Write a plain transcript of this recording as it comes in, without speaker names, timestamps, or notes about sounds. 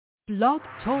Blog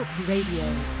Talk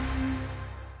Radio.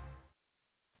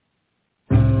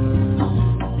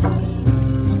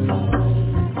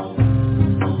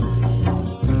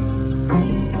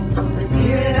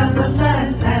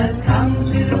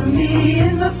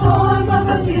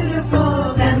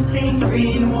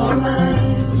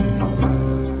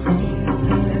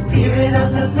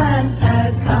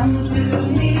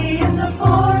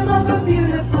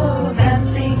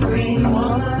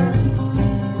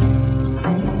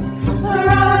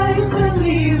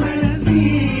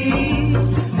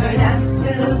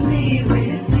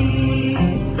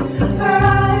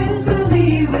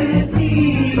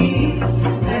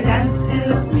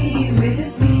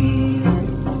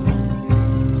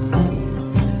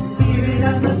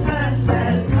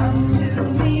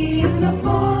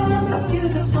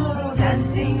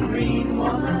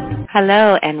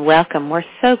 Hello and welcome. We're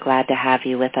so glad to have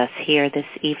you with us here this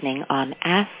evening on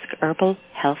Ask Herbal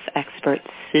Health Expert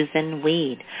Susun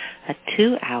Weed, a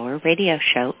 2-hour radio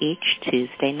show each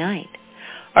Tuesday night.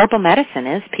 Herbal medicine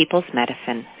is people's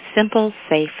medicine, simple,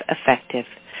 safe, effective.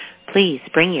 Please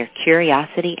bring your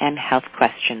curiosity and health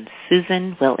questions.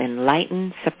 Susun will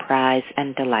enlighten, surprise,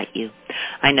 and delight you.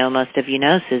 I know most of you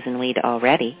know Susun Weed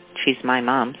already. She's my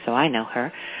mom, so I know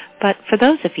her. But for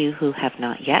those of you who have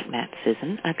not yet met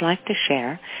Susun, I'd like to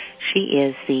share she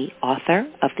is the author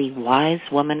of the Wise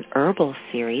Woman Herbal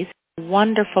series,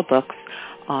 wonderful books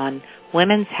on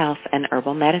women's health and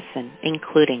herbal medicine,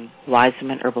 including Wise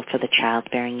Woman Herbal for the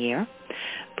Childbearing Year,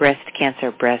 Breast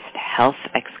Cancer Breast Health !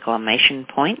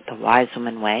 The Wise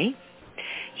Woman Way,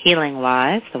 Healing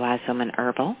Wise, the Wise Woman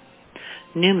Herbal,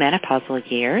 New Menopausal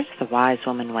Years, the Wise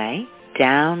Woman Way,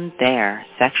 Down There,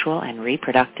 Sexual and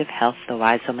Reproductive Health, the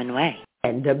Wise Woman Way.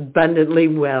 And Abundantly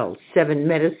Well, 7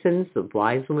 Medicines, the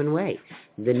Wise Woman Way,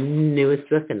 the newest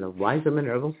book in the Wise Woman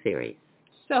Herbal series.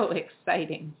 So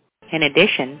exciting. In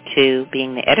addition to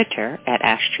being the editor at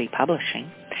Ash Tree Publishing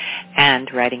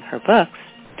and writing her books,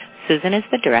 Susun is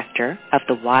the director of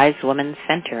the Wise Woman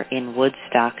Center in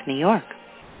Woodstock, New York.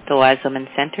 The Wise Woman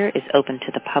Center is open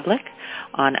to the public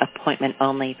on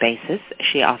appointment-only basis.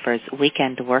 She offers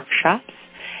weekend workshops,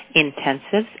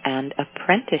 intensives, and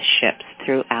apprenticeships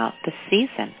throughout the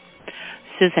season.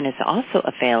 Susun is also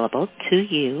available to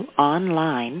you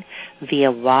online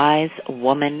via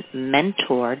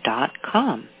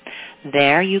wisewomanmentor.com.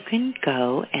 There you can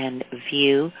go and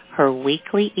view her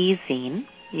weekly e-zine.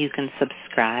 You can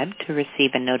subscribe to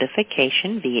receive a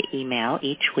notification via email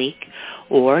each week,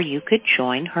 or you could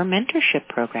join her mentorship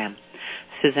program.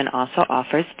 Susun also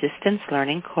offers distance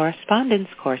learning correspondence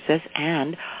courses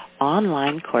and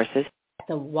online courses at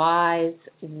the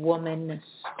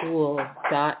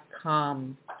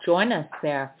wisewomanschool.com. Join us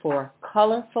there for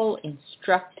colorful,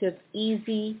 instructive,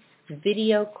 easy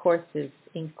video courses,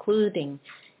 including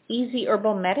Easy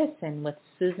Herbal Medicine with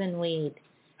Susun Weed,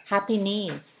 Happy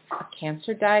Knees, a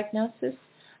cancer diagnosis,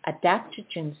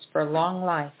 adaptogens for long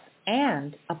life,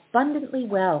 and Abundantly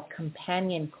Well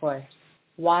companion course,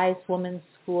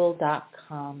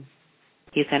 wisewomanschool.com.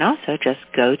 You can also just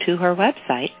go to her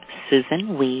website,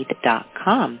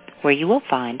 susunweed.com, where you will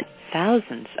find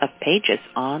thousands of pages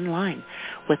online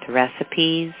with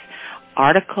recipes,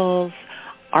 articles,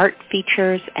 art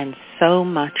features, and so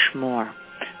much more.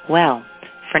 Well,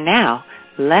 for now,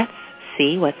 let's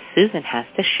see what Susun has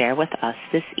to share with us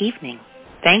this evening.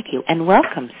 Thank you, and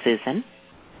welcome, Susun.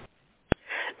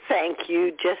 Thank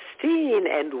you, Justine,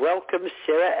 and welcome,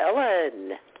 Sarah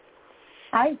Ellen.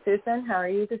 Hi, Susun. How are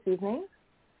you this evening?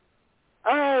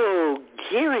 Oh,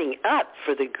 gearing up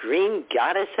for the Green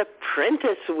Goddess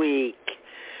Apprentice Week.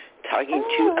 Talking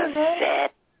to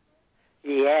Yvette.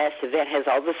 Yes, Yvette has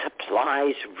all the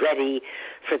supplies ready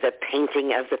for the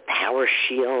painting of the power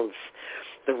shields.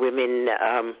 The women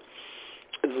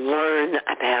learn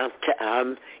about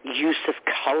use of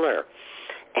color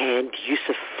and use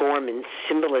of form and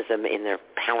symbolism in their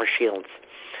power shields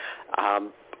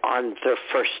on their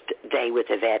first day with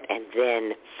Yvette, and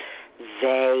then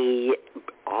they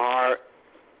are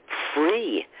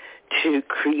free to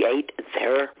create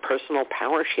their personal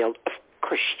power shield. Of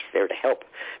course, she's there to help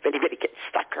if anybody gets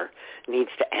stuck or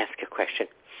needs to ask a question.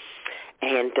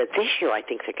 And this year, I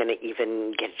think they're going to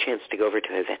even get a chance to go over to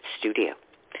Yvette's studio.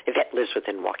 Yvette lives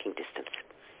within walking distance.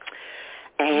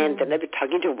 And then I've been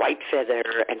talking to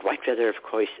Whitefeather, and Whitefeather, of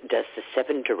course, does the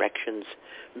 7 Directions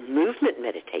movement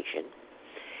meditation,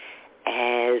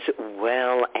 as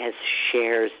well as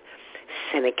shares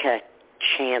Seneca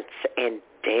chants and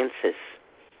dances.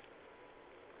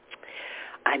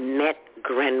 I met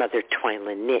Grandmother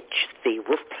Twyla Nitch, the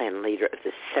wolf clan leader of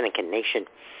the Seneca Nation,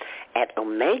 at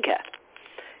Omega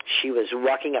she was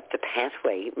walking up the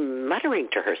pathway, muttering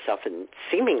to herself and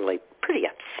seemingly pretty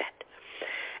upset.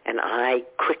 And I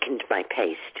quickened my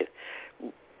pace to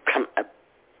come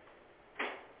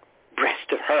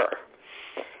abreast of her.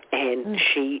 And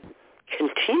she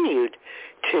continued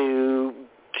to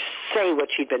say what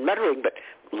she'd been muttering, but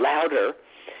louder.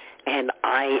 And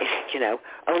I,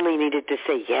 only needed to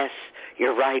say, yes,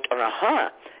 you're right, or uh-huh,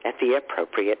 at the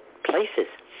appropriate places.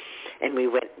 And we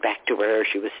went back to where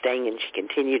she was staying, and she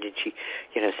continued, and she,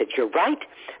 said, you're right.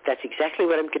 That's exactly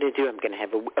what I'm going to do. I'm going to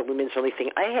have a women's only thing.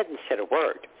 I hadn't said a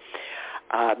word.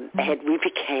 And we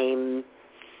became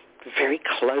very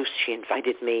close. She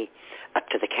invited me up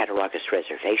to the Cattaraugus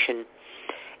Reservation,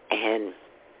 and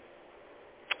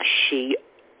she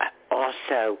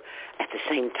also, at the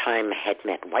same time, had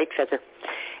met Whitefeather,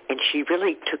 and she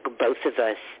really took both of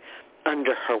us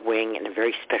under her wing in a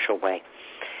very special way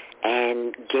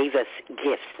and gave us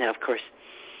gifts. Now, of course,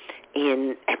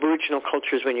 in Aboriginal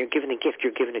cultures, when you're given a gift,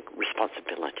 you're given a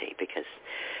responsibility, because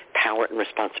power and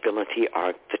responsibility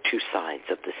are the two sides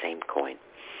of the same coin.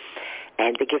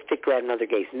 And the gift that Grandmother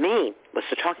gave me was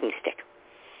a talking stick,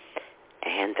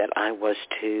 and that I was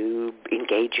to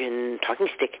engage in talking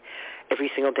stick every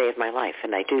single day of my life,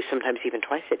 and I do sometimes even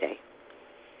twice a day.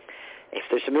 If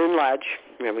there's a moon lodge,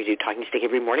 we do talking stick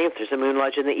every morning. If there's a moon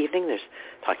lodge in the evening, there's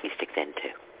talking stick then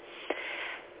too.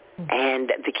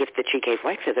 And the gift that she gave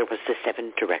Whitefeather was the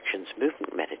 7 Directions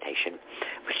Movement Meditation,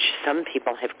 which some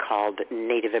people have called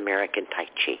Native American Tai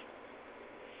Chi,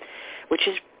 which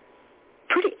is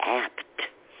pretty apt.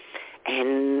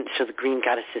 And so the Green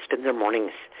Goddesses spend their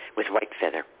mornings with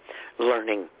Whitefeather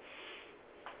learning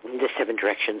the 7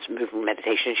 Directions Movement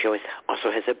Meditation. She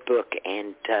also has a book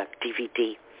and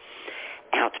DVD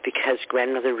out, because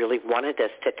Grandmother really wanted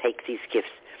us to take these gifts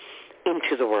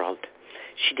into the world.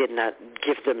 She did not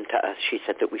give them to us. She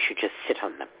said that we should just sit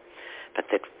on them, but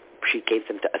that she gave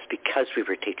them to us because we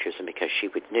were teachers and because she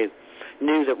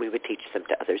knew that we would teach them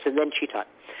to others. And then she taught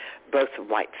both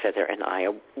Whitefeather and I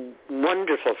a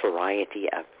wonderful variety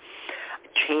of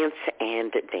chants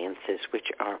and dances, which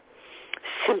are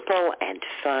simple and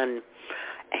fun,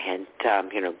 and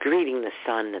greeting the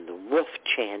sun and the wolf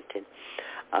chant and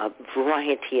a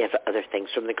variety of other things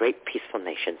from the great peaceful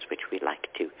nations, which we like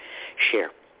to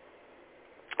share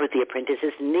with the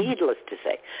apprentices. Needless to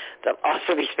say, they'll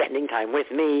also be spending time with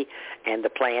me and the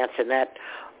plants, and that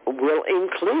will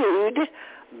include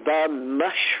the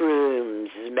mushrooms.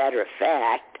 As a matter of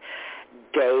fact,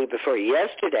 day before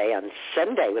yesterday, on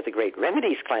Sunday, with the Great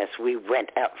Remedies class, we went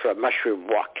out for a mushroom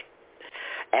walk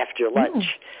after lunch,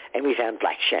 and we found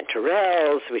black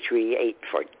chanterelles, which we ate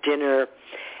for dinner,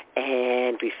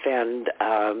 and we found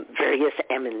various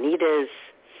amanitas,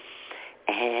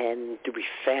 and we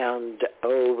found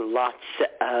lots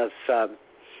of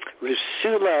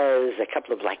russulas, a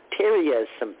couple of lacterias,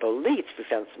 some boletes. We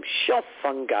found some shelf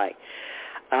fungi.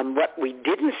 What we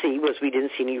didn't see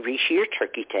any reishi or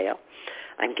turkey tail.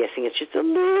 I'm guessing it's just a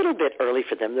little bit early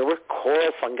for them. There were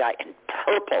coral fungi and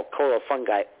purple coral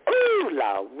fungi. Ooh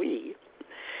la wee!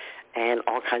 And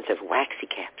all kinds of waxy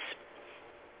caps.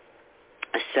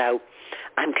 So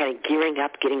I'm kind of gearing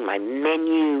up, getting my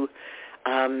menu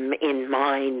in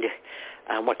mind,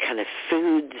 what kind of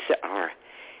foods are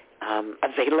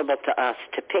available to us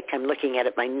to pick. I'm looking at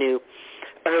my new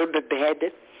herb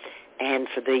bed, and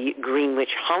for the Green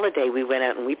Witch holiday, we went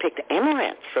out and we picked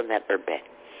amaranth from that herb bed,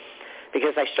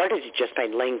 because I started it just by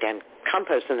laying down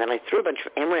compost, and then I threw a bunch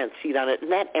of amaranth seed on it,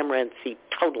 and that amaranth seed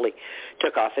totally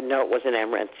took off. And no, it wasn't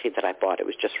amaranth seed that I bought. It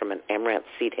was just from an amaranth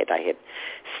seed head I had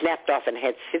snapped off and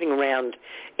had sitting around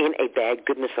in a bag,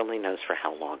 goodness only knows for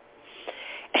how long.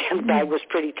 And the bag was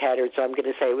pretty tattered, so I'm going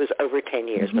to say it was over 10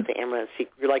 years. But the amaranth seed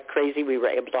grew like crazy. We were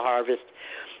able to harvest,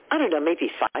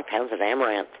 maybe 5 pounds of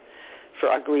amaranth for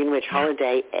our Green Witch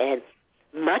holiday, and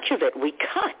much of it we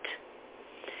cut.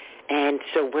 And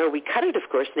so where we cut it, of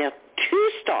course, now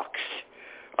 2 stalks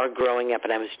are growing up,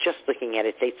 and I was just looking at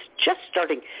it. It's just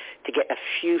starting to get a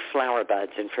few flower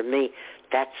buds, and for me,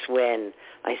 that's when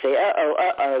I say,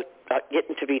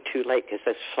 getting to be too late, because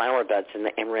those flower buds and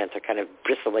the amaranth are kind of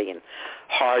bristly and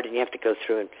hard, and you have to go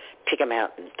through and pick them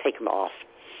out and take them off.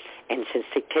 And since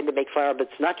they tend to make flower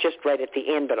buds not just right at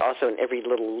the end, but also in every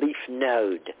little leaf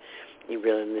node,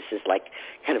 and this is like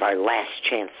kind of our last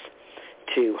chance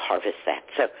to harvest that.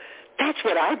 So that's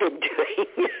what I've been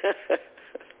doing.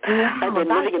 I've been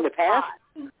living in the past,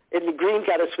 in the Green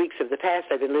Goddess weeks of the past.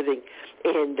 I've been living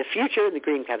in the future, in the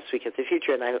Green Goddess week of the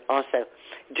future, and I'm also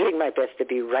doing my best to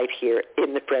be right here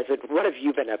in the present. What have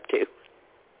you been up to?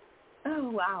 Oh,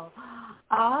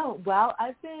 wow. Well,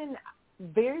 I've been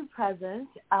very present,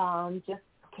 just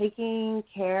taking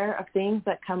care of things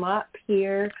that come up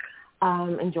here,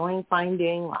 enjoying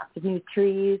finding lots of new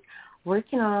trees,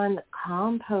 working on the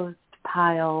compost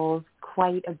piles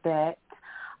quite a bit,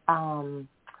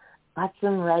 got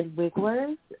some red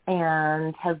wigglers,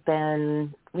 and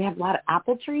we have a lot of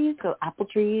apple trees, so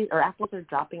apples are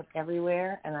dropping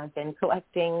everywhere, and I've been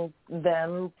collecting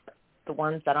them, the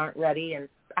ones that aren't ready, and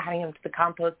adding them to the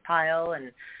compost pile,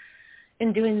 and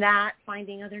doing that,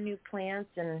 finding other new plants,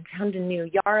 and found a new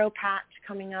yarrow patch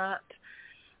coming up.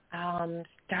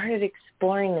 Started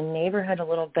exploring the neighborhood a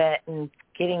little bit and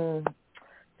getting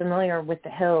familiar with the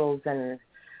hills, and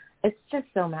it's just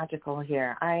so magical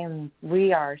here.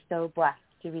 We are so blessed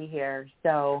to be here.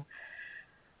 So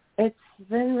it's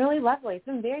been really lovely. It's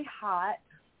been very hot,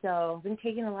 so I've been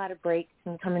taking a lot of breaks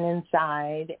and coming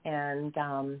inside, and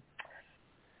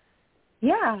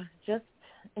just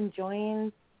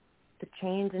enjoying the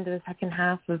change into the second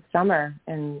half of summer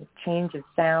and change of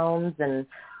sounds, and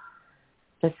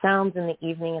the sounds in the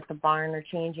evening at the barn are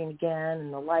changing again,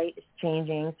 and the light is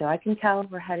changing, so I can tell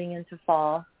we're heading into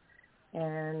fall.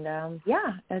 And,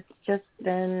 it's just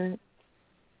been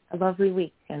a lovely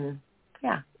week. And,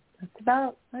 I'd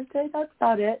say that's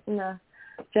about it in a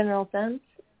general sense.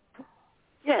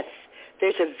 Yes,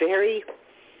 there's a very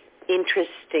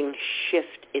interesting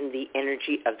shift in the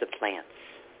energy of the plants.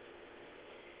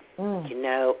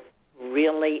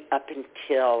 Really up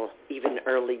until even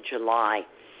early July,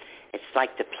 it's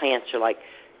like the plants are like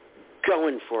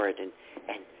going for it and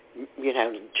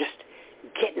just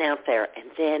getting out there.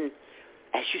 And then,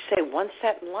 as you say, once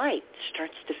that light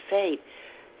starts to fade,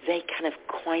 they kind of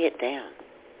quiet down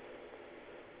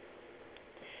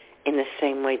in the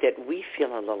same way that we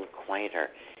feel a little quieter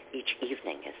each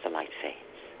evening as the light fades.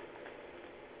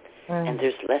 And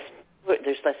there's less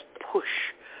push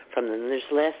from them.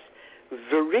 There's less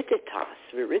viriditas.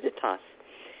 Viriditas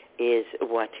is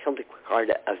what Hildegard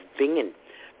of Bingen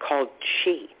called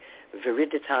chi.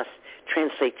 Viriditas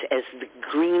translates as the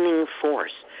greening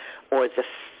force, or the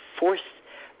force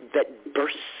that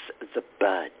bursts the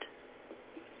bud.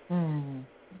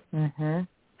 Mm-hmm.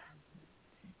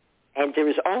 And there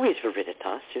is always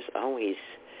viriditas. There's always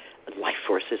life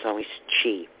force. There's always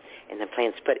chi in the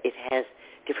plants, but it has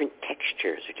different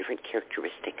textures or different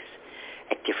characteristics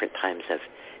at different times of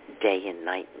day and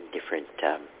night and different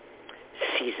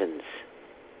seasons.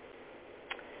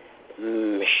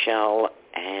 Michelle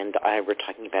and I were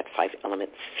talking about 5-element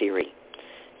theory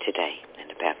today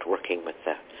and about working with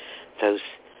those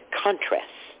contrasts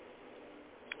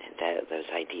and those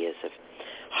ideas of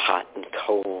hot and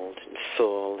cold and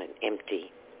full and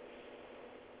empty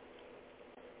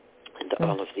and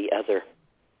all of the other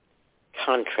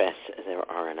contrasts there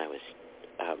are. And I was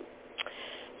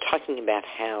talking about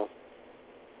how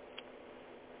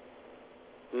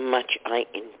much I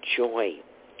enjoy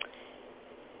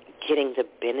getting the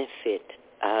benefit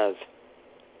of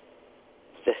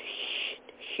the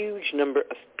huge number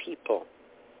of people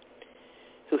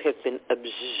who have been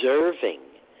observing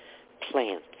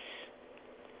plants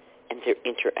and their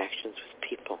interactions with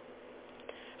people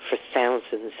for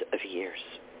thousands of years,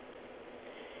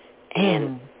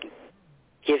 and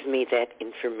give me that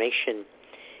information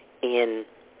in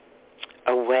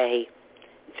a way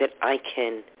that I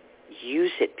can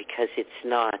use it, because it's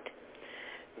not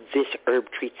this herb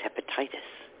treats hepatitis.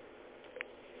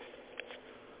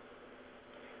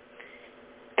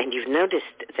 And you've noticed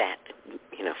that,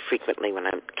 frequently when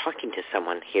I'm talking to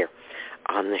someone here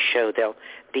on the show, they'll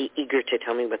be eager to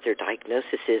tell me what their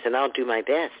diagnosis is, and I'll do my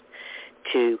best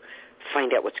to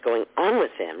find out what's going on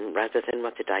with them rather than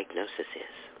what the diagnosis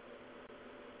is.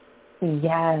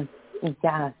 Yes,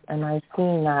 and I've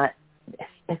seen that.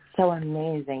 It's so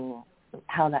amazing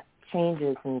how that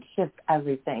changes and shifts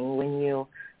everything when you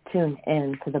tune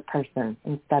in to the person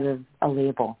instead of a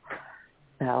label.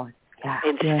 So,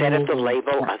 instead of the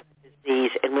label of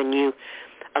disease, and when you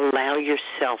allow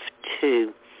yourself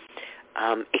to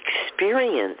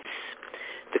experience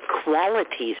the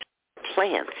qualities of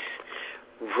plants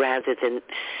rather than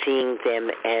seeing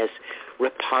them as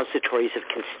repositories of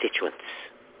constituents.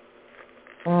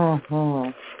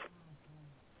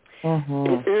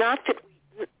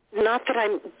 Not that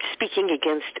I'm speaking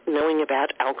against knowing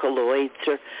about alkaloids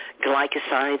or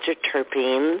glycosides or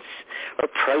terpenes or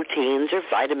proteins or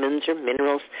vitamins or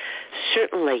minerals.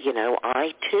 Certainly,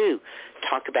 I too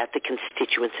talk about the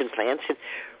constituents in plants and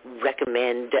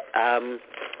recommend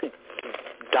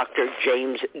Dr.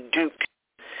 James Duke's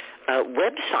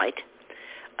website,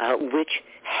 which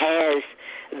has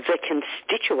the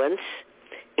constituents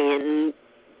in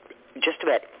just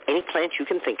about any plant you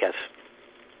can think of.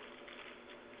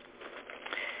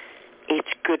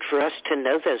 It's good for us to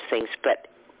know those things, but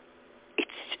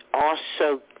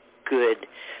also good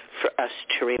for us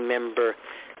to remember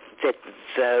that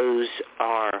those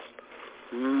are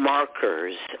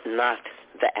markers, not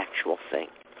the actual thing.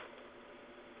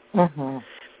 Mm-hmm.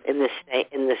 In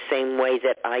the same way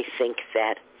that I think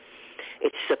that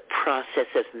it's the process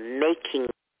of making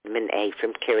vitamin A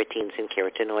from carotenes and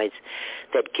carotenoids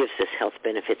that gives us health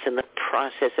benefits, and the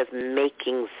process of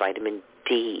making vitamin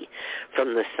D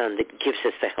from the sun that gives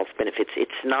us the health benefits.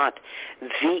 It's not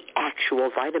the actual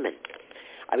vitamin.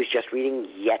 I was just reading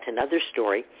yet another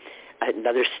story,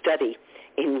 another study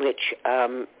in which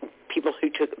people who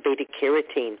took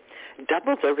beta-carotene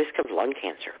doubled their risk of lung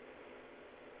cancer.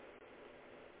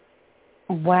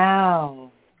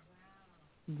 Wow.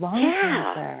 Lung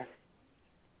cancer.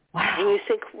 Wow. And you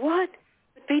think, what?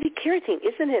 Beta-carotene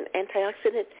isn't an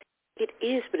antioxidant. It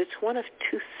is, but it's one of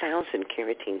 2,000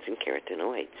 carotenes and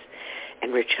carotenoids.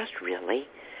 And we're just really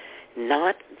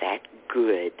not that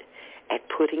good at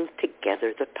putting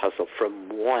together the puzzle from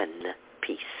one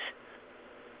piece.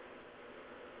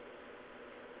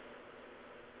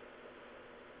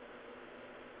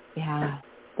 Yeah.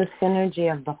 The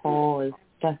synergy of the whole is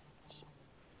just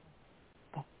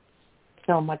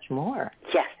so much more.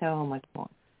 Yes. So much more.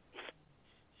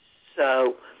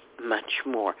 So much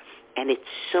more. And it's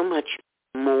so much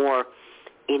more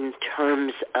in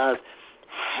terms of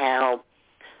how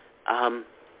the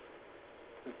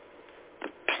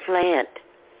plant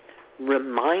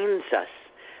reminds us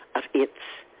of its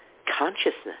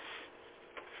consciousness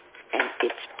and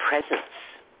its presence.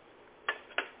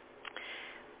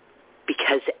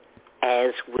 Because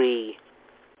as we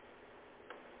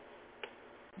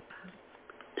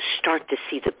start to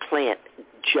see the plant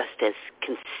just as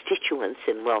constituents,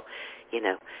 and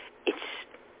it's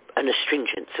an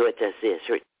astringent, so it does this,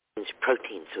 or it contains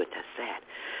protein, so it does that,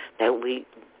 that we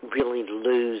really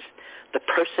lose the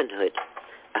personhood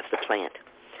of the plant.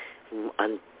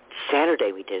 On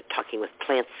Saturday we did a Talking with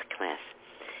Plants class,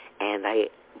 and I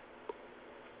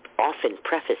often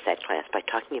preface that class by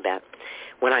talking about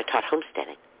when I taught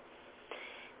homesteading.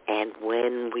 And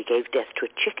when we gave death to a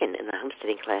chicken in the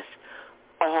homesteading class,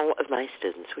 all of my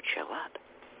students would show up.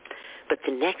 But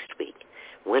the next week,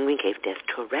 when we gave death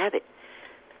to a rabbit,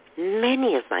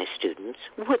 many of my students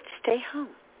would stay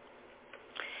home.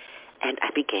 And I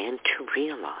began to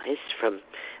realize from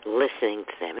listening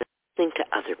to them and listening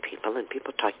to other people and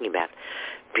people talking about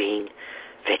being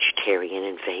vegetarian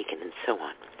and vegan and so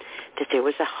on, that there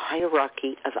was a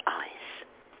hierarchy of eyes.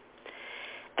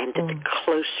 And that the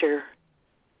closer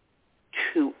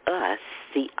to us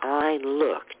the eye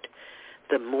looked,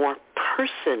 the more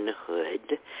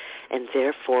personhood, and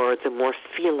therefore the more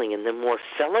feeling, and the more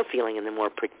fellow feeling, and the more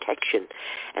protection,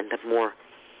 and the more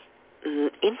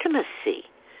intimacy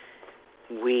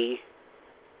we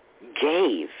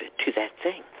gave to that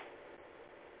thing.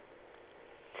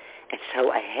 And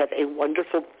so I had a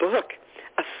wonderful book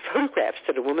of photographs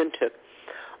that a woman took,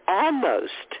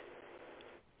 almost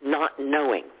not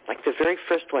knowing, like the very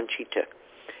first one she took.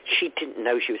 She didn't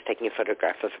know she was taking a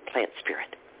photograph of a plant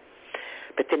spirit.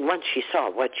 But then once she saw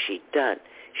what she'd done,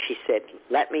 she said,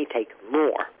 let me take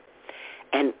more.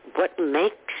 And what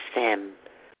makes them,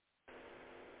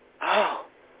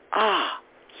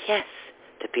 yes,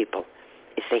 to people,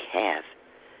 is they have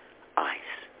eyes.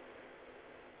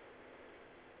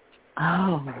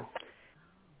 Oh.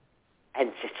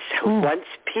 And so once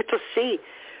people see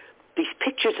these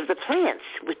pictures of the plants,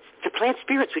 with the plant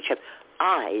spirits which have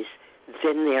eyes,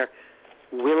 then they're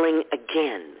willing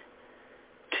again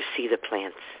to see the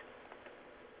plants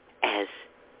as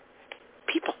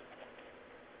people.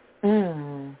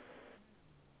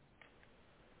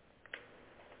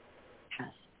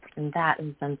 Yes, and that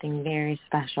is something very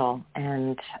special,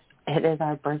 and it is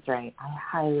our birthright. I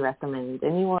highly recommend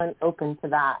anyone open to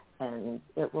that, and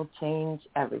it will change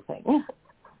everything.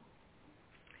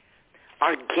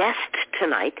 Our guest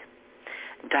tonight,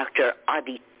 Dr.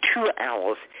 Adhi Two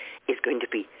Owls, is going to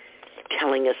be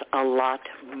telling us a lot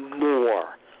more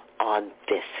on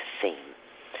this theme.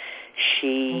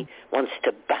 She wants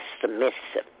to bust the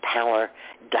myths of power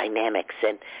dynamics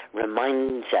and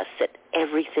reminds us that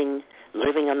everything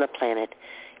living on the planet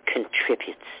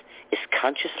contributes, is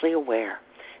consciously aware,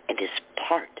 and is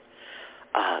part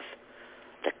of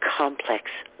the complex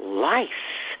life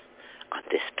on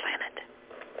this planet.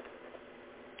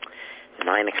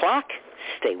 9 o'clock.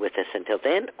 Stay with us until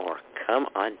then, or come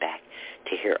on back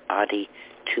to hear Adhi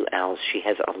Two Owls. She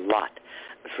has a lot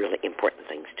of really important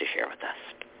things to share with us.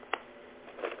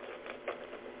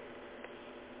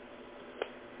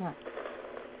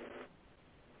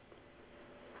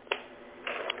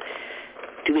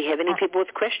 Do we have any people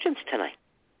with questions tonight?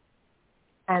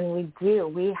 And we do.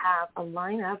 We have a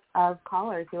lineup of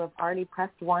callers who have already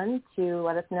pressed 1 to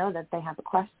let us know that they have a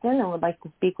question and would like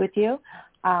to speak with you.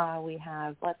 We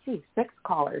have, 6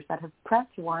 callers that have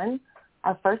pressed 1.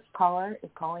 Our first caller is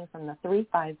calling from the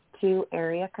 352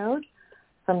 area code.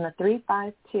 From the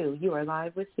 352, you are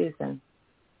live with Susan.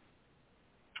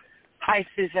 Hi,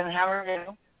 Susan. How are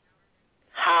you?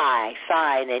 Hi,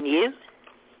 fine. And you?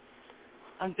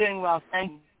 I'm doing well,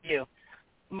 thank you.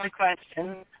 My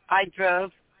question, I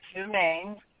drove to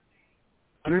Maine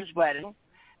for his wedding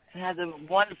and had the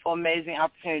wonderful, amazing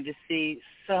opportunity to see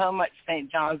so much St.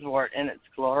 John's wort in its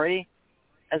glory,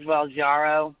 as well as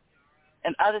yarrow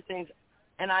and other things.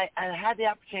 And I had the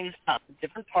opportunity to stop at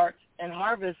different parks and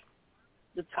harvest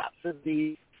the tops of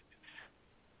the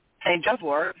St. John's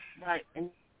wort, right,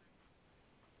 and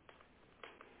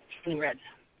red.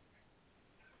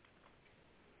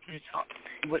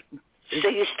 So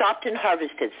you stopped and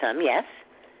harvested some, yes?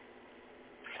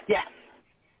 Yes.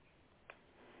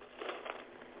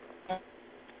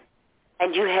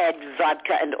 And you had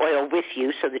vodka and oil with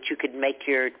you so that you could make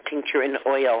your tincture and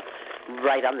oil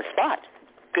right on the spot.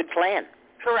 Good plan.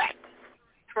 Correct.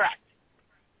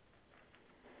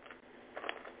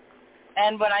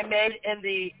 And what I made in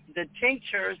the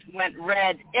tinctures went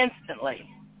red instantly.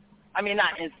 I mean,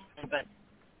 not instantly, but,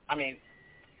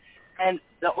 and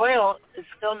the oil is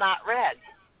still not red.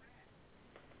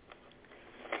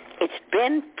 It's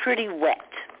been pretty wet.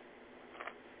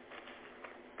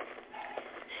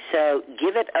 So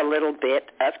give it a little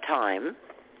bit of time.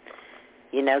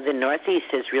 You know, the Northeast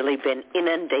has really been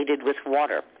inundated with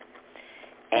water.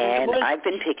 And I've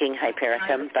been picking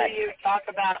hypericum, but you talk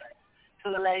about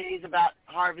to the ladies about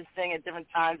harvesting at different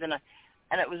times, and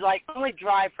it was like only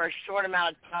dry for a short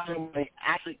amount of time. We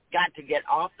actually got to get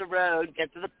off the road,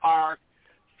 get to the park,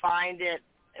 find it.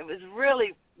 It was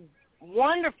really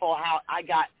wonderful how I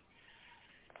got.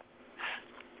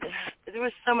 There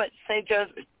was so much St. Joe's.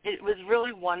 It was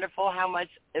really wonderful how much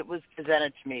it was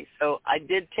presented to me. So I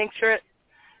did tincture it.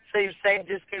 So you say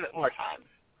just give it more time.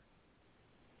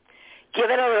 Give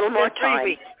it a little more time. 3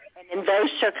 weeks. And in those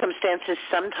circumstances,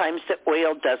 sometimes the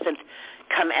oil doesn't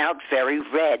come out very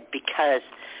red because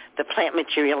the plant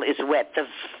material is wet. The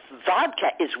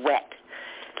vodka is wet.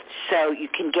 So you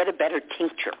can get a better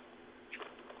tincture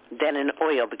than an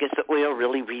oil because the oil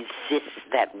really resists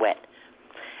that wet.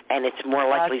 And it's more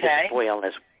likely to spoil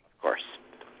as well, of course.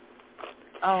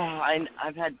 Oh,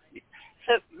 I've had...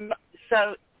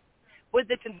 So would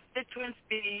the constituents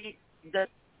be the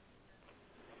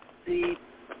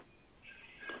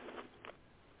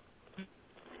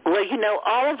Well, you know,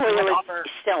 olive oil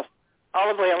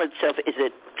itself is a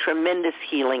tremendous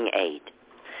healing aid.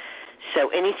 So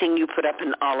anything you put up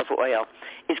in olive oil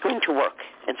is going to work.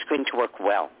 It's going to work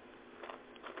well.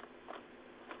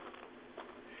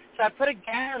 So I put a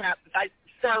gallon up.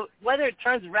 So whether it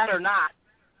turns red or not,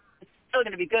 it's still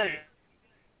going to be good.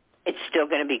 It's still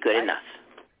going to be good enough.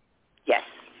 Yes.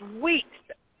 Sweet.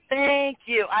 Thank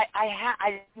you.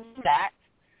 I knew that.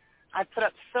 I put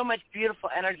up so much beautiful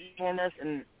energy in this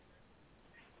and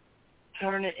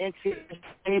turn it into a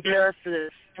savior for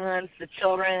the sons, the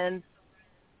children.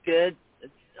 Good.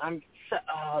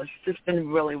 It's just been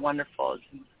really wonderful. It's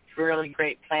a really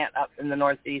great plant up in the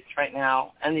Northeast right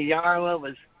now. And the yarrow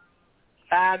was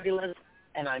fabulous,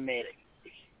 and I made a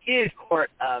huge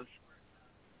quart of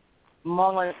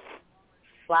mullet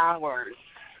flowers.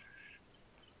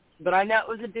 But I know it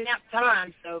was a damp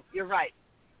time, so you're right.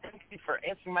 Thank you for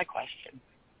answering my question.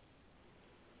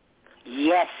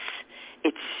 Yes,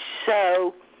 it's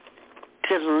so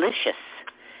delicious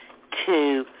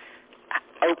to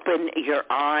open your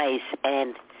eyes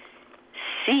and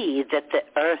see that the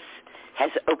earth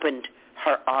has opened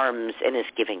her arms and is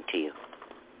giving to you.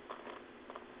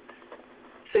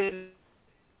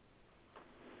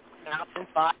 Mountain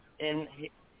spot in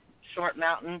Short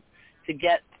Mountain to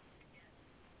get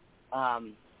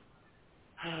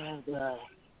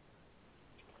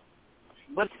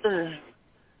what's the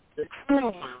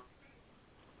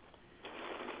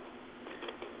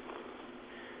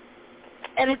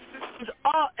and it's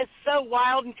so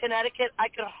wild in Connecticut. I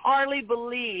could hardly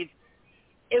believe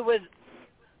it was.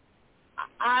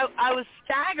 I was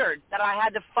staggered that I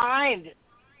had to find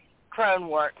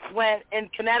cronewort when in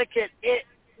Connecticut it's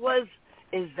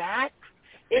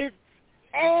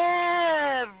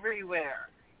everywhere.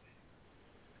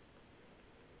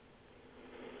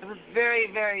 It was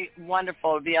very, very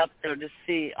wonderful to be up there to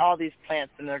see all these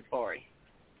plants in their glory.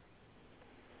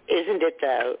 Isn't it,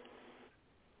 though?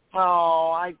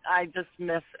 Oh, I just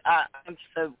miss. I'm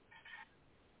so.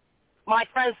 My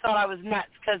friends thought I was nuts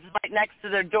because right next to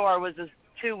their door was this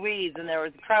 2 weeds and there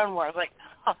was cronewort. I was like,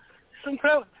 oh, some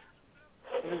growth.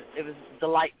 It was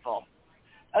delightful.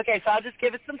 Okay, so I'll just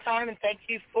give it some time, and thank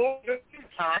you for your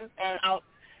time, and I'll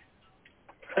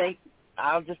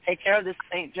just take care of this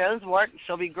St. John's wort.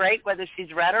 She'll be great whether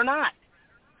she's red or not.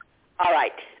 All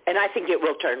right, and I think it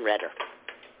will turn redder.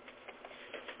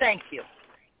 Thank you.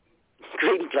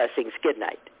 Green blessings. Good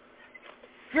night.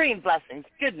 Green blessings.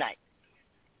 Good night.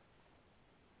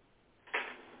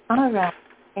 All right,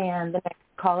 and the next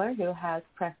caller who has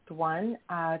pressed 1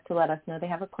 to let us know they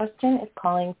have a question is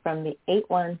calling from the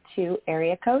 812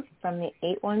 area code. From the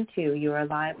 812, you are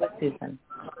live with Susan.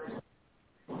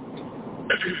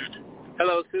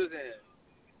 Hello, Susan.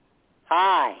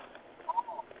 Hi.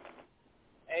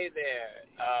 Hey there.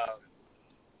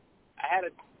 I had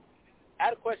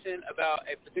a question about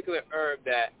a particular herb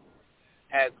that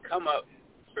has come up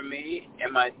for me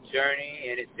in my journey,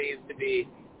 and it seems to be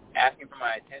asking for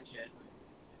my attention.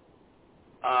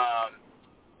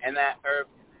 And that herb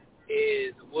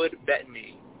is wood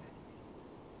betony.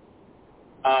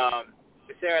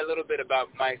 To share a little bit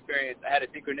about my experience, I had a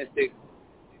synchronistic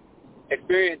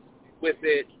experience with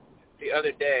it the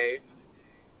other day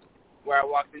where I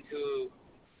walked into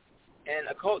an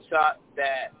occult shop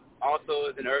that also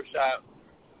is an herb shop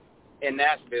in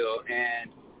Nashville,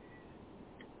 and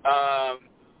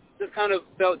just kind of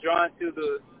felt drawn to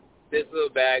this little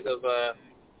bag of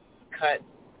cut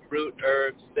root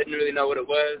herbs. Didn't really know what it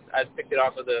was. I picked it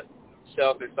off of the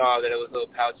shelf and saw that it was a little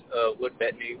pouch of wood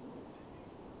betony.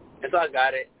 And so I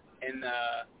got it. And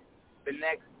the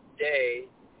next day,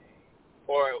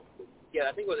 I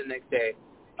think it was the next day,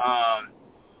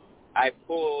 I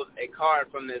pulled a card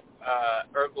from this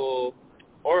herbal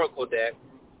oracle deck,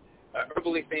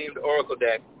 herbally themed oracle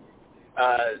deck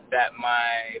that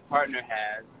my partner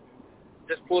has.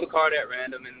 Just pulled a card at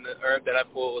random, and the herb that I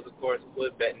pulled was, of course,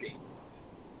 wood betony.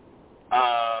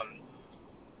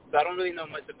 So I don't really know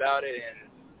much about it, and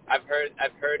I've heard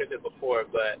of it before,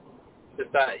 but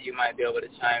just thought you might be able to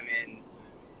chime in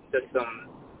to some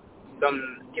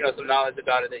knowledge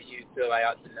about it that you feel I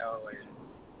ought to know, and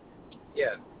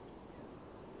yeah.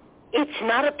 It's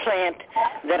not a plant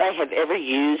that I have ever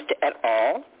used at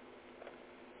all.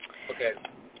 Okay.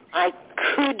 I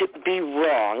could be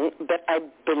wrong, but I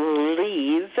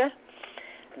believe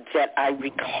that I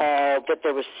recall that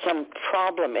there was some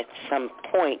problem at some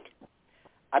point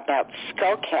about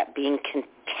skullcap being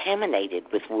contaminated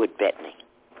with wood betony.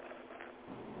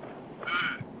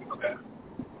 Okay.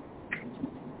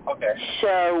 Okay.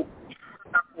 So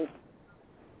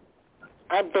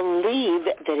I believe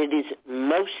that it is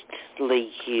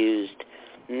mostly used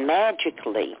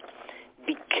magically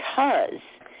because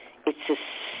it's a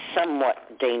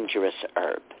somewhat dangerous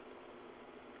herb.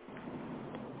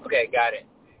 Okay, got it.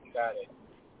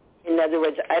 In other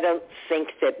words, I don't think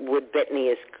that wood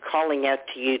betony is calling out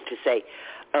to you to say,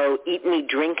 oh, eat me,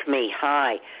 drink me,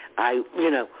 hi. I,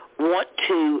 want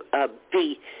to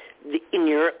be in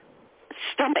your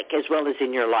stomach as well as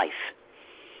in your life.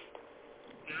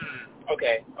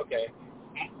 Okay,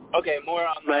 more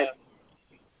on the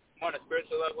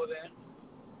spiritual level then?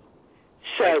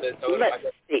 So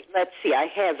let's see. I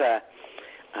have a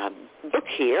book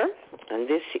here, and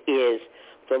this is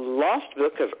The Lost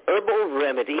Book of Herbal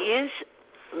Remedies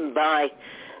by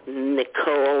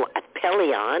Nicole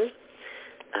Appelion.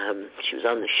 She was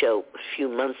on the show a few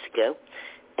months ago.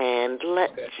 And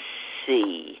let's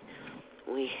see.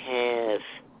 We have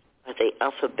the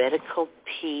alphabetical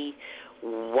P,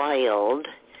 wild,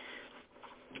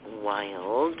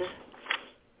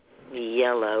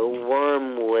 yellow,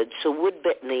 wormwood. So wood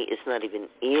betony is not even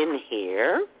in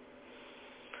here.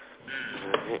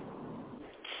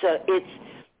 So it's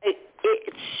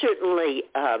certainly,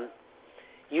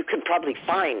 you can probably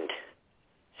find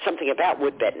something about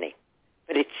wood betony,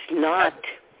 but it's not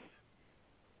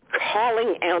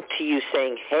calling out to you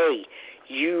saying, hey,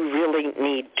 you really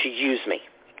need to use me,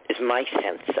 is my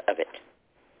sense of it.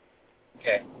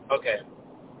 Okay.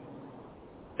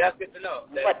 That's good to know.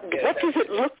 What does it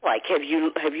look like? Have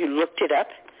you looked it up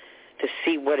to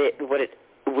see what wood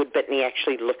betony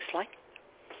actually looks like?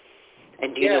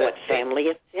 And do you know what family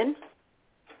it's in?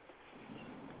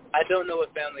 I don't know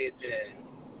what family it's in.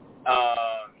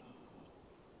 I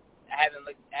haven't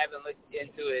looked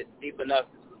into it deep enough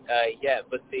yet,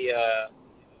 but the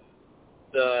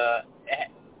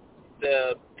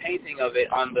painting of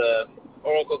it on the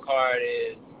oracle card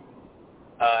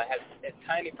has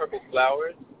tiny purple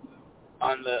flowers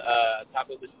on the top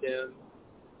of the stem,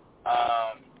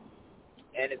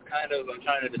 and it's kind of, I'm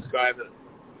trying to describe it.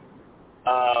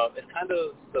 It's kind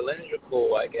of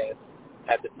cylindrical, I guess,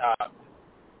 at the top.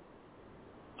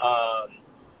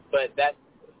 But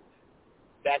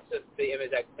that's just the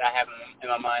image that I have in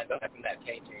my mind of having that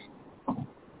painting.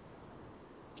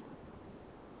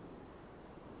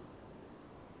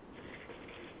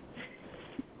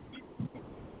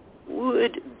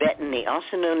 Wood betony,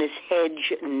 also known as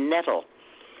hedge nettle,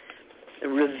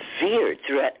 revered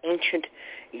throughout ancient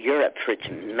Europe for its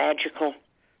magical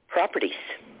properties.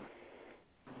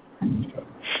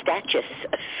 Stachys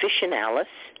officinalis,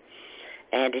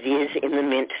 and it is in the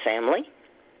mint family.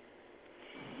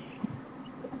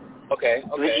 Okay.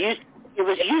 It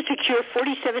was used to cure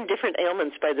 47 different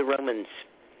ailments by the Romans.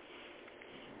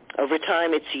 Over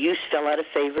time, its use fell out of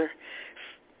favor.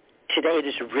 Today, it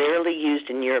is rarely used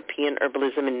in European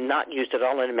herbalism and not used at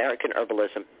all in American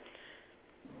herbalism.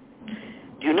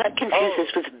 Do not confuse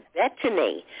this with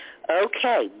betony.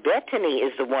 Okay, betony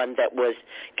is the one that was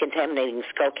contaminating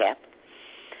skullcap,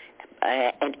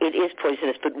 and it is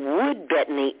poisonous, but wood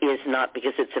betony is not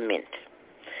because it's a mint.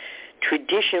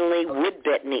 Traditionally, wood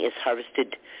betony is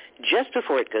harvested just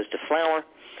before it goes to flower.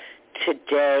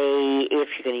 Today, if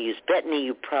you're going to use betony,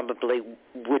 you would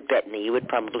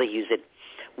probably use it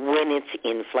when it's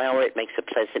in flower. It makes a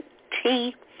pleasant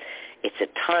tea. It's a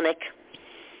tonic,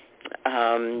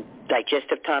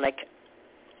 digestive tonic.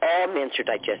 All mints are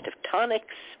digestive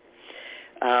tonics.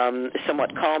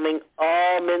 Somewhat calming.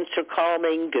 All mints are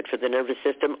calming, good for the nervous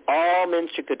system. All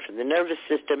mints are good for the nervous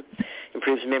system,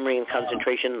 improves memory and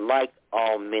concentration like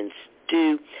all mints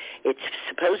do. It's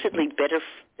supposedly better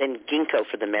than ginkgo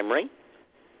for the memory.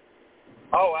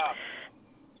 Oh, wow.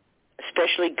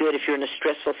 Especially good if you're in a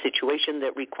stressful situation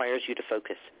that requires you to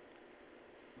focus.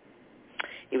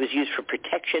 It was used for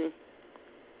protection,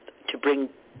 to bring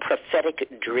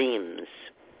prophetic dreams,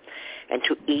 and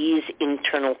to ease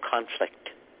internal conflict.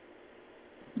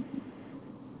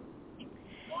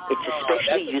 It's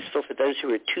especially useful for those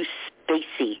who are too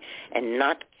spacey and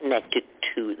not connected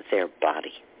to their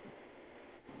body.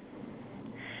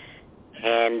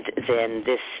 And then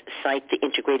this site, the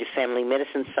Integrative Family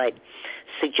Medicine site,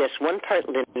 suggests 1 part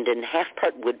linden, half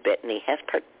part wood betony, half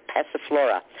part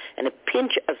passiflora, and a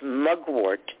pinch of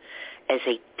mugwort as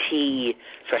a tea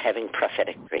for having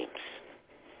prophetic dreams.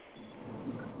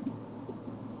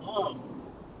 Oh.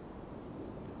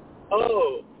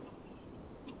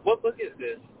 What book is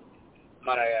this,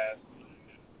 might I ask?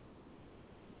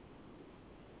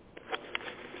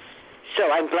 So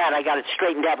I'm glad I got it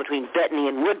straightened out between betony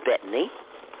and wood betony.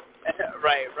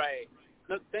 Right.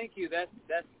 Look, thank you. That's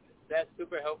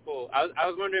super helpful. I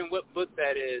was wondering what book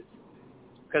that is,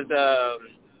 because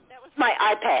that was my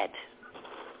iPad.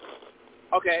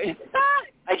 Okay.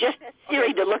 I just asked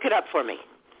Siri to look it up for me.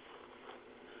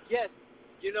 Yes.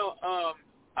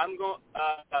 I'm going.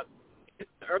 It's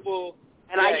Herbal.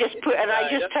 And I just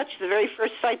touched the very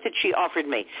first site that she offered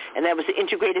me, and that was the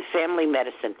Integrative Family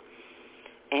Medicine.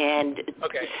 And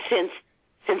since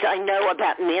I know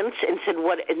about mints and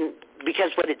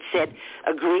because what it said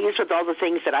agrees with all the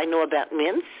things that I know about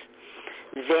mints,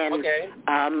 then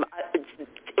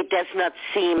it does not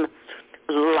seem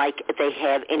like they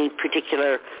have any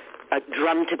particular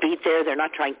drum to beat there. They're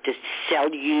not trying to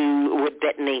sell you wood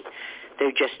betony.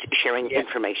 They're just sharing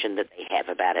information that they have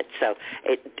about it. So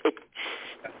it's a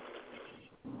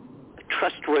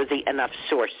trustworthy enough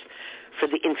source for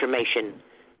the information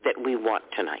that we want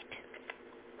tonight.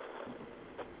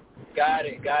 Got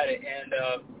it. And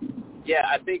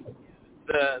I think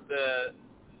the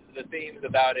themes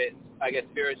about it, I guess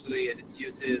spiritually and its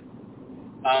uses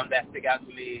that stick out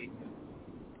to me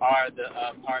are the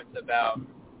parts about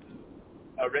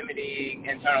remedying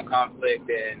internal conflict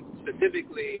and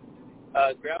specifically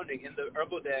grounding. In the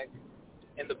herbal deck,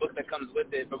 in the book that comes with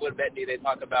it, for wood betony, they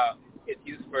talk about its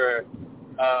use for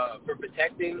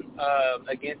protecting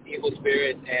against evil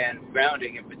spirits and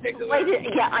grounding in particular.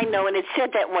 Yeah, I know, and it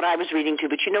said that when I was reading too,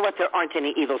 but you know what? There aren't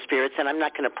any evil spirits, and I'm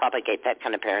not going to propagate that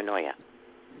kind of paranoia.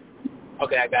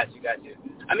 Okay, I got you.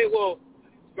 I mean, well,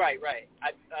 right.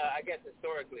 I guess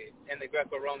historically, in the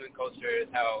Greco-Roman culture is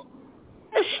how...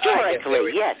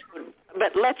 Historically, yes,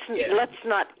 but let's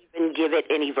not even give it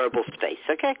any verbal space,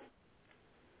 okay?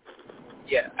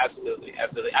 Yeah, absolutely.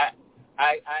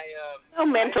 No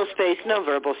mental space, no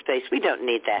verbal space. We don't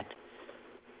need that.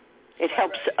 It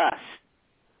helps us.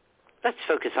 Let's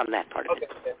focus on that part of it.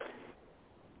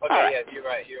 Okay, right. Yeah, you're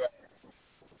right.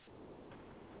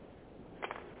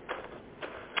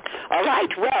 All right,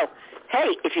 well,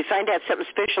 hey, if you find out something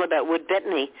special about wood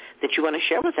betony that you want to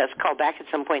share with us, call back at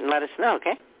some point and let us know,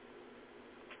 okay?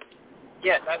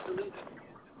 Yes, absolutely.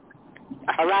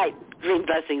 All right. Green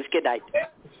blessings. Good night.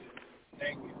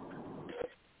 Thank you.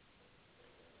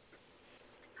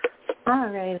 All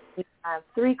right. have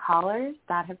 3 callers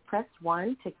that have pressed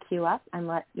 1 to queue up and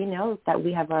let you know that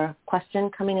we have a question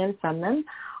coming in from them.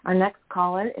 Our next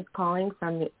caller is calling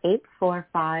from the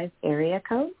 845 area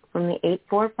code. From the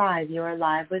 845, you are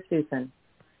live with Susan.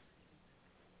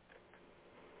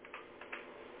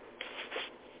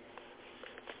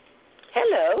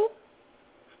 Hello.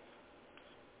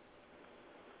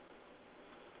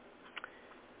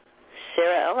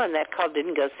 Sarah Ellen, that call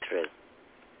didn't go through.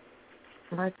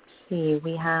 Let's see.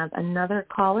 We have another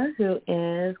caller who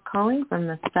is calling from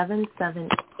the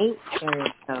 778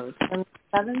 area code. From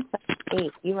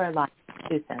 778, you are live,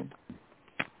 Susan.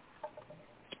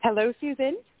 Hello,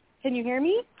 Susan. Can you hear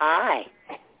me? Hi.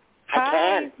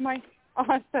 Hi.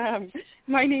 Awesome.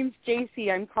 My name's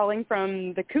JC. I'm calling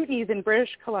from the Kootenays in British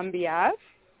Columbia.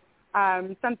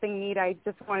 Something neat I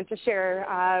just wanted to share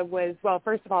was, well,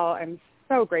 first of all, I'm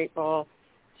so grateful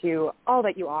to all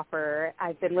that you offer.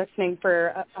 I've been listening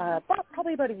for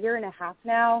probably about a year and a half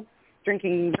now,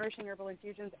 drinking nourishing herbal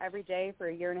infusions every day for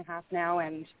a year and a half now,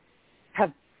 and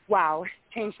have,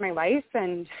 changed my life.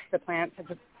 And the plants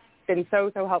have been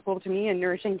so helpful to me and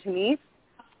nourishing to me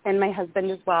and my husband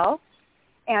as well.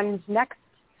 And next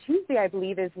Tuesday, I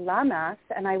believe, is Lammas,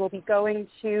 and I will be going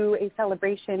to a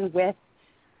celebration with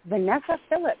Vanessa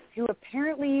Phillips, who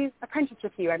apparently apprenticed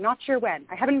with you. I'm not sure when.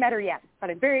 I haven't met her yet, but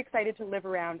I'm very excited to live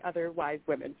around other wise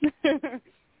women.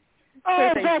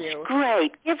 Oh, that's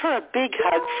great. Give her a big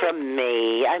hug from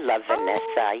me. I love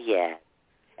Vanessa, yeah.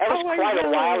 That was quite a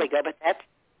while ago, but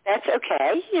that's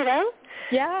okay, you know?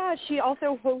 Yeah, she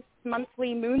also hosts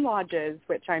monthly moon lodges,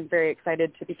 which I'm very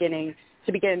excited to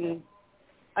begin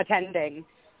attending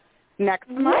next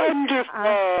month.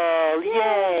 Wonderful.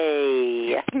 Yay.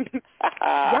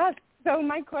 Yes. So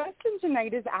my question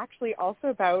tonight is actually also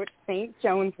about St.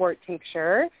 Joan's Wort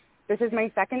tincture. This is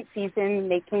my second season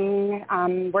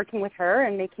working with her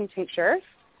and making tincture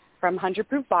from 100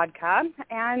 proof vodka.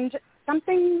 And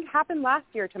something happened last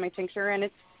year to my tincture, and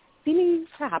it's seeming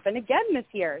to happen again this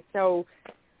year. So,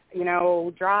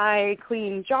 dry,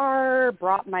 clean jar,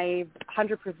 brought my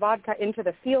 100 proof vodka into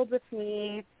the field with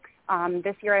me.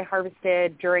 This year I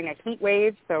harvested during a heat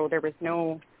wave, so there was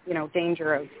no,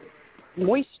 danger of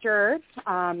moisture.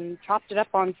 Chopped it up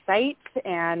on site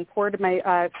and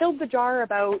filled the jar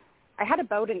I had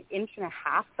about 1.5 inches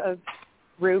of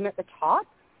room at the top.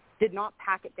 Did not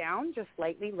pack it down, just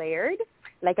lightly layered,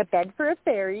 like a bed for a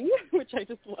fairy, which I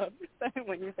just love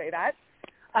when you say that.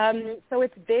 So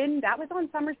that was on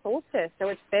summer solstice, so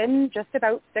it's been just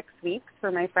about 6 weeks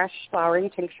for my fresh flowering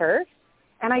tincture.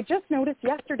 And I just noticed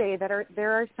yesterday that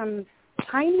there are some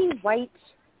tiny white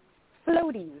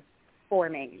floaties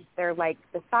forming. They're like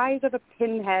the size of a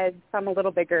pinhead, some a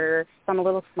little bigger, some a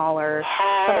little smaller.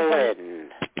 Pollen.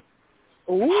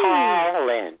 Ooh.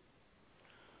 Pollen.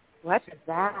 What is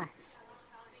that?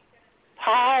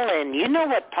 Pollen. You know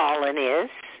what pollen is.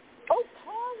 Oh,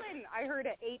 pollen. I heard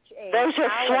a H-A. Those are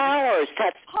flowers.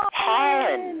 That's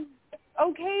pollen.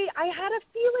 Okay, I had a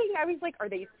feeling. I was like, are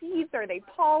they seeds? Are they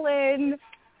pollen?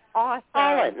 Awesome.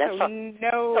 Pollen. That's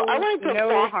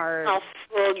no harm. How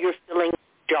full you're filling the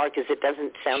jar, because it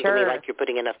doesn't sound to me like you're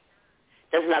putting enough.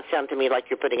 Does not sound to me like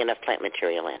you're putting enough plant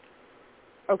material in.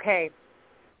 Okay,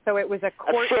 so it was a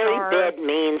quart jar. A fairy jar. bed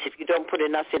means if you don't put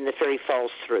enough in, the fairy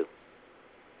falls through.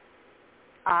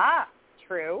 Ah,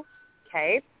 true.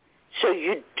 Okay. So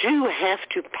you do have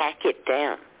to pack it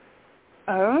down.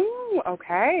 Oh,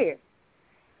 okay.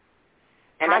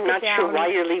 And I'm not sure why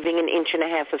you're leaving 1.5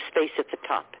 inches of space at the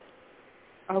top.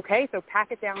 Okay, so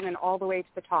pack it down and all the way to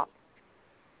the top.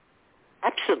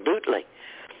 Absolutely.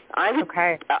 I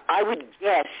would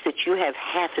guess that you have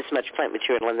half as much plant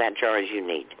material in that jar as you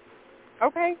need.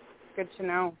 Okay, good to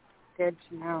know.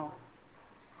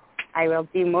 I will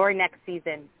do more next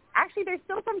season. Actually, there's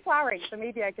still some flowering, so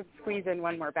maybe I could squeeze in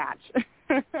one more batch.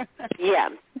 Yeah.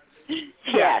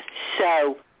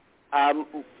 So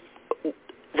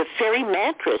the fairy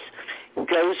mattress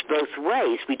goes both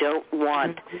ways. We don't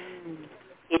want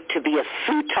it to be a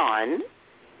futon.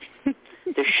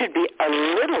 There should be a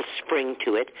little spring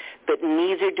to it, but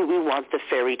neither do we want the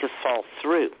fairy to fall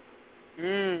through.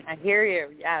 I hear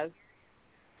you, yes.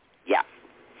 Yeah.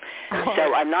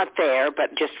 So I'm not there,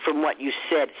 but just from what you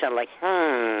said, it sounded like,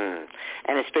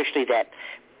 and especially that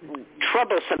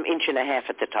troublesome 1.5 inches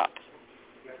at the top.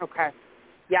 Okay.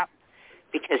 Yep.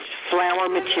 Because flower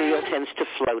material tends to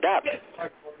float up.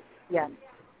 Yeah.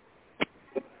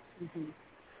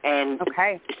 And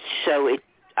so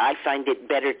I find it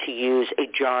better to use a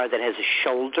jar that has a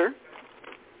shoulder.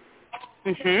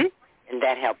 And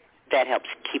that helps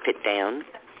keep it down.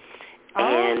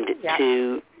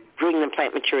 To bring the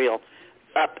plant material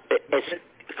up as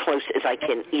close as I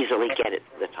can easily get it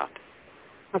to the top.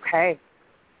 Okay.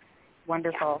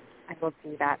 Wonderful. I will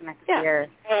do that next year.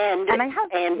 And I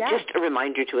have, just a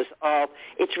reminder to us all,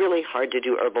 it's really hard to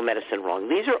do herbal medicine wrong.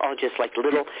 These are all just like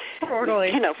little,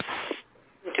 totally.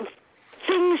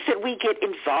 Things that we get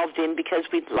involved in because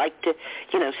we'd like to,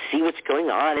 see what's going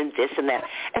on and this and that.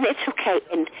 And it's okay.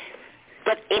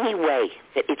 But any way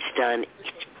that it's done,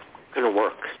 it's going to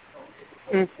work.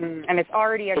 Mm-hmm. And it's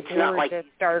already a gorgeous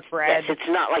dark red. Yes, it's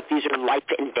not like these are life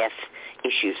and death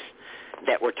issues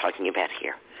that we're talking about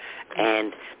here.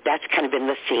 And that's kind of been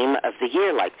the theme of the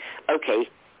year. Like, okay,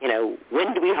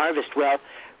 when do we harvest? Well,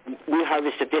 we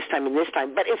harvest at this time and this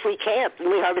time. But if we can't,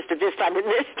 we harvest at this time and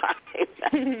this time.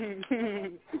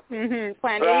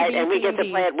 Plant right, and we get to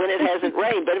plant when it hasn't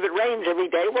rained. But if it rains every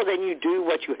day, well, then you do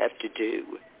what you have to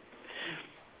do.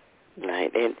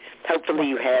 Right, and hopefully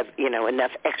you have,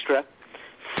 enough extra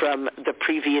from the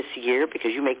previous year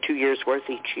because you make 2 years' worth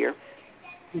each year.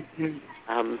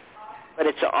 Mm-hmm. But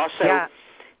it's also,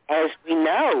 as we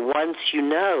know, once you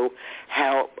know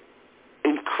how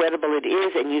incredible it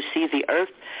is and you see the earth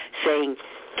saying,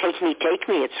 take me,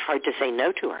 it's hard to say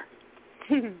no to her.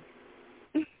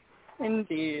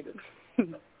 Indeed.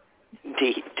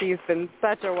 Indeed. She's been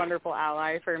such a wonderful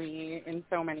ally for me in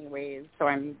so many ways. So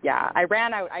I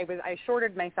ran out. I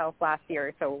shorted myself last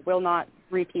year, so will not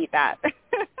repeat that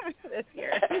this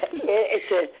year.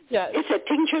 It's a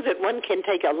tincture that one can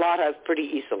take a lot of pretty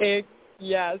easily.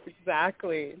 Yes,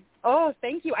 exactly. Oh,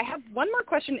 thank you. I have one more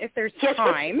question if there's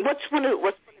time. What's one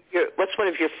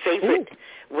of your favorite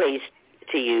ways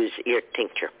to use your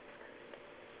tincture?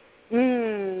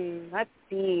 Let's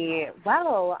see.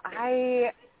 Well,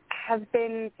 I have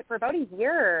been, for about a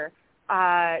year,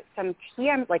 some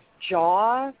TM, like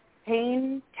jaw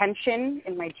pain, tension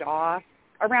in my jaw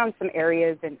around some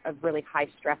areas of really high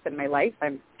stress in my life.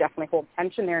 I definitely hold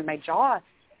tension there in my jaw.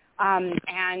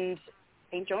 And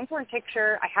St. John's Wort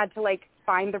tincture, I had to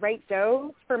find the right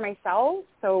dose for myself.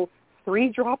 So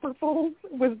 3 dropperfuls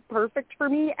was perfect for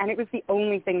me, and it was the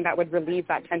only thing that would relieve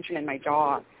that tension in my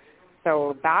jaw.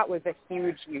 So that was a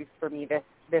huge use for me this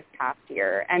past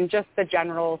year. And just the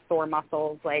general sore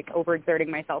muscles, like overexerting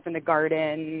myself in the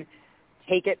garden,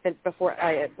 take it before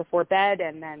bed,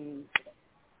 and then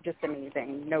just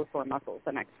amazing. No sore muscles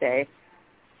the next day.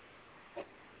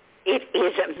 It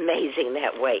is amazing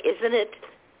that way, isn't it?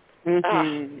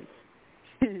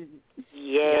 Mm-hmm.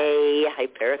 Yay,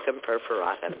 Hypericum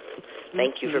perforatum.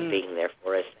 Thank you for being there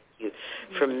for us. Thank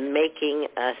you for making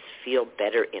us feel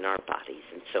better in our bodies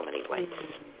in so many ways.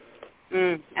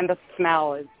 And the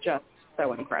smell is just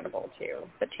so incredible, too.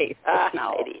 The taste, the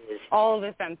smell. It is. All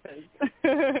the senses.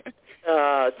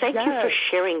 Thank you for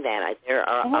sharing that. There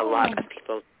are a lot of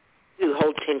people who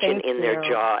hold tension in their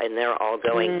jaw, and they're all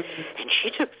going, and she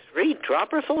took 3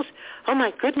 dropperfuls? Oh,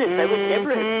 my goodness, I would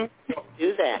never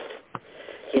do that.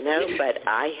 But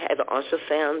I have also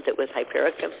found that with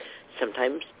Hypericum,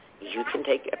 sometimes you can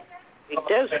take a big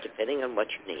dose depending on what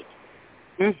you need.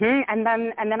 And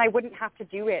then I wouldn't have to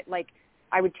do it.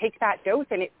 I would take that dose,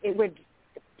 and it would,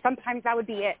 sometimes that would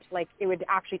be it. It would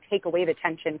actually take away the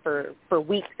tension for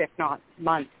weeks, if not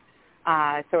months.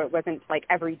 So it wasn't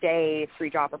every day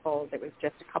 3 dropperfuls. It was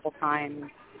just a couple times.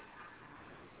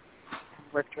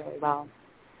 It worked really well.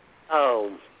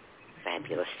 Oh,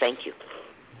 fabulous. Thank you.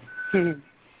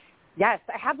 Yes.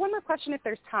 I have one more question if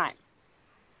there's time.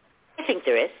 I think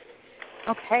there is.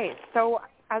 Okay. So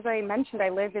as I mentioned, I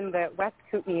live in the West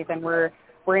Kootenays, and we're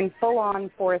in full-on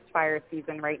forest fire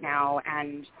season right now.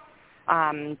 And,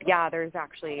 there's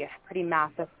actually a pretty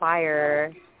massive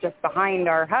fire just behind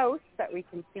our house that we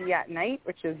can see at night,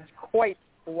 which is quite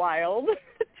wild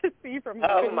to see from the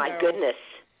window. Oh, my goodness.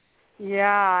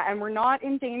 Yeah, and we're not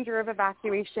in danger of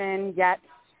evacuation yet.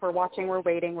 We're watching, we're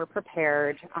waiting, we're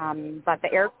prepared. But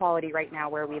the air quality right now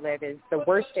where we live is the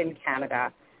worst in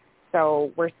Canada.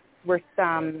 So we're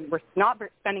not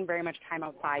spending very much time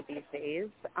outside these days.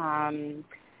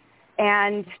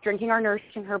 And drinking our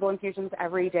nourishing herbal infusions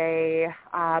every day.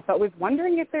 But was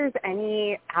wondering if there's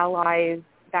any allies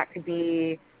that could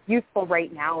be useful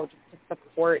right now just to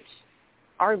support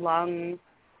our lungs,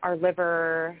 our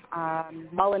liver,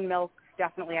 mullein milk.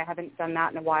 Definitely, I haven't done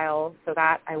that in a while, so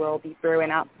that I will be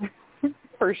brewing up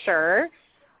for sure.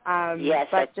 Yes,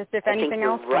 but just if anything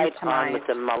else comes to mind. Right on with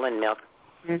the mullein milk.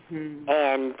 Mm-hmm.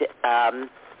 And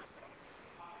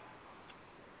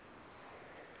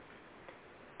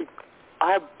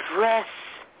our breath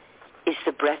is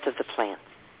the breath of the plants.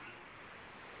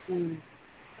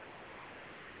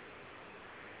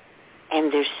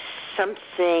 And there's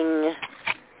something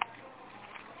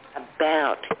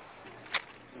about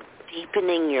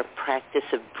deepening your practice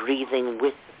of breathing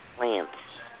with the plants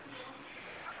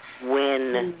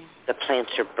when the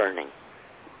plants are burning.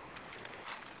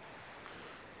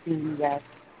 Yes.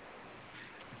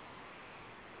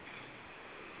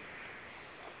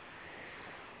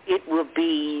 It will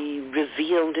be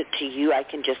revealed to you. I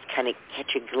can just kind of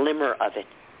catch a glimmer of it.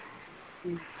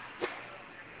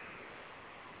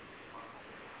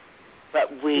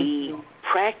 But we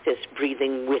practice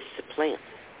breathing with the plants.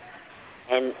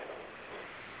 And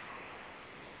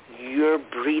your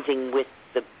breathing with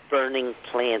the burning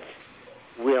plants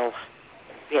will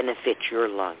benefit your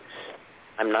lungs.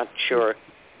 I'm not sure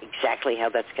exactly how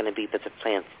that's going to be, but the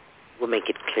plants will make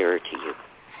it clearer to you.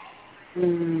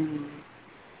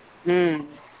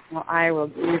 Well, I will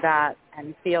do that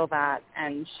and feel that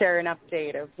and share an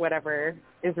update of whatever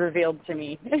is revealed to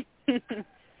me.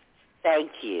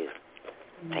 Thank you.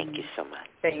 Thank you so much.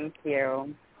 Thank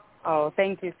you. Oh,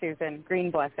 thank you, Susan.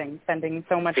 Green blessings. Sending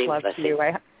so much love to you.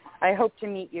 I hope to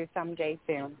meet you someday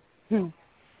soon.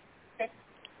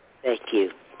 Thank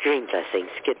you. Green blessings.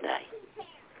 Good night.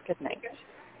 Good night.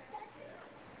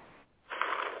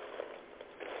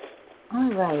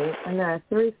 All right, and there are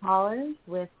 3 callers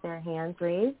with their hands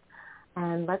raised.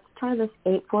 And let's try this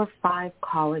 845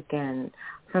 call again.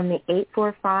 From the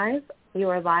 845, you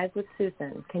are live with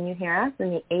Susan. Can you hear us in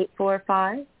the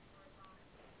 845?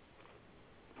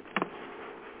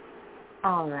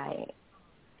 All right.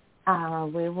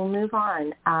 We will move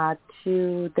on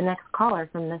to the next caller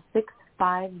from the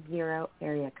 650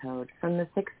 area code. From the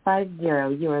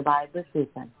 650, you are live with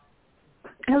Susan.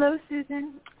 Hello,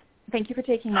 Susan. Thank you for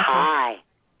taking my call. Hi.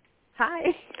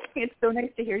 Hi. It's so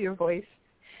nice to hear your voice.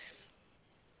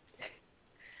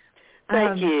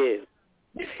 Thank you.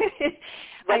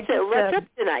 What's up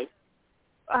tonight?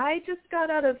 I just got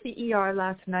out of the ER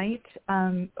last night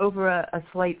over a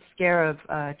slight scare of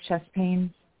chest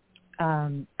pain,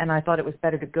 and I thought it was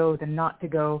better to go than not to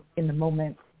go in the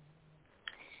moment.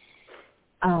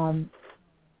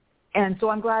 And so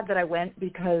I'm glad that I went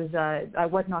because I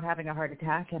was not having a heart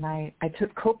attack, and I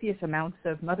took copious amounts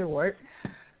of motherwort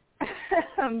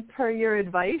per your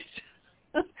advice.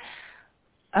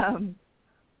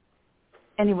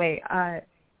 Anyway,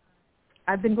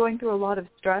 I've been going through a lot of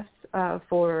stress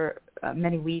for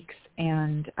many weeks,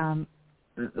 and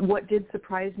what did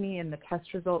surprise me in the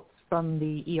test results from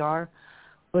the ER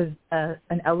was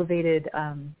an elevated.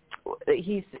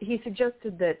 He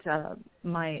suggested that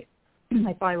my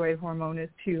thyroid hormone is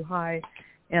too high,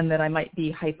 and that I might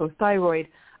be hypothyroid.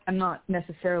 I'm not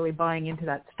necessarily buying into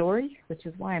that story, which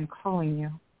is why I'm calling you.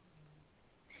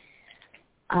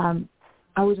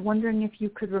 I was wondering if you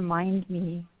could remind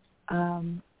me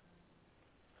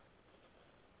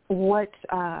what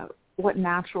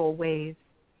natural ways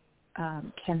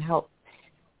can help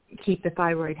keep the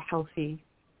thyroid healthy.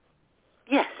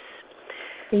 Yes.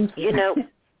 Thank you. You know,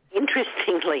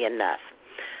 interestingly enough,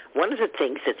 one of the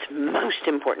things that's most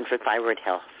important for thyroid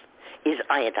health is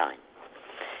iodine.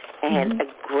 And a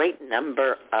great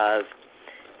number of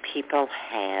people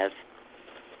have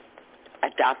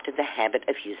adopted the habit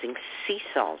of using sea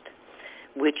salt,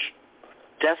 which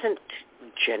doesn't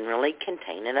generally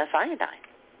contain enough iodine.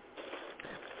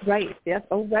 Right, yes.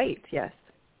 Oh, right, yes.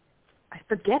 I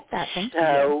forget that. Thank you.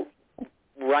 So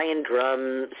Ryan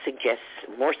Drum suggests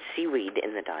more seaweed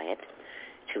in the diet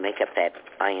to make up that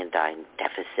iodine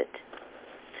deficit.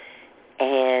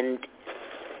 And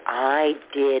I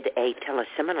did a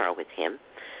teleseminar with him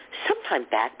sometime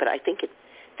back, but I think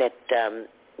that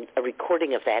a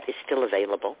recording of that is still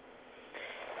available,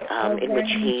 in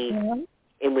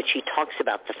which he talks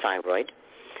about the thyroid.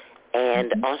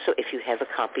 And also, if you have a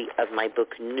copy of my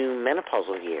book, New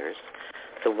Menopausal Years,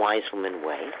 The Wise Woman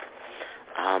Way,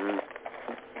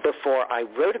 before I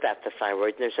wrote about the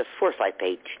thyroid, there's a 4 or 5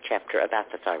 page chapter about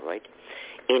the thyroid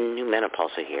in New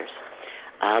Menopausal Years.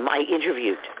 I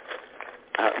interviewed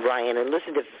Ryan and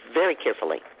listened very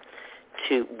carefully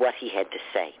to what he had to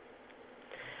say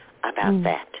about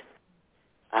that.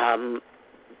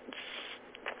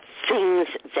 Things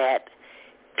that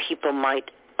people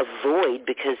might avoid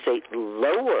because they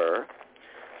lower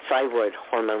thyroid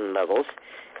hormone levels,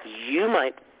 you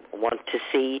might want to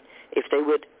see if they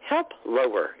would help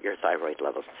lower your thyroid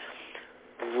levels.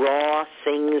 Raw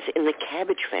things in the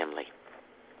cabbage family.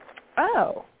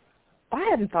 Oh, I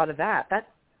hadn't thought of that.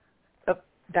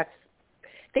 That's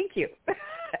thank you.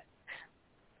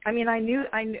 I mean, I knew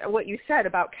what you said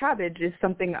about cabbage is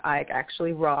something I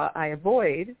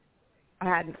avoid. I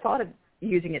hadn't thought of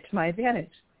using it to my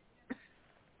advantage.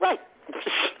 Right.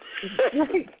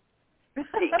 Right.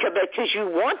 Because you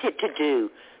want it to do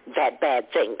that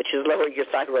bad thing, which is lower your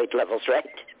thyroid levels, right?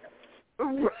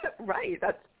 Right.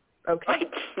 That's okay.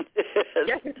 Right.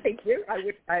 Yes, thank you.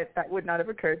 That would not have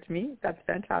occurred to me. That's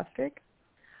fantastic.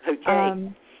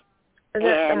 Okay.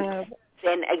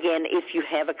 Then again, if you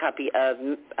have a copy of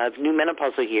New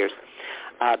Menopausal Years,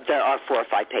 there are 4 or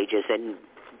 5 pages and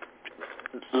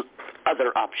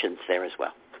other options there as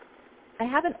well. I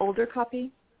have an older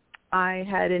copy. I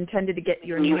had intended to get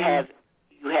your You new... have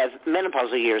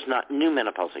menopausal years, not new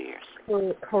menopausal years.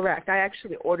 Correct. I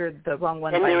actually ordered the wrong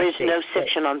one. And there is no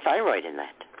section on thyroid in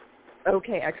that.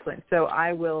 Okay, excellent. So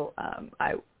I will.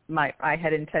 I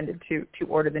had intended to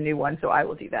order the new one, so I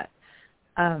will do that.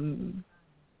 I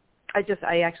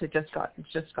actually just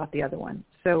got the other one.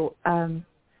 So I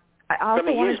also from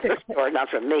a used bookstore, not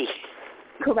from me.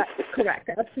 Correct.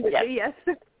 Absolutely. Yes.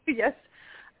 Yes.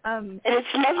 And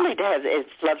it's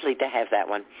lovely to have that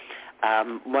one.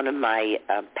 One of my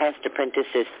past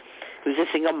apprentices, who's a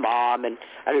single mom and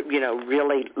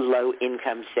really low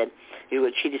income, said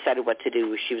she decided what to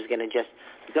do. She was going to just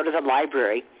go to the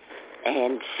library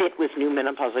and sit with New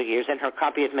Menopausal Years and her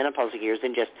copy of Menopausal Years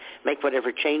and just make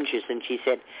whatever changes. And she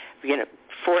said,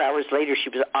 4 hours later she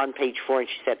was on page 4 and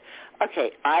she said,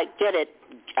 "Okay, I get it.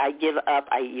 I give up.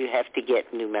 You have to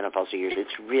get New Menopausal Years.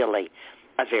 It's really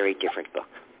a very different book."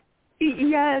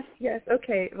 Yes.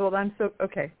 Okay. Well, I'm so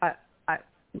okay.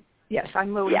 Yes,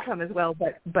 I'm low income as well,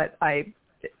 but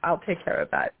I'll take care of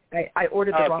that. I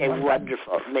ordered the wrong one. Okay,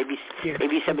 wonderful. Maybe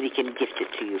somebody can gift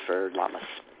it to you for Llamas.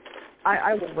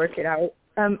 I will work it out.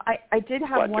 I did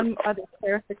have one other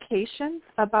clarification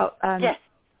about. Yes.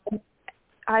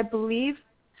 I believe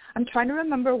I'm trying to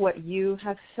remember what you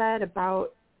have said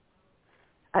about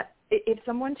if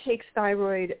someone takes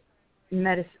thyroid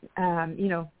medicine,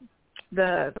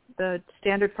 the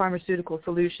standard pharmaceutical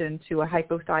solution to a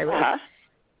hypothyroid. Uh-huh.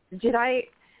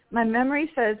 My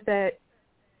memory says that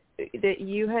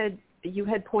you had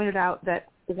pointed out that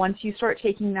once you start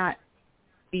taking that,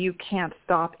 you can't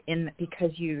stop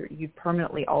because you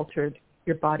permanently altered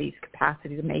your body's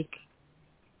capacity to make.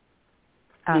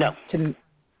 No.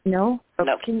 No. Oh,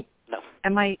 no. Can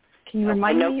you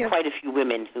remind me? I know quite a few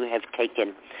women who have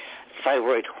taken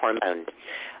thyroid hormone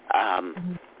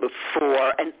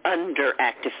for an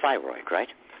underactive thyroid, right?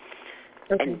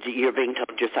 Okay. And you're being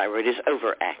told your thyroid is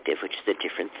overactive, which is a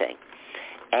different thing.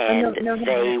 And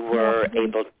they were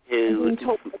able to...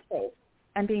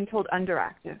 I'm being told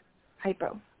underactive,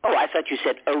 hypo. Oh, I thought you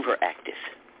said overactive.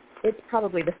 It's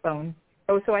probably the phone.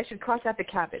 Oh, so I should cross out the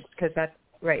cabbage because that's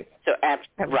right. So,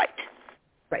 right.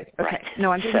 Right, okay. Right.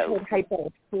 No, I'm being told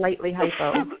hypo, slightly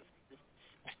hypo.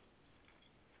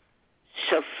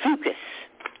 So fucus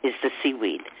is the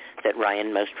seaweed that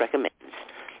Ryan most recommends.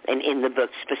 And in the book,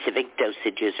 specific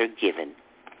dosages are given.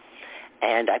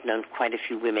 And I've known quite a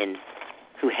few women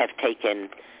who have taken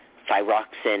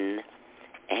thyroxine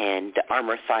and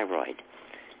Armour Thyroid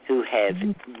who have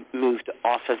moved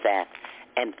off of that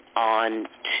and on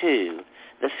to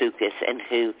the fucus and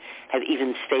who have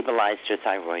even stabilized their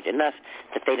thyroid enough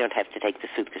that they don't have to take the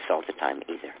fucus all the time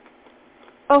either.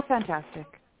 Oh, fantastic.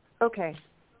 Okay.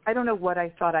 I don't know what I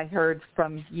thought I heard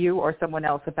from you or someone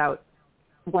else about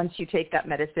once you take that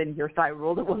medicine, your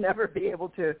thyroid will never be able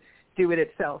to do it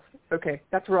itself. Okay,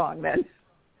 that's wrong then.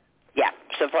 Yeah,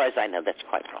 so far as I know, that's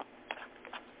quite wrong.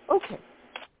 Okay.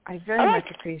 I very much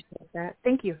appreciate that.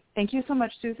 Thank you. Thank you so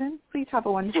much, Susan. Please have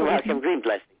a wonderful evening. You're welcome. Green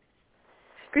blessings.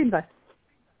 Green blessings.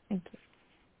 Thank you.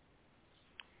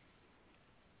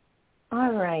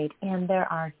 All right, and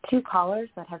there are 2 callers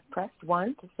that have pressed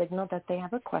 1 to signal that they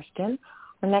have a question.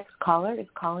 Our next caller is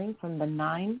calling from the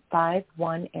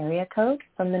 951 area code.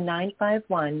 From the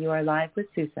 951, you are live with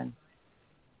Susan.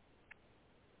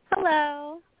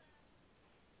 Hello.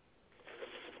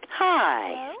 Hi.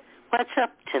 Hello? What's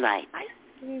up tonight? Hi,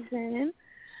 Susan.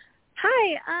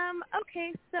 Hi.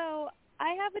 Okay, so I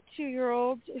have a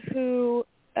 2-year-old who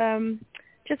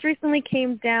just recently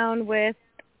came down with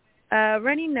a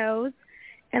runny nose,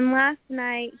 and last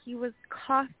night he was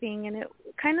coughing, and it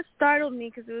kind of startled me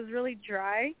because it was really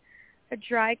dry, a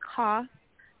dry cough.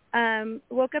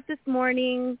 Woke up this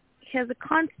morning, he has a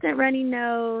constant runny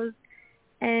nose,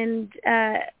 and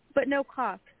but no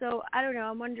cough. So I don't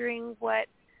know. I'm wondering what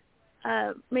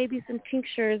maybe some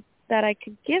tinctures that I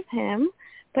could give him.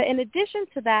 But in addition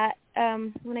to that,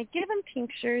 when I give him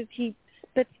tinctures, he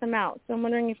spits them out. So I'm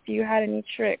wondering if you had any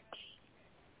tricks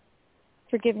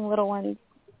for giving little ones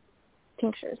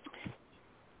tinctures.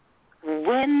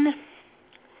 When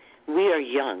we are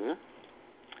young,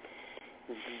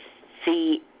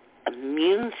 the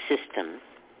immune system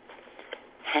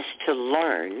has to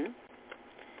learn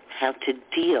how to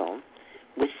deal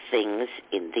with things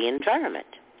in the environment,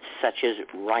 such as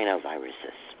rhinoviruses.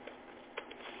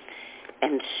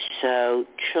 And so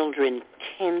children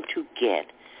tend to get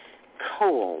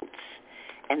colds,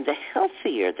 and the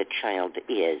healthier the child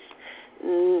is,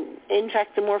 in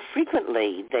fact, the more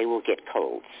frequently they will get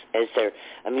colds as their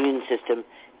immune system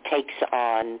takes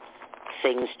on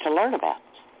things to learn about.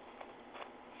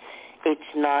 It's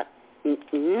not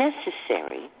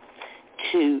necessary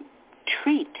to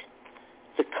treat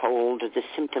the cold or the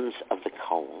symptoms of the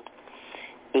cold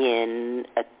in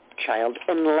a child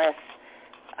unless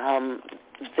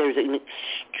there's an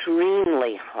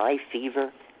extremely high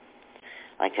fever,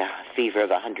 like a fever of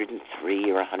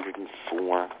 103 or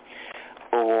 104,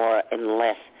 or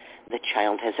unless the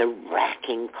child has a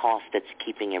racking cough that's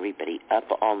keeping everybody up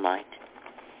all night.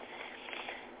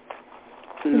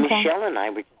 Okay. Michelle and I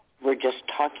were just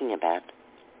talking about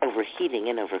overheating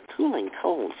and overcooling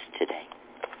colds today.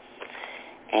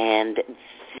 And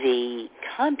the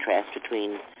contrast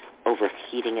between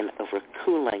overheating and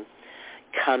overcooling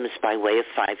comes by way of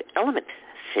 5-element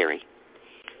theory.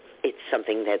 It's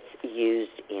something that's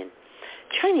used in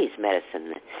Chinese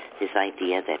medicine, this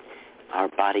idea that our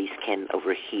bodies can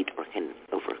overheat or can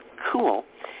overcool,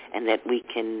 and that we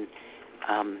can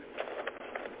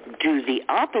do the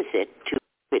opposite to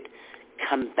it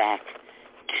come back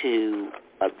to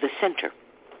the center.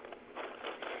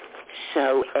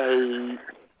 So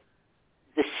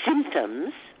the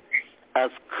symptoms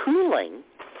of cooling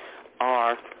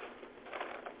are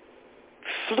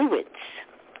fluids,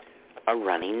 a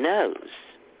runny nose,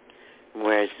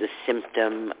 whereas the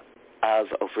symptom of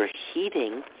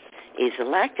overheating is a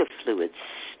lack of fluids,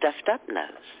 stuffed up nose.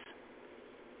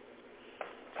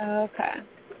 Okay.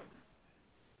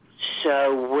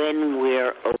 So when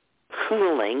we're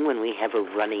cooling, when we have a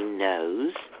runny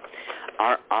nose,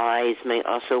 our eyes may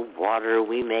also water,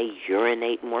 we may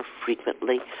urinate more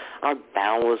frequently, our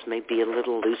bowels may be a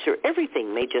little looser,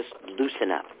 everything may just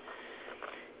loosen up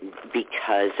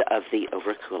because of the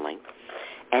overcooling.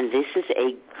 And this is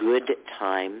a good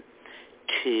time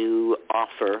to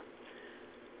offer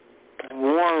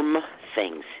warm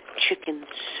things, chicken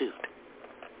soup,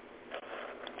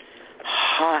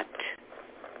 hot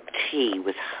tea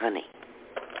with honey.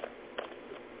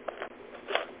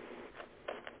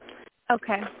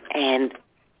 Okay. And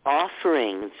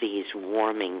offering these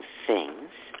warming things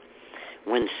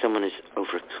when someone is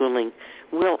overcooling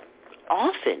will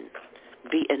often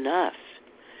be enough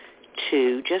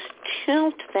to just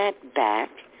tilt that back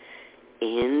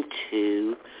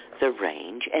into the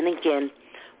range. And again,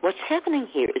 what's happening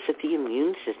here is that the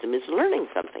immune system is learning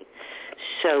something.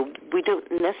 So we don't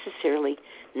necessarily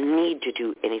need to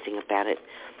do anything about it.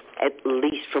 At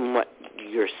least from what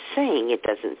you're saying, it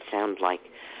doesn't sound like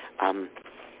the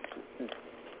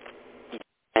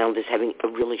child is having a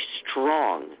really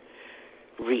strong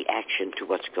reaction to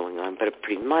what's going on, but a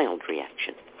pretty mild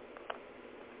reaction.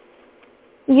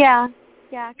 Yeah,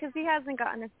 because he hasn't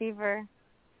gotten a fever.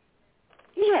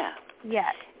 Yeah.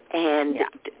 Yet. And,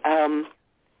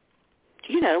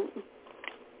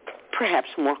 perhaps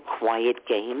more quiet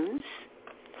games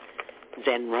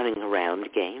than running around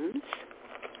games.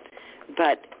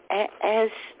 But as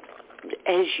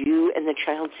you and the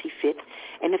child see fit,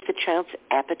 and if the child's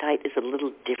appetite is a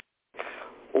little different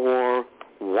or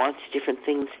wants different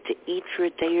things to eat for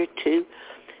a day or two,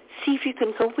 see if you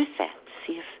can go with that.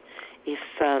 See if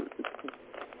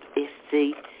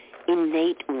the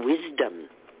innate wisdom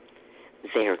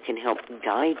there can help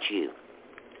guide you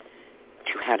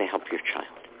to how to help your child.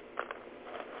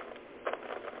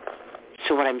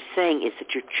 So what I'm saying is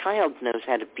that your child knows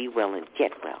how to be well and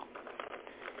get well.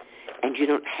 And you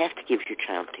don't have to give your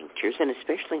child tinctures, and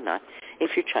especially not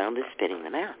if your child is spitting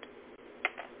them out.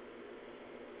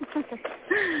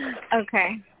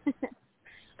 Okay.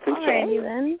 All right,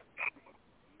 then.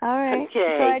 All right.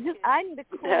 Okay. So I need to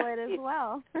cool it as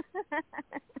well.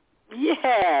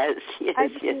 Yes. I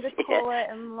just need to cool it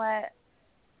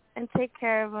and take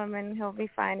care of him, and he'll be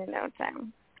fine in no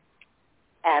time.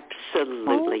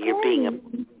 Absolutely. Okay. You're being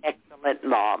an excellent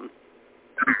mom.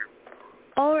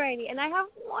 Alrighty, and I have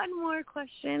one more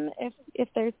question if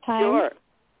there's time. Sure.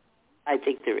 I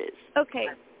think there is. Okay.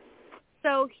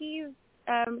 So he's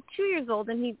 2 years old,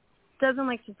 and he doesn't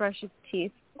like to brush his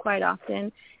teeth quite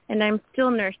often, and I'm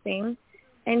still nursing,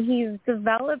 and he's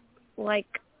developed,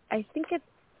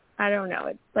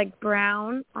 it's like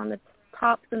brown on the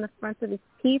tops and the fronts of his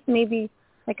teeth, maybe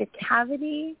like a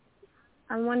cavity.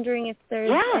 I'm wondering if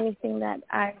there's anything that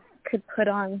I could put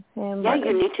on him. Yeah,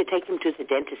 you need to take him to the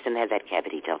dentist and have that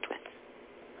cavity dealt with.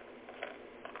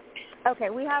 Okay,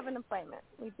 we have an appointment.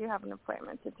 We do have an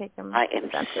appointment to take him I to am the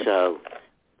dentist. so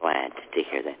glad to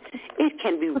hear that. It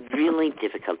can be really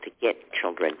difficult to get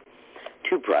children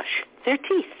to brush their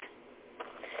teeth.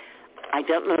 I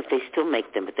don't know if they still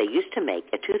make them, but they used to make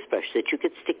a toothbrush that you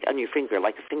could stick on your finger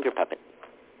like a finger puppet.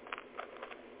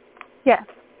 Yes.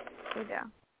 They do.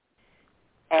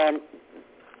 And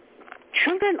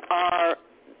children are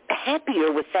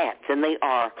happier with that than they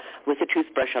are with a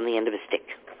toothbrush on the end of a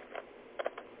stick.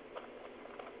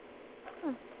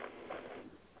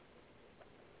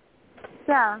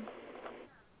 Yeah.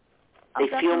 They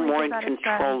feel more in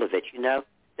control of it, you know.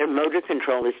 Their motor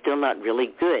control is still not really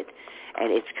good,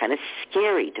 and it's kind of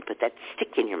scary to put that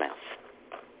stick in your mouth.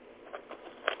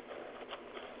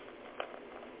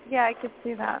 Yeah, I could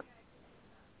see that.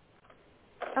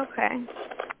 Okay.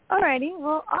 Alrighty.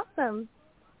 Well, awesome.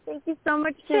 Thank you so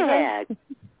much, Susan. Yeah.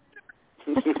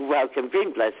 You're welcome.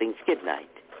 Green blessings. Good night.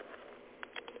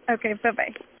 Okay,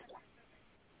 bye-bye.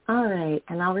 All right,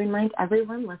 and I'll remind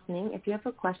everyone listening, if you have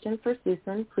a question for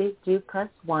Susan, please do press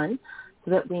 1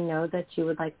 so that we know that you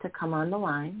would like to come on the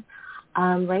line.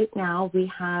 Right now, we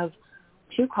have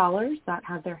 2 callers that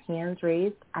have their hands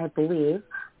raised, I believe.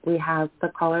 We have the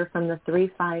caller from the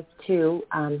 352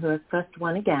 who has pressed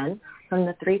 1 again. From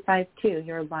the 352,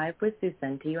 you're live with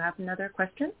Susan. Do you have another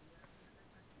question?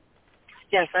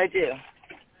 Yes, I do.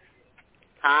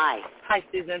 Hi. Hi,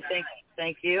 Susan.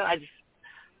 Thank you.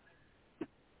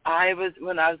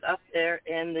 When I was up there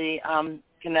in the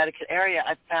Connecticut area,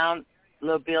 I found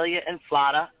lobelia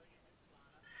inflata,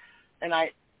 and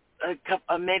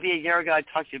maybe a year ago I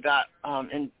talked to you about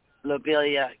in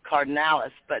lobelia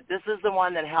cardinalis, but this is the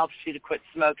one that helps you to quit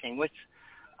smoking, which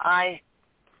I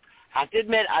have to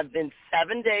admit I've been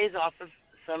 7 days off of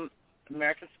some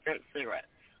American Spirit cigarettes,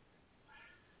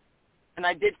 and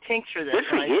I did tincture this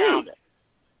when I found it.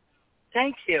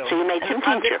 Thank you. So you made some tincture.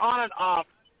 I've been on and off.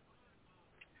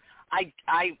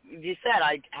 You said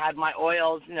I had my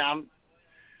oils, you know,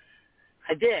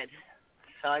 I did.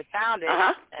 So I found it,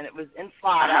 and it was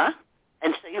inflata.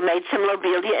 And so you made some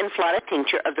lobelia inflata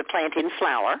tincture of the plant in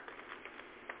flower.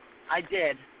 I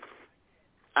did.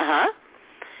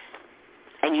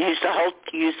 And you used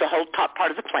the whole top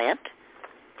part of the plant.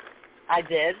 I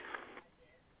did.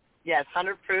 Yes,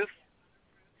 100 proof.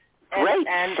 Great.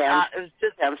 And it was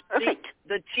just sounds perfect.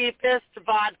 The cheapest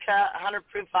vodka, 100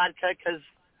 proof vodka, because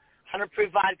 100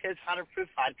 proof vodka is 100 proof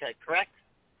vodka, correct?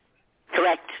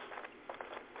 Correct.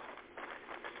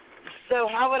 So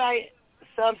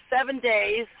I'm 7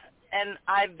 days, and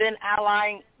I've been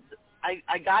allying.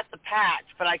 I got the patch,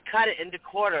 but I cut it into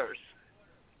quarters.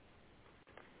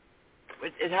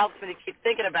 It helps me to keep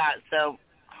thinking about it. So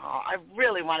I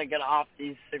really want to get off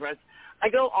these cigarettes. I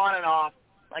go on and off.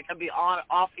 Like I'll be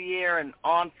off a year and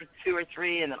on for 2 or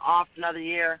 3 and then off another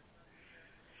year.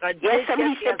 So I did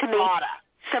somebody said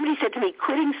to me,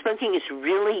 quitting smoking is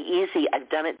really easy. I've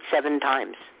done it 7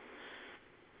 times.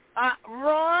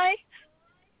 Right.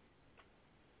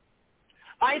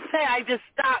 I say I just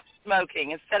stopped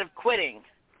smoking instead of quitting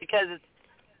because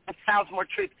it sounds more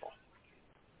truthful.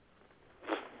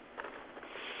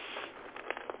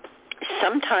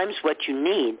 Sometimes what you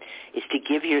need is to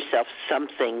give yourself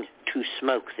something to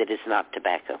smoke that is not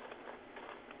tobacco.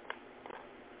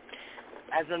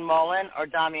 As in Mullen or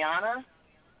Damiana?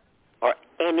 Or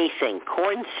anything,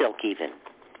 corn silk even.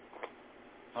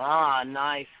 Ah,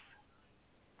 nice.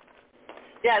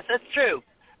 Yes, that's true.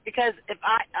 Because if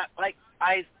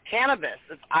cannabis,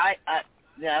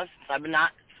 yes, I've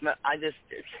not smoked, I just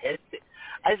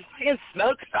can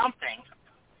smoke something.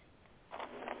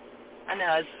 I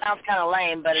know, it sounds kind of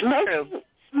lame, but it's true.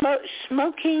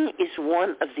 Smoking is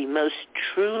one of the most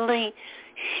truly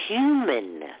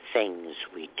human things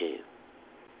we do.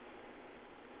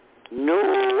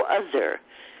 No other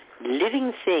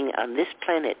living thing on this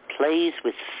planet plays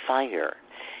with fire,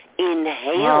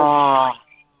 inhales,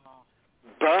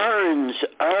 burns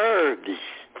herbs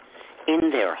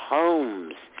in their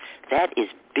homes. That is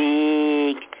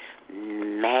big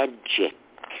magic.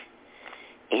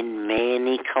 In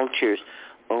many cultures,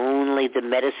 only the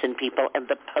medicine people and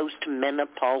the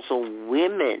postmenopausal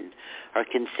women are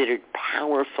considered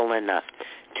powerful enough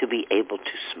to be able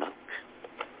to smoke.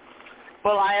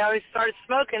 Well, I always started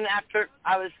smoking after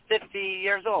I was 50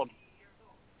 years old.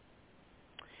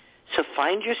 So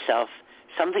find yourself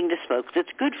something to smoke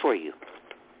that's good for you.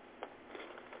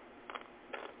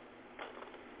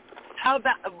 Tell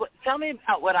me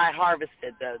about what I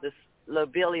harvested, though, this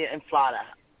lobelia inflata.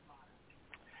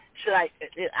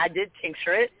 I did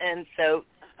tincture it, and so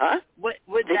what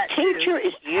would that do? The tincture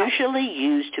is usually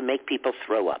used to make people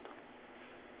throw up.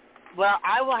 Well,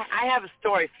 I have a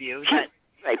story for you.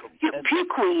 Right.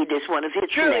 Pukeweed is one of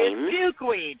its names. It's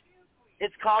pukeweed.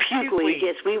 It's called pukeweed.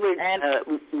 Yes, we were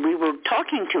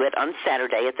talking to it on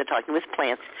Saturday at the Talking with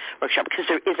Plants workshop because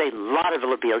there is a lot of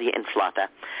lobelia inflata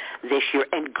this year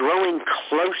and growing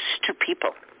close to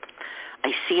people.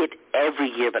 I see it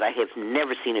every year, but I have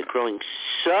never seen it growing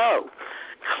so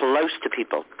close to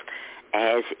people.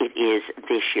 as it is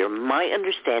this year. My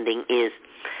understanding is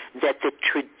that the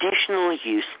traditional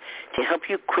use to help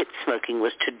you quit smoking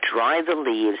was to dry the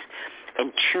leaves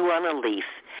and chew on a leaf,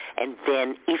 and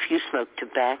then if you smoke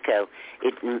tobacco,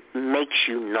 it makes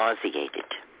you nauseated.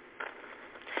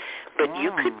 But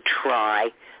you could try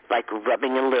like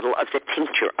rubbing a little of the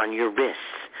tincture on your wrists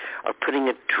or putting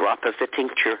a drop of the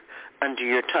tincture under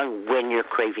your tongue when you're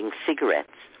craving cigarettes.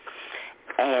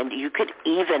 And you could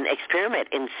even experiment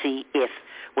and see if,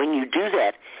 when you do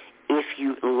that, if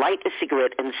you light a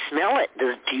cigarette and smell it,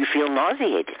 do you feel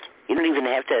nauseated? You don't even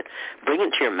have to bring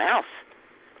it to your mouth.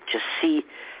 Just see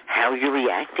how you're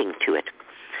reacting to it.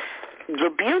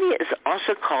 Lobelia is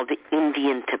also called the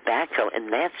Indian tobacco,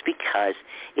 and that's because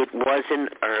it was an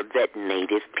herb that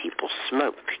native people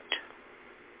smoked.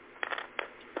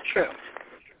 True.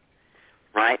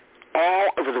 Right? All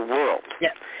over the world,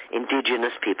 yes,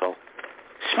 indigenous people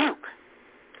smoke.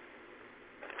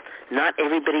 Not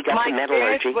everybody got to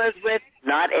metallurgy.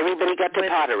 Not everybody got to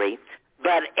pottery,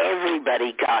 but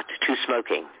everybody got to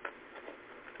smoking.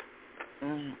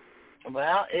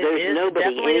 Well, there's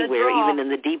nobody anywhere, even in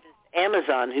the deepest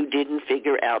Amazon, who didn't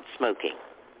figure out smoking.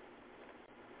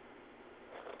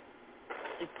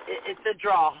 It's a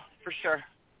draw, for sure.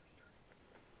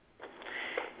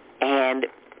 And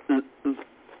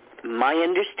my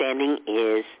understanding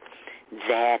is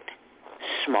that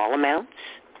small amounts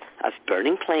of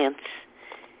burning plants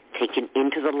taken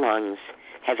into the lungs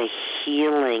have a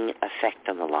healing effect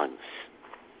on the lungs.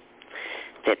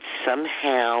 That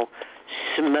somehow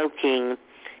smoking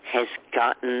has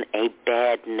gotten a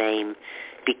bad name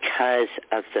because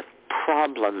of the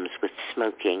problems with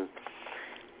smoking,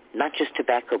 not just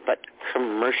tobacco, but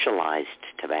commercialized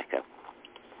tobacco.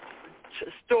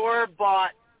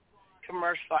 Store-bought,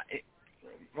 commercial,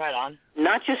 right on.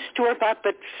 Not just store-bought,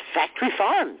 but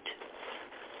factory-farmed.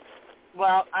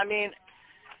 Well, I mean,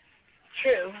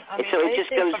 true. I mean, so it just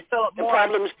goes, the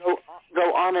problems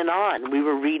go on and on. We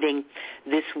were reading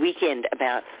this weekend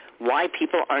about why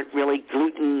people aren't really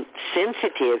gluten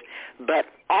sensitive, but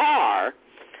are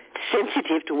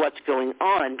sensitive to what's going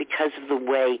on because of the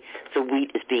way the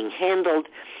wheat is being handled,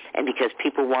 and because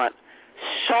people want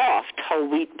soft whole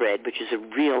wheat bread, which is a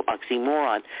real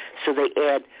oxymoron, so they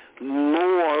add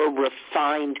more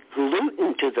refined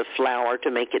gluten to the flour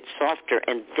to make it softer,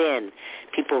 and then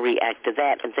people react to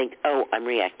that and think, oh, I'm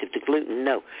reactive to gluten.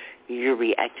 No, you're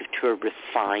reactive to a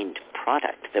refined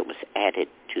product that was added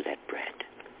to that bread,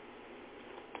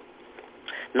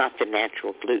 not the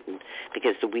natural gluten,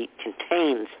 because the wheat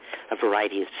contains a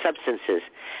variety of substances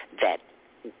that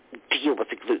deal with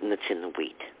the gluten that's in the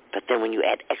wheat. But then when you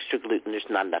add extra gluten, there's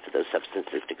not enough of those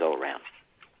substances to go around.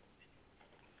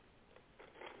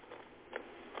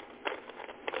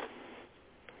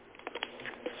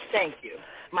 Thank you.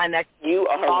 My next You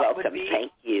are thought welcome. Would be,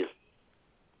 thank you.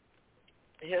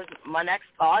 Here's my next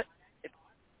thought,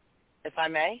 if I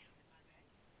may.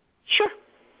 Sure.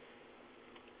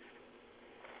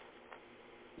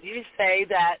 You say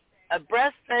that a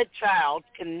breastfed child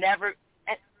can never,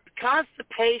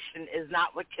 constipation is not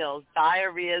what kills,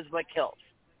 diarrhea is what kills.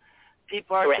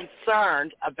 People are Correct.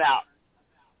 concerned about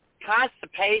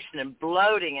constipation and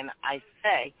bloating, and I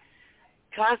say,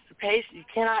 constipation, you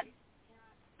cannot,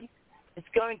 it's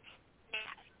going to,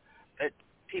 but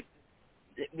people,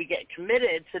 we get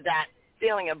committed to that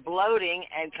feeling of bloating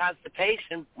and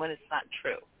constipation when it's not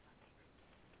true.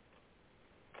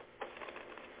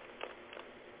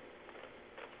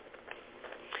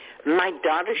 My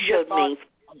daughter showed me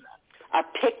a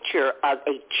picture of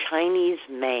a Chinese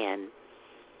man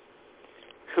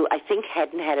who I think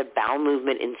hadn't had a bowel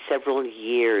movement in several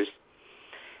years,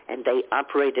 and they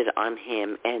operated on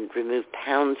him and removed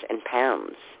pounds and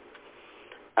pounds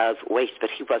of waste, but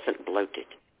he wasn't bloated.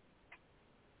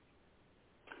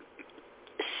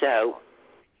 So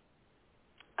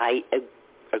I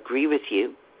agree with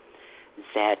you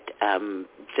that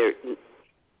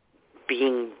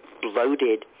being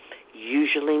bloated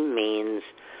usually means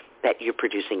that you're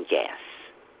producing gas.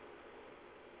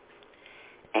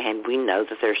 And we know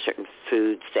that there are certain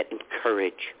foods that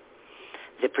encourage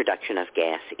the production of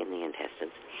gas in the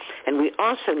intestines. And we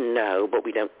also know, but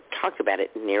we don't talk about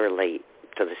it nearly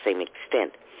to the same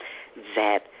extent,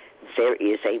 that there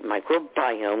is a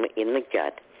microbiome in the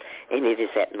gut, and it is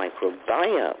that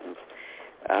microbiome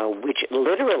which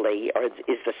literally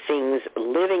is the things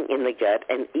living in the gut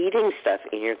and eating stuff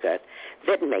in your gut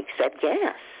that makes that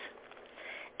gas.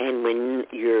 And when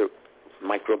your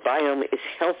microbiome is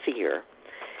healthier,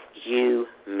 you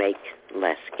make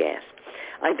less gas.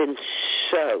 I've been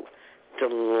so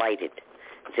delighted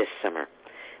this summer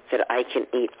that I can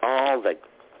eat all the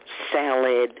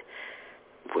salad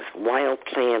with wild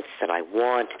plants that I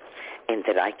want and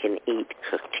that I can eat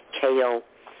cooked kale.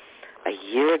 A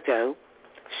year ago,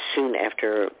 soon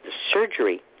after the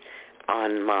surgery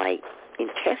on my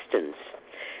intestines,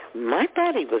 my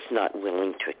body was not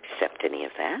willing to accept any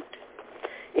of that.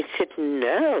 It said,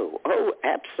 no,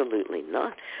 absolutely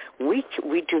not. We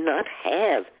do not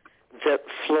have the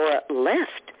flora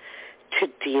left to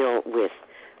deal with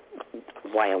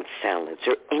wild salads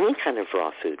or any kind of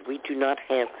raw food. We do not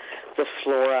have the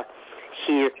flora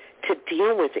here to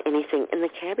deal with anything in the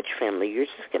cabbage family. You're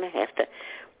just going to have to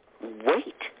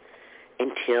wait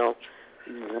until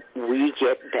we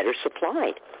get better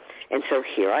supplied. And so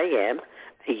here I am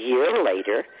a year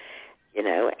later,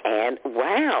 and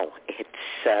wow, it's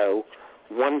so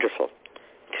wonderful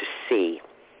to see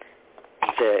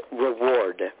the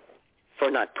reward for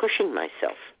not pushing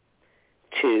myself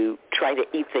to try to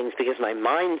eat things because my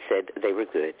mind said they were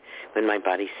good when my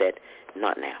body said,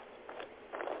 not now.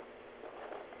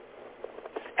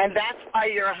 And that's why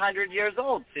you're 100 years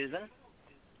old, Susan.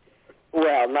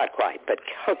 Well, not quite, but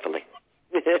hopefully.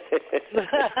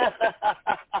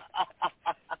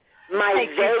 My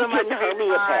vegan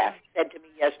homeopath said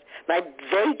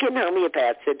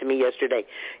to me yesterday,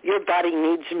 your body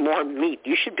needs more meat.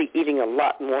 You should be eating a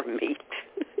lot more meat.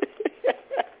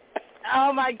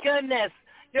 Oh, my goodness.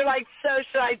 You're like, so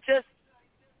should I just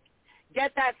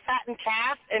get that fattened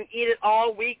calf and eat it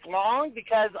all week long?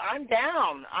 Because I'm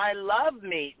down. I love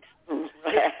meat. We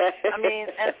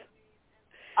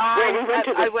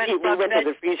went to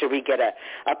the freezer. We get a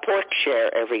pork share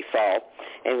every fall,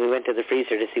 and we went to the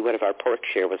freezer to see what of our pork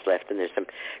share was left. And there's some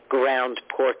ground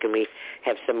pork, and we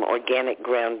have some organic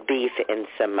ground beef and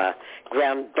some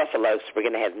ground buffalo. So we're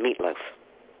going to have meatloaf.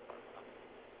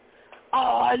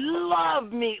 Oh, I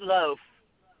love meatloaf.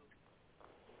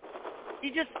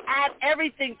 You just add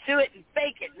everything to it and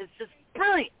bake it, and it's just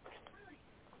brilliant.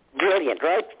 Brilliant,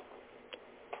 right?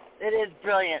 It is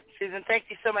brilliant. Susan, thank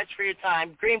you so much for your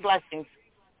time. Green blessings.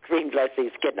 Green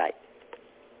blessings. Good night.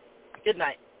 Good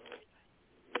night.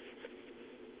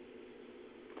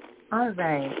 All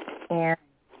right. And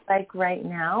like right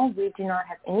now, we do not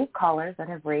have any callers that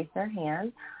have raised their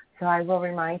hand. So I will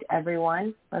remind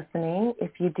everyone listening,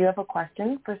 if you do have a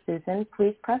question for Susan,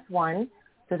 please press 1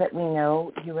 so that we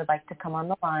know you would like to come on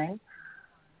the line.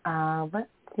 Let's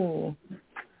see.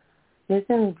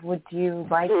 Susan, would you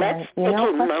like Let's take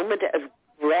a moment of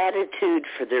gratitude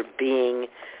for there being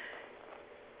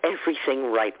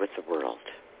everything right with the world.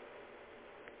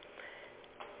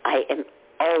 I am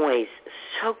always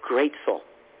so grateful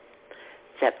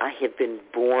that I have been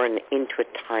born into a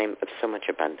time of so much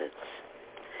abundance.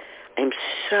 I'm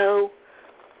so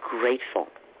grateful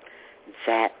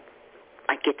that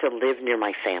I get to live near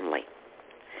my family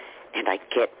and I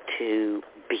get to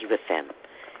be with them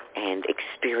and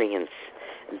experience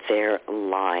their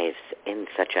lives in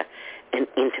such an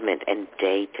intimate and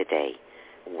day-to-day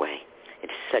way.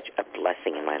 It's such a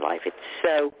blessing in my life. It's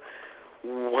so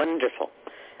wonderful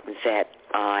that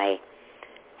I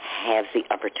have the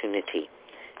opportunity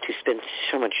to spend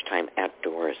so much time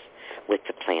outdoors with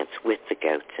the plants, with the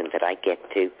goats, and that I get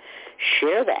to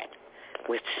share that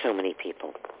with so many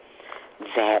people.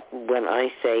 That when I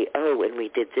say, and we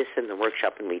did this in the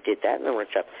workshop and we did that in the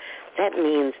workshop, that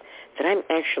means that I'm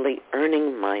actually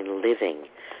earning my living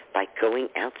by going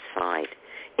outside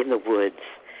in the woods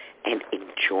and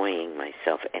enjoying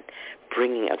myself and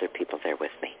bringing other people there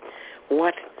with me.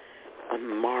 What a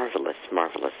marvelous,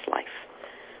 marvelous life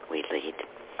we lead.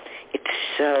 It's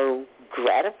so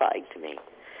gratifying to me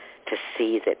to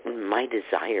see that my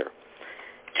desire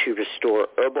to restore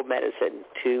herbal medicine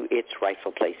to its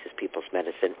rightful place as people's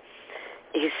medicine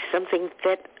is something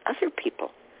that other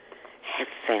people have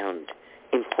found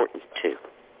important too.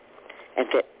 And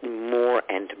that more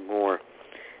and more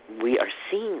we are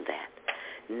seeing that.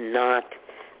 Not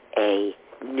a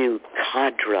new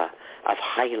cadre of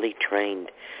highly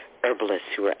trained herbalists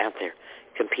who are out there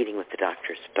competing with the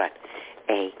doctors, but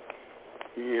a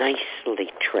nicely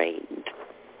trained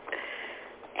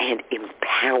and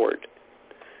empowered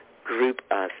group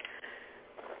of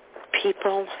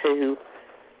people who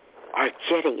are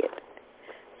getting it,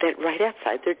 that right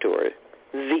outside their door,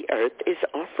 the earth is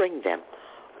offering them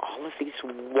all of these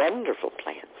wonderful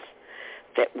plants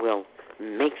that will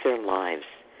make their lives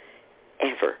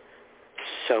ever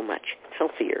so much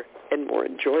healthier and more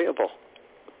enjoyable.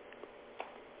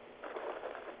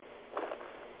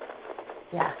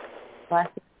 Yes.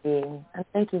 Blessed be. And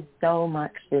thank you so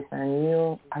much, Susan.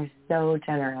 You are so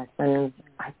generous. And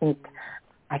I think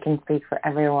I can speak for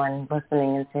everyone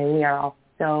listening and say we are all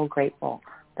so grateful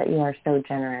that you are so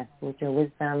generous with your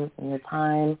wisdom and your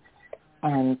time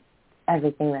and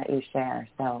everything that you share.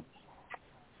 So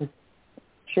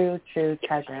true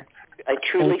treasure. I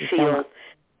truly feel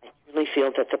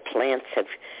that the plants have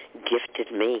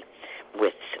gifted me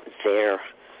with their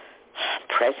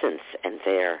presence and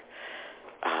their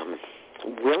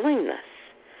willingness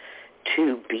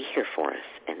to be here for us,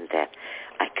 and that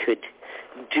I could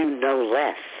do no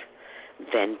less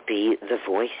than be the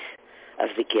voice of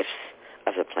the gifts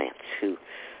of the plants, who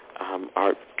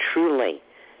are truly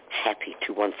happy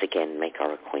to once again make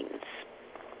our acquaintance.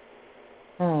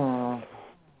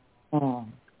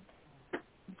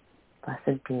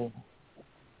 Blessed be.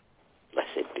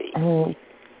 Blessed be. And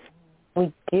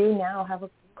we do now have a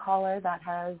caller that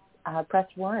has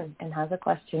pressed 1 and has a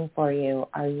question for you.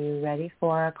 Are you ready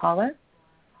for a caller?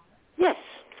 Yes.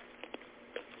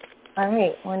 All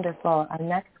right, wonderful. Our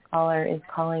next caller is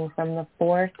calling from the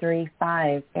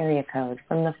 435 area code.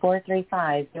 From the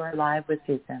 435, you are live with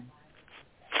Susan.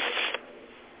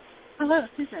 Hello,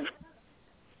 Susan.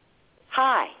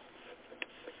 Hi.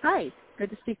 Hi.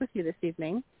 Good to speak with you this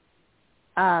evening.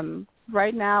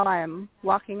 Right now I'm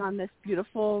walking on this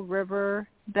beautiful river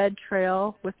bed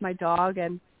trail with my dog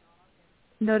and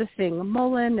noticing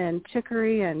mullein and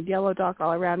chicory and yellow dock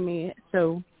all around me.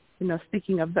 So,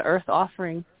 speaking of the earth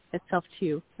offering itself to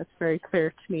you, that's very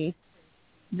clear to me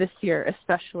this year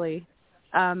especially.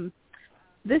 I've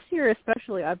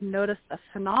noticed a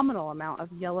phenomenal amount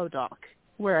of yellow dock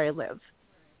where I live.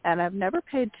 And I've never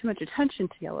paid too much attention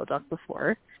to yellow dock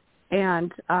before.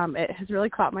 And it has really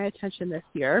caught my attention this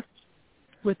year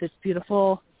with its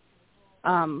beautiful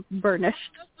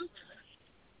burnished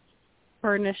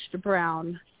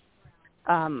brown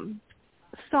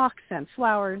stalks and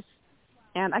flowers.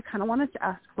 And I kind of wanted to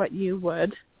ask what you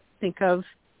would think of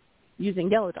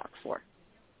using yellow dock for.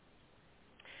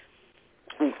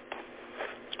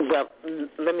 Well,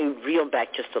 let me reel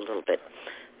back just a little bit.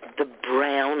 The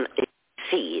brown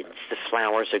seeds, the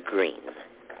flowers are green.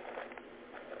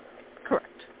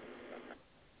 Correct.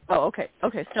 Oh, okay.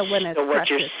 Okay, so when it's what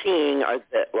you're seeing are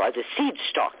the seed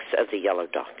stalks of the yellow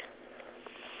dock.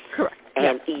 Correct.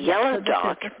 And yes. yellow So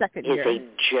dock is year. a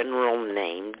general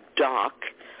name. Dock,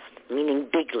 meaning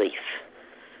big leaf.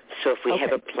 So if we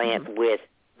have a plant with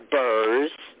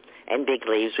burrs and big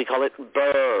leaves, we call it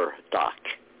burr dock.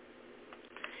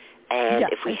 And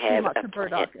if we have a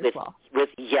plant with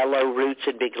yellow roots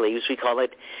and big leaves, we call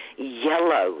it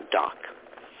yellow dock.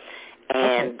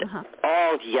 And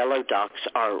all yellow docks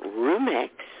are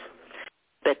rumex,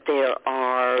 but there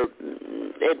are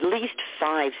at least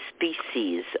 5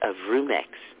 species of rumex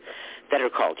that are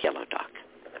called yellow dock.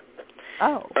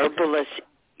 Oh. Okay.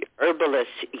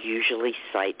 Herbalists usually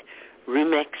cite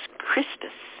rumex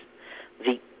crispus,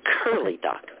 the curly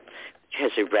dock, which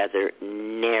has a rather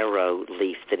narrow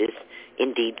leaf that is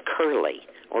indeed curly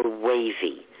or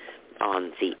wavy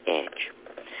on the edge.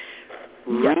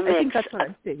 Yeah, I think that's what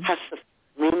I'm seeing.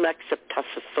 Rumex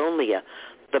septicifolia,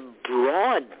 the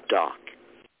broad dock,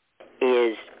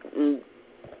 is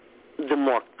the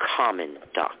more common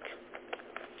dock.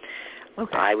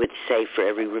 Okay. I would say for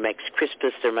every rumex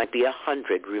crispus, there might be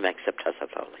 100 rumex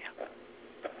septicifolia.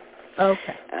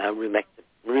 Okay.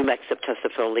 Rumex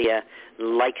septicifolia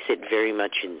likes it very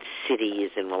much in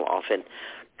cities and will often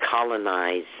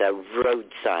colonize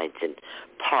roadsides and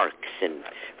parks and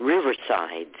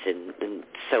riversides and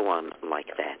so on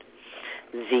like that.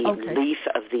 The leaf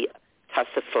of the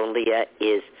septicifolia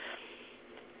is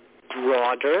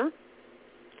broader,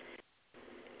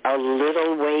 a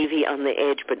little wavy on the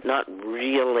edge, but not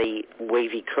really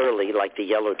wavy curly like the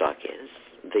yellow dock is,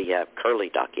 the curly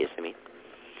dock is, I mean.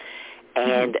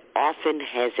 And often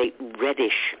has a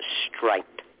reddish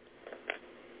stripe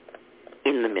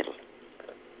in the middle.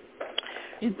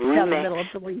 Down the middle of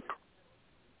the leaf?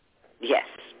 Yes.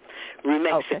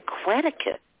 Rumex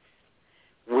aquaticus,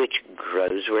 which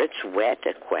grows where it's wet,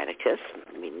 aquaticus,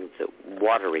 meaning the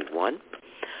watery one,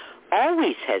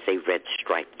 always has a red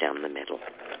stripe down the middle.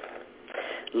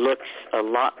 Looks a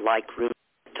lot like Rumex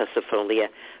septicifolia,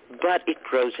 but it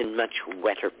grows in much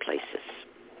wetter places.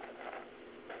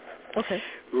 Okay.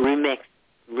 Rumex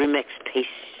patienza,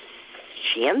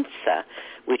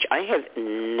 which I have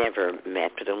never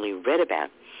met but only read about,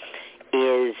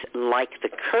 is like the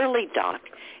curly dock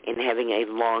in having a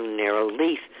long, narrow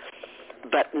leaf,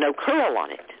 but no curl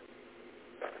on it.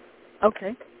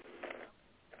 Okay.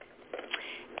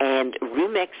 And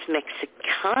Rumex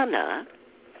mexicana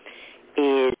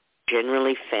is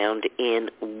generally found in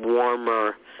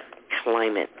warmer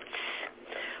climates.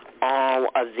 All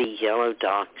of the yellow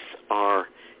docks are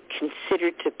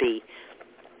considered to be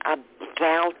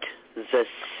about the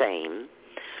same,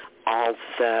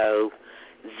 although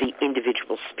the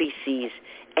individual species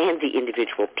and the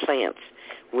individual plants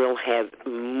will have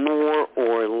more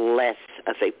or less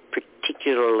of a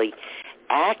particularly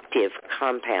active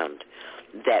compound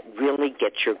that really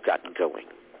gets your gut going.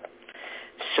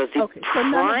 So the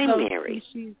primary...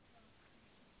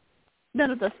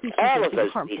 None of those species all would of those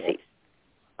be harmful. species.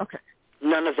 Okay.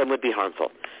 None of them would be harmful.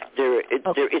 There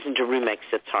isn't a rumex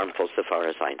that's harmful so far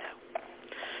as I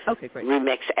know. Okay, great.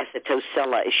 Rumex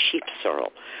acetosella is sheep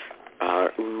sorrel.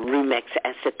 Rumex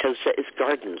acetosa is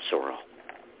garden sorrel.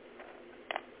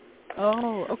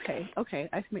 Oh, okay.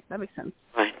 That makes sense.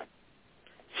 Right.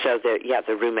 So the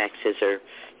rumexes are,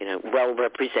 well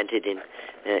represented in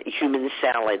human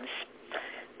salads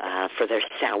for their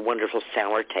wonderful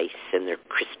sour tastes and their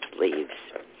crisp leaves.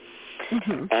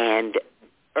 Mm-hmm. And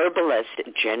herbalists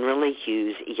generally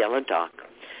use yellow dock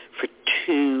for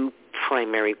two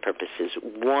primary purposes.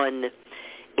 One,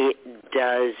 it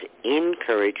does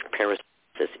encourage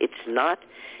peristalsis. It's not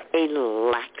a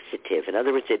laxative. In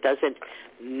other words, it doesn't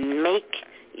make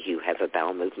you have a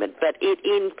bowel movement, but it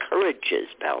encourages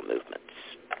bowel movements.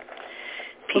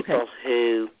 People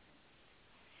who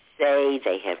say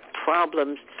they have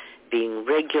problems being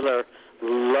regular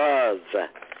love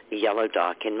yellow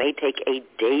dock and may take a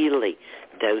daily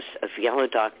dose of yellow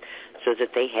dock so that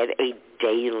they have a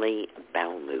daily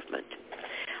bowel movement.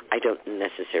 I don't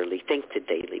necessarily think the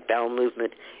daily bowel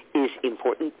movement is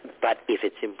important, but if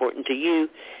it's important to you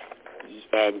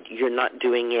and you're not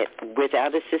doing it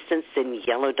without assistance, then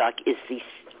yellow dock is the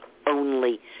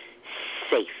only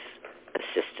safe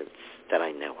assistance that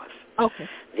I know of. Okay.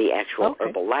 The actual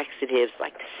herbal laxatives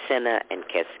like senna and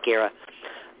cascara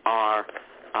are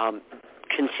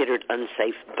considered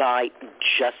unsafe by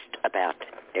just about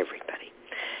everybody.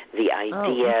 The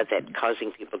idea that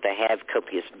causing people to have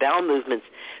copious bowel movements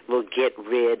will get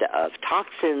rid of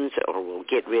toxins or will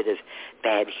get rid of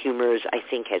bad humors, I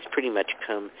think has pretty much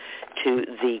come to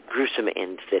the gruesome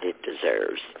end that it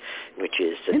deserves, which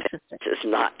is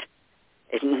that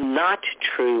it's not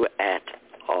true at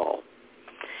all.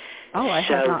 Oh, I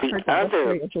have not heard that. That's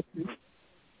very interesting.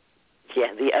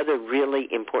 Yeah, the other really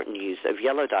important use of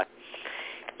yellow dock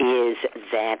is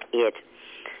that it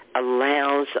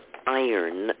allows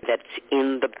iron that's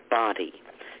in the body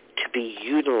to be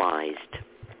utilized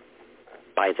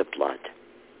by the blood.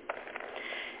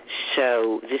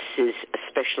 So this is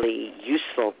especially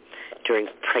useful during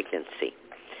pregnancy.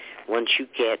 Once you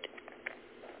get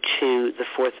to the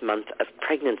 4th month of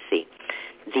pregnancy,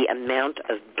 the amount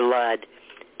of blood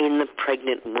in the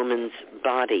pregnant woman's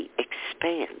body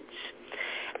expands.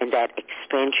 And that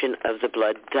expansion of the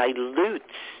blood dilutes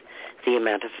the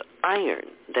amount of iron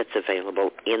that's available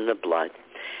in the blood.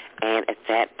 And at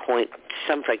that point,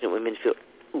 some pregnant women feel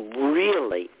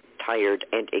really tired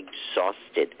and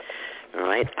exhausted, all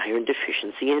right? Iron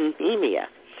deficiency anemia.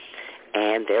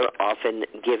 And they're often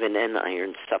given an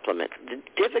iron supplement. The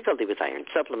difficulty with iron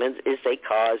supplements is they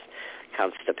cause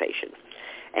constipation.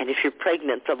 And if you're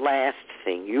pregnant, the last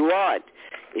thing you want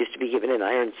is to be given an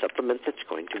iron supplement that's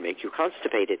going to make you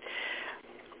constipated.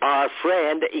 Our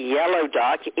friend Yellow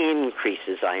Dock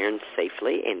increases iron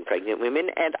safely in pregnant women,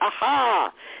 and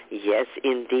yes,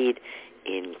 indeed,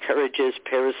 encourages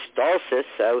peristalsis,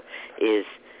 so is,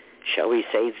 shall we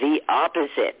say, the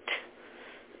opposite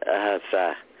of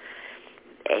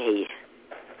a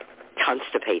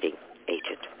constipating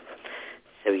agent.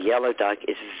 So Yellow Dock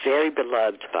is very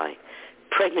beloved by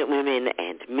pregnant women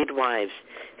and midwives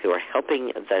who are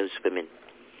helping those women.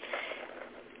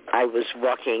 I was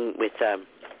walking with a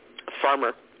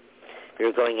farmer. We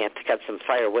were going out to cut some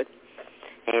firewood,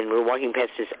 and we were walking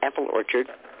past his apple orchard,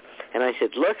 and I said,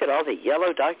 "Look at all the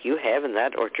yellow dock you have in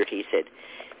that orchard." He said,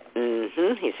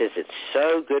 He says, "It's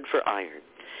so good for iron."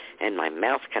 And my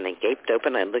mouth kind of gaped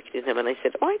open. I looked at him, and I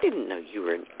said, "Oh, I didn't know you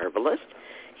were an herbalist."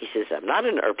 He says, "I'm not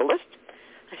an herbalist."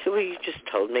 I said, "Well, you just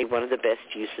told me one of the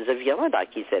best uses of yellow dock."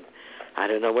 He said, "I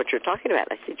don't know what you're talking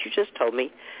about." I said, "You just told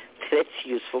me that it's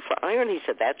useful for iron." He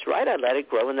said, "That's right. I let it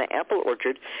grow in the apple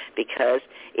orchard because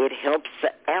it helps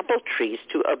the apple trees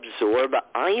to absorb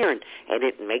iron, and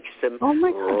it makes them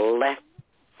less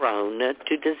prone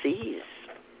to disease."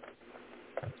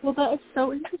 Well, that is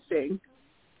so interesting.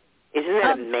 Isn't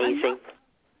that amazing?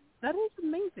 That is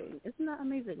amazing. Isn't that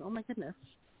amazing? Oh, my goodness.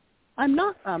 I'm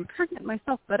not pregnant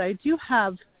myself, but I do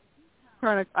have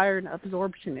chronic iron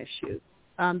absorption issues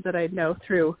that I know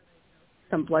through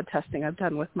some blood testing I've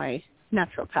done with my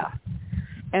naturopath.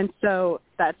 And so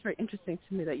that's very interesting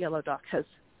to me that Yellow Dock has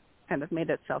kind of made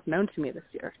itself known to me this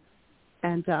year.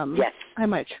 And yes. I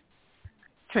might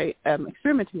try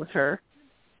experimenting with her.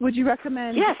 Would you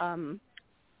recommend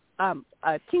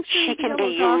a tincture? She can be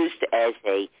used as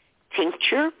a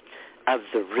tincture, of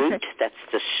the root. Okay. That's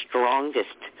the strongest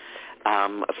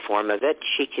form of it.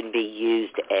 She can be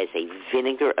used as a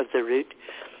vinegar of the root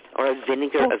or a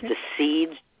vinegar of the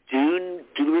seeds. Do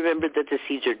remember that the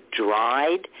seeds are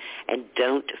dried, and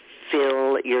don't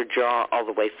fill your jar all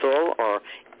the way full, or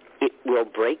it will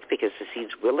break because the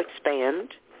seeds will expand.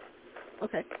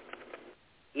 Okay.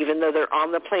 Even though they're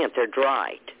on the plant, they're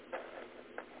dried.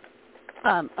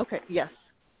 Okay, yes.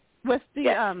 With the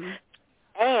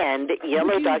and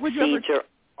yellow dock seeds are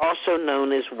also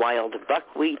known as wild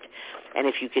buckwheat, and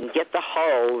if you can get the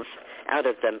hulls out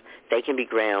of them, they can be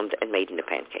ground and made into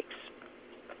pancakes.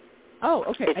 Oh,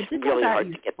 okay. It's I did really that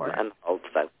hard to get them unhulled,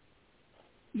 though.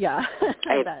 Yeah.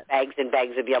 I have bags and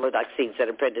bags of yellow dock seeds that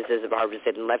apprentices have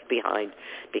harvested and left behind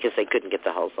because they couldn't get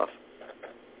the hulls off.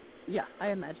 Yeah, I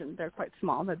imagine they're quite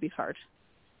small. That'd be hard.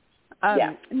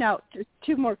 Now, just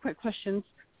two more quick questions.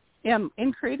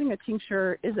 In creating a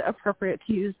tincture, is it appropriate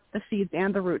to use the seeds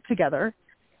and the root together?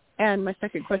 And my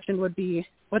second question would be,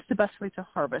 what's the best way to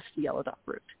harvest yellow dock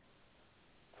root?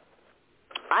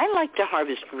 I like to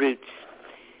harvest roots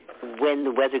when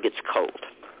the weather gets cold.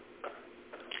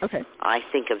 Okay. I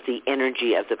think of the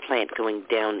energy of the plant going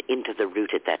down into the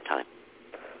root at that time.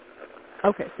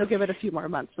 Okay, so give it a few more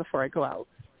months before I go out.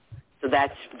 So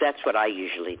that's what I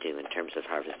usually do in terms of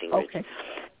harvesting roots. Okay.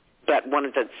 But one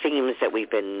of the themes that we've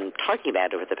been talking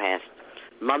about over the past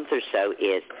month or so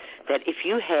is that if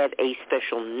you have a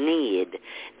special need,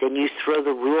 then you throw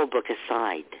the rule book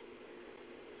aside.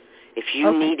 If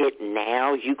you need it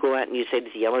now, you go out and you say to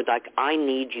the yellow dock, I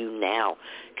need you now.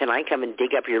 Can I come and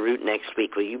dig up your root next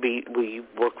week? Will you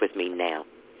work with me now?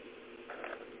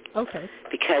 Okay.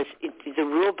 Because the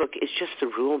rule book is just the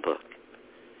rule book.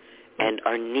 And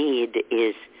our need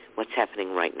is what's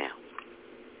happening right now.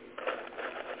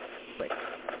 Right.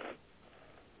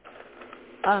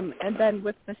 And then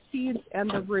with the seeds and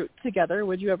the root together,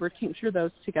 would you ever tincture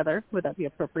those together? Would that be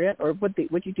appropriate, or would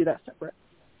you do that separate?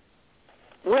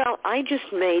 Well, I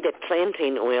just made a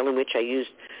plantain oil in which I used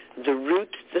the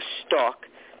root, the stalk,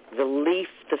 the leaf,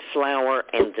 the flower,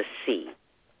 and the seed.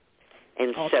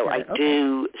 And so I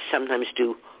do sometimes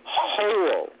do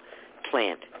whole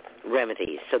plant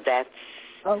remedies. So that's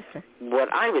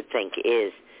what I would think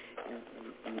is,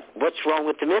 what's wrong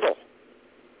with the middle?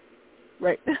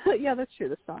 Right. Yeah, that's true,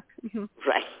 the stalk. Mm-hmm.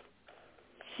 Right.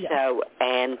 Yeah. So,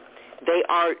 and they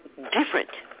are different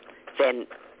than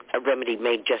a remedy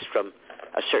made just from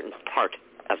a certain part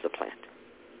of the plant.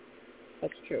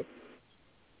 That's true.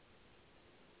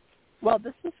 Well,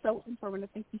 this is so informative.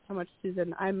 Thank you so much,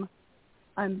 Susan. I'm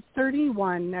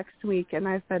 31 next week, and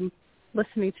I've been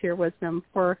listening to your wisdom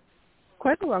for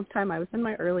quite a long time. I was in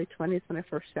my early 20s when I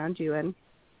first found you, and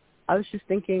I was just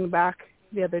thinking back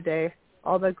the other day,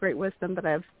 all the great wisdom that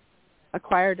I've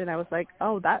acquired, and I was like,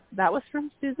 oh, that was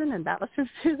from Susan, and that was from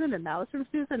Susan, and that was from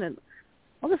Susan, and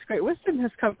all this great wisdom has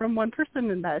come from one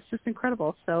person, and that's just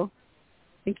incredible. So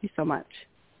thank you so much.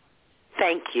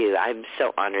 Thank you. I'm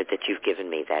so honored that you've given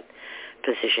me that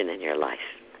position in your life.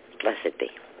 Blessed be.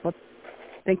 Well,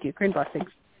 thank you. Green blessings.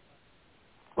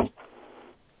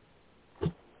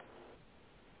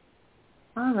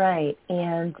 All right,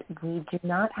 and we do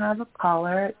not have a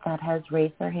caller that has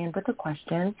raised their hand with a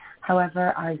question.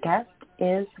 However, our guest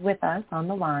is with us on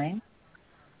the line.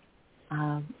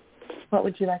 What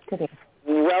would you like to do?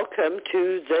 Welcome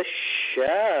to the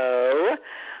show,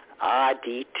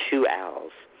 Adhi Two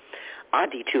Owls.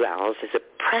 Adhi Two Owls is a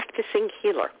practicing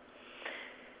healer.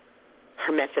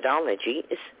 Her methodology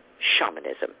is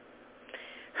shamanism.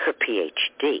 Her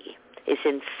PhD is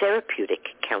in therapeutic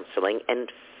counseling and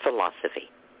philosophy.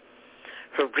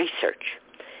 Her research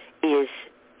is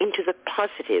into the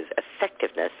positive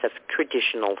effectiveness of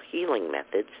traditional healing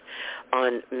methods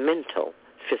on mental,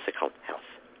 physical health.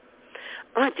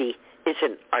 Adhi is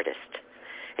an artist,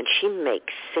 and she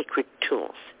makes sacred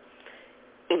tools,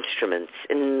 instruments,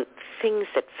 and things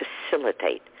that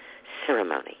facilitate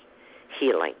ceremony,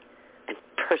 healing, and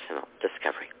personal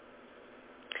discovery.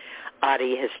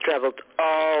 Adhi has traveled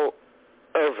all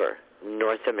over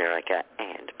North America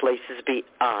and places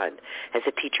beyond as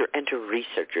a teacher and a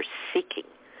researcher, seeking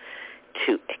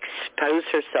to expose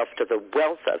herself to the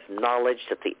wealth of knowledge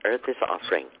that the earth is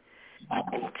offering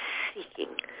and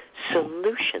seeking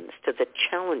solutions to the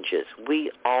challenges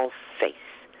we all face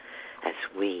as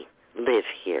we live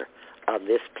here on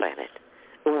this planet.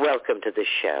 Welcome to the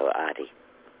show, Adhi.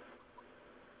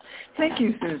 Thank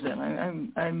you,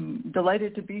 Susan. I'm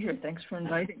delighted to be here. Thanks for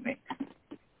inviting me.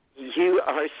 You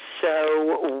are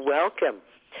so welcome.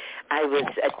 I was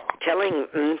telling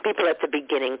people at the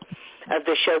beginning of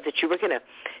the show that you were going to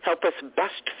help us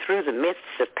bust through the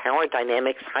myths of power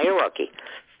dynamics hierarchy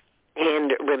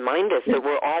and remind us that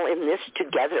we're all in this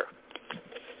together.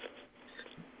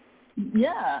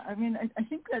 Yeah, I mean, I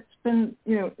think that's been,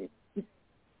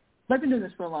 I've been doing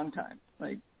this for a long time,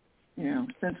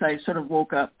 since I sort of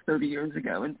woke up 30 years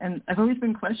ago. And I've always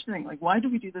been questioning, why do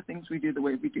we do the things we do the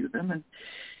way we do them?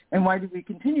 And why do we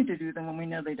continue to do them when we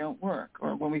know they don't work,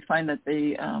 or when we find that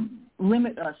they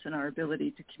limit us in our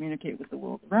ability to communicate with the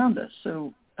world around us?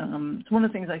 So it's one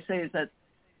of the things I say is that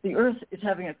the earth is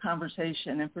having a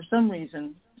conversation, and for some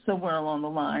reason, somewhere along the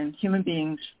line, human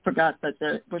beings forgot that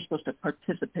we're supposed to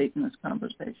participate in this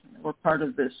conversation. We're part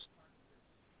of this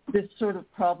sort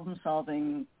of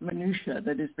problem-solving minutia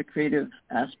that is the creative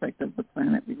aspect of the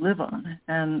planet we live on.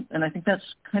 And I think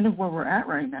that's kind of where we're at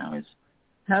right now, is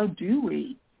how do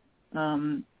we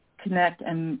connect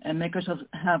and make ourselves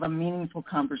have a meaningful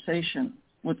conversation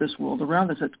with this world around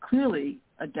us that's clearly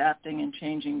adapting and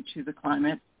changing to the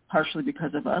climate, partially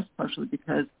because of us, partially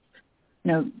because,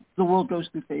 the world goes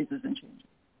through phases and changes.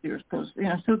 The earth goes,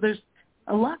 so there's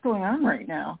a lot going on right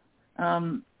now.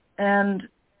 And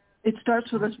it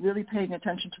starts with us really paying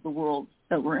attention to the world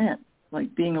that we're in,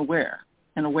 being aware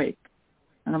and awake.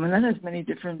 And that has many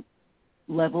different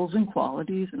levels and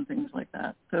qualities and things like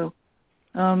that. So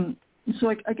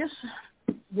I guess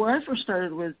where I first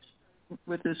started with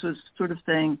this was sort of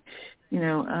saying,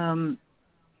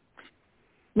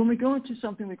 when we go into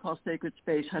something we call sacred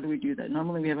space, how do we do that?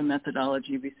 Normally we have a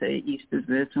methodology. We say east is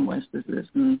this and west is this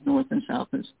and north and south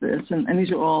is this. And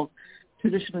these are all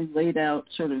traditionally laid out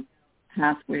sort of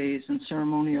pathways and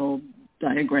ceremonial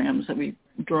diagrams that we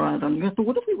draw out on. But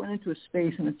what if we went into a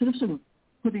space and instead of sort of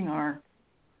putting our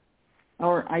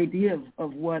idea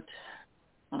of what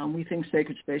we think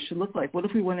sacred space should look like, what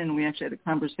if we went in and we actually had a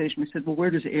conversation? We said, well,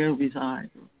 where does air reside?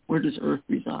 Where does earth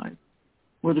reside?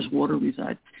 Where does water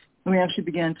reside? And we actually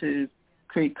began to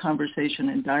create conversation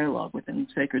and dialogue within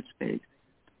sacred space.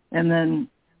 And then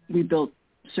we built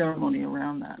ceremony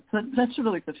around that. So that's sort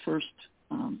of like the first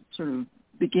sort of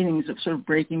beginnings of sort of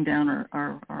breaking down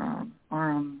our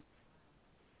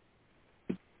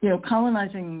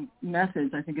colonizing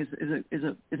methods. I think is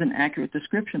an accurate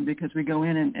description, because we go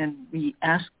in and we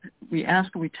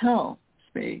we tell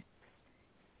space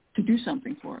to do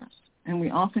something for us, and we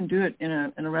often do it in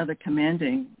a rather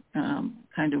commanding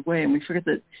kind of way, and we forget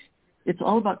that it's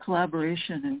all about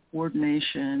collaboration and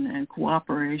coordination and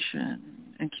cooperation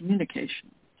and communication.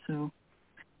 So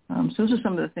those are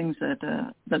some of the things that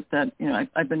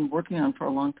I've been working on for a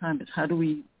long time. Is how do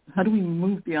we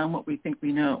move beyond what we think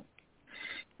we know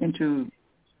into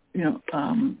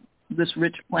this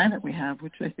rich planet we have,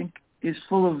 which I think is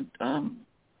full of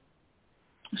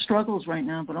struggles right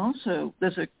now, but also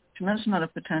there's a tremendous amount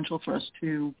of potential for us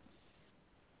to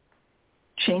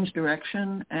change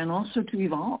direction and also to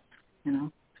evolve.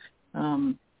 And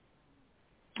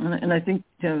I think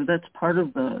that's part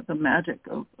of the magic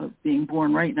of being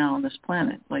born right now on this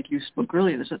planet. Like you spoke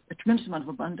earlier, there's a tremendous amount of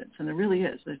abundance, and there really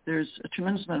is. There's a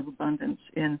tremendous amount of abundance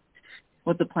in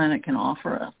what the planet can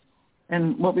offer us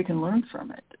and what we can learn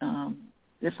from it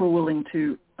if we're willing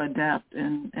to adapt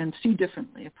and see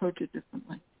differently, approach it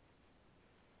differently.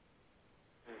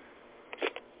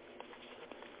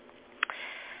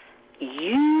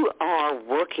 You are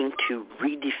working to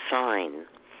redefine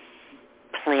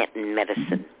plant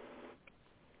medicine.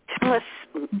 Tell us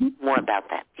more about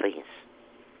that, please.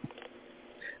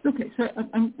 Okay, so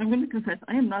I'm going to confess,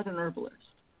 I am not an herbalist,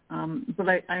 but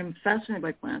I'm fascinated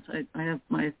by plants. I have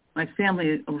my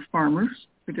family of farmers,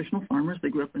 traditional farmers. They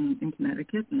grew up in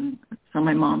Connecticut, and it's on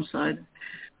my mom's side.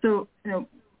 So,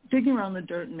 digging around the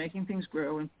dirt and making things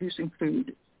grow and producing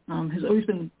food has always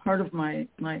been part of my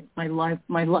life.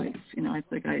 I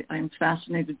think I am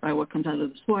fascinated by what comes out of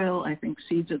the soil. I think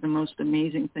seeds are the most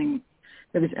amazing thing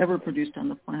that is ever produced on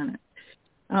the planet.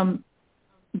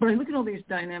 But I look at all these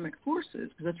dynamic forces,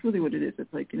 because that's really what it is.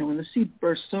 It's like, when the seed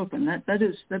bursts open, that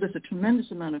is a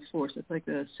tremendous amount of force. It's like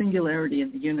a singularity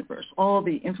in the universe. All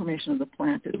the information of the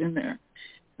plant is in there,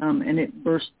 and it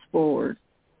bursts forward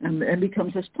and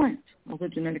becomes this plant. All the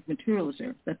genetic material is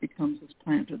there. That becomes this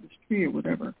plant or this tree or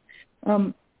whatever.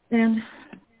 And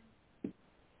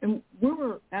where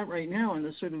we're at right now in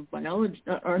the sort of biology,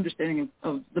 our understanding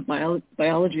of the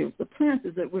biology of the plant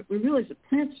is that we realize that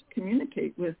plants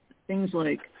communicate with things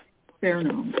like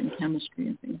pheromones and chemistry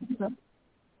and things like that.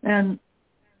 And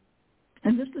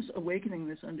just this awakening,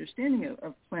 this understanding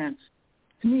of plants,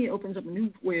 to me, opens up a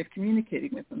new way of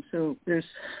communicating with them. So there's,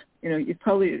 you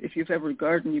probably, if you've ever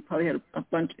gardened, you probably had a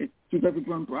bunch, if you've ever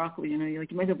grown broccoli, you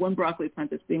might have one broccoli plant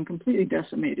that's being completely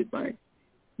decimated by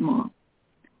moths.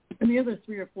 And the other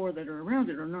 3 or 4 that are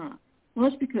around it are not. Well,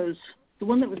 that's because the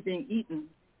one that was being eaten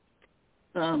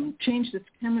changed its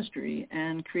chemistry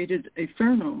and created a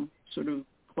pheromone sort of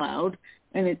cloud,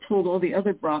 and it told all the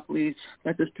other broccolis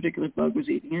that this particular bug was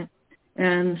eating it.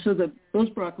 And so those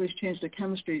broccolis changed the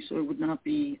chemistry so it would not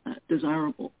be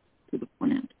desirable to the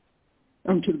plant,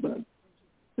 to the bug.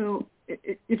 So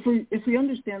if we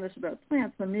understand this about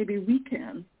plants, then maybe we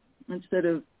can, instead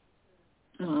of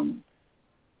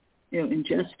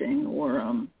ingesting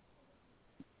or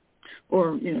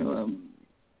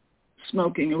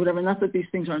smoking or whatever. Not that these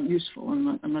things aren't useful.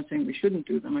 I'm not saying we shouldn't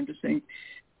do them. I'm just saying,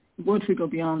 what if we go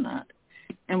beyond that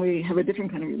and we have a different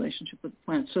kind of relationship with the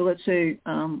plant? So let's say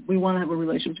we want to have a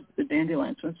relationship with the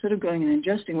dandelion. So instead of going and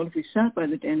ingesting, what if we sat by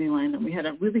the dandelion and we had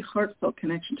a really heartfelt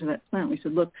connection to that plant? We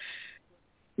said, look,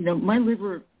 my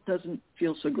liver doesn't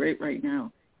feel so great right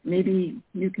now. Maybe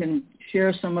you can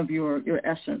share some of your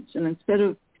essence. And instead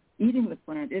of eating the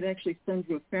plant, it actually sends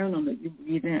you a pheromone that you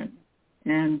breathe in.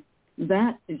 And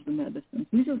that is the medicine.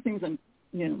 These are the things I'm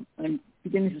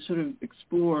beginning to sort of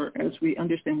explore as we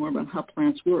understand more about how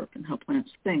plants work and how plants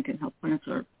think and how plants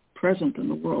are present in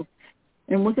the world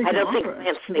and what they can offer. I don't think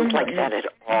plants think like that at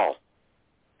all.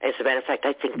 As a matter of fact,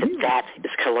 I think that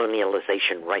is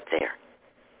colonialization right there.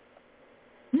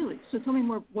 Really? So tell me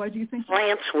more. Why do you think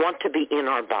plants want to be in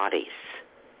our bodies?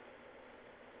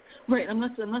 Right. I'm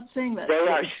not saying that. They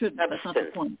are substance. That's not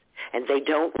the point. And they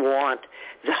don't want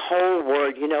the whole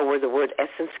word, where the word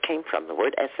essence came from. The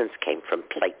word essence came from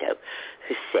Plato,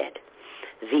 who said,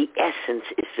 the essence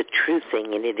is the true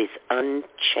thing and it is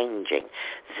unchanging.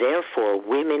 Therefore,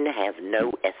 women have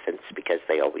no essence because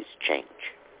they always change.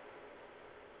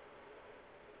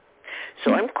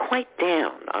 So I'm quite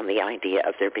down on the idea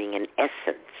of there being an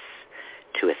essence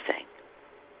to a thing.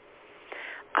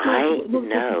 I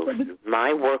know through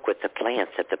my work with the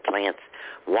plants that the plants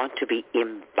want to be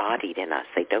embodied in us.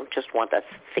 They don't just want us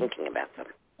thinking about them.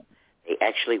 They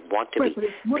actually want to be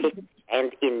picked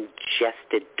and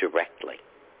ingested directly.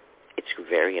 It's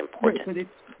very important. Right,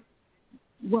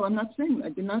 but I'm not saying that. I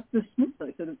did not dismiss that.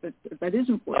 I said that is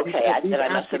important. Okay, I said I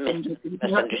must have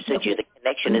misunderstood you. The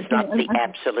connection is not the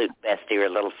absolute best. You're a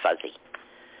little fuzzy.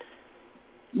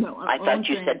 No, I thought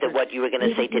you said that what you were going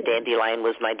to say to Dandelion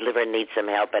was my liver needs some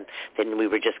help, and then we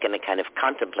were just going to kind of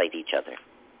contemplate each other.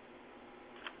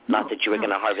 Not that you were going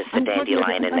to harvest the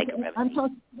dandelion and make a remedy.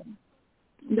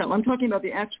 I'm talking about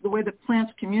the way the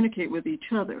plants communicate with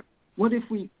each other. What if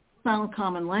we found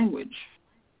common language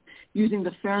using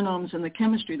the pheromones and the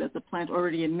chemistry that the plant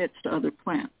already emits to other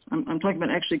plants? I'm talking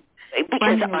about actually...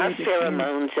 Because our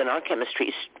pheromones and our chemistry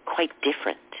is quite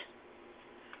different.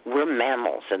 We're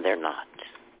mammals and they're not.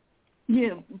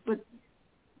 Yeah, but...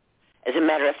 As a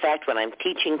matter of fact, when I'm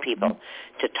teaching people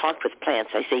to talk with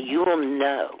plants, I say you will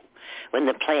know when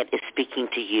the plant is speaking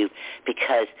to you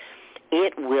because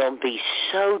it will be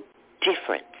so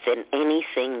different than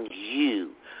anything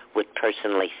you would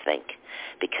personally think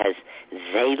because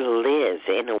they live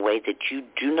in a way that you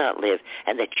do not live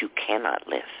and that you cannot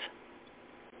live.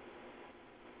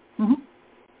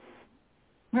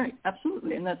 Mm-hmm. Right,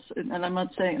 absolutely, and I'm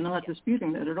not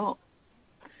disputing that at all.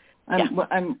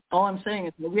 All I'm saying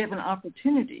is that we have an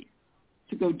opportunity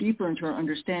to go deeper into our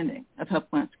understanding of how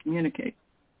plants communicate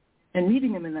and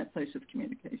meeting them in that place of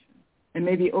communication and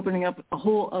maybe opening up a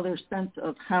whole other sense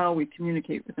of how we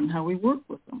communicate with them, how we work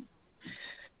with them,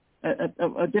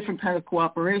 a different kind of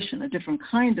cooperation, a different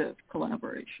kind of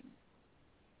collaboration.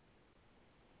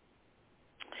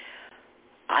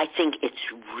 I think it's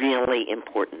really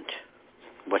important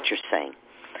what you're saying,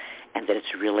 and that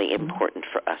it's really important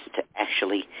for us to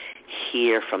actually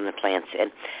hear from the plants.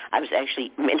 And I was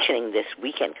actually mentioning this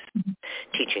weekend,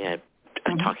 teaching a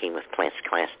Talking with Plants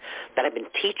class, that I've been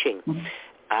teaching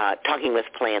Talking with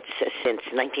Plants since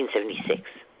 1976,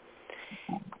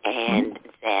 and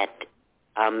that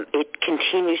it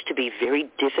continues to be very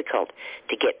difficult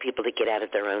to get people to get out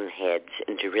of their own heads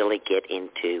and to really get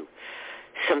into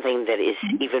something that is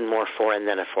even more foreign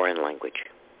than a foreign language.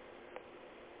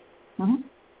 And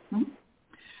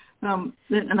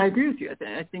I agree with you.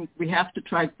 I think we have to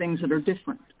try things that are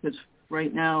different because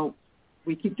right now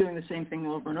we keep doing the same thing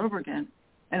over and over again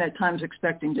and at times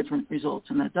expecting different results,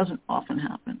 and that doesn't often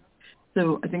happen.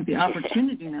 So I think the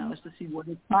opportunity now is to see what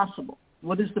is possible.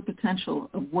 What is the potential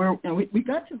of where we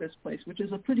got to this place, which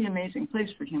is a pretty amazing place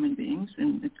for human beings,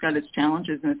 and it's got its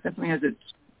challenges and it definitely has its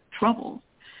troubles.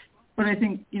 But I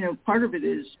think, part of it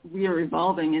is we are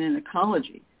evolving in an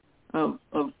ecology of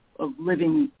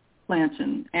living plants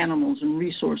and animals and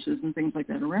resources and things like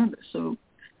that around us. So,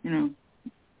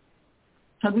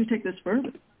 how do we take this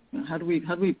further? How do we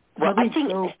go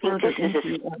further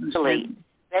into understanding?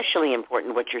 Especially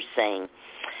important what you're saying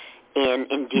in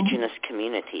indigenous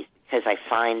communities, because I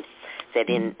find that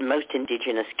in most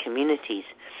indigenous communities,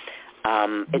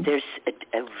 there's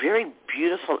a very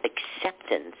beautiful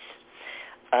acceptance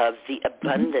of the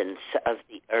abundance of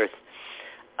the earth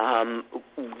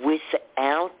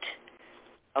without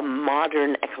a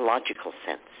modern ecological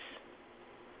sense.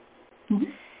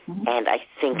 And I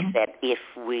think that if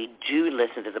we do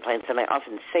listen to the plants, and I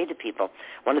often say to people,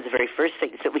 one of the very first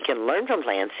things that we can learn from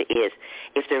plants is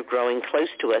if they're growing close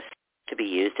to us to be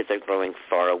used, if they're growing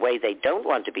far away, they don't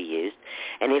want to be used.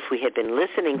 And if we had been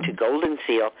listening to golden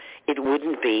seal, it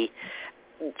wouldn't be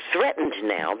threatened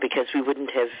now because we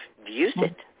wouldn't have used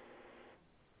it.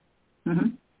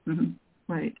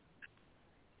 Right.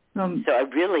 So I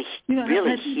really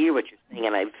hear what you're saying,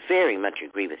 and I very much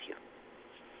agree with you.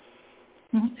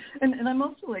 And I'm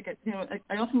also like,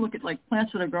 I often look at like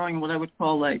plants that are growing in what I would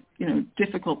call like,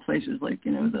 difficult places, like,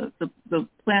 the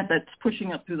plant that's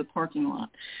pushing up through the parking lot.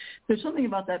 There's something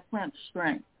about that plant's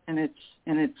strength and its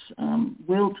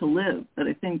will to live that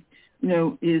I think,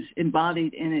 is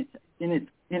embodied in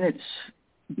its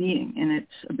being, in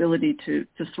its ability to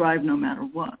thrive no matter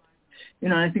what.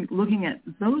 I think looking at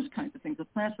those kinds of things, the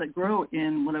plants that grow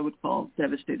in what I would call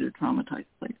devastated or traumatized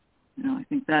places, I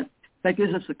think that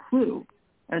gives us a clue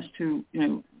as to,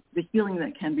 the healing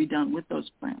that can be done with those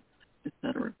plants, et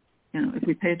cetera, if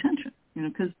we pay attention,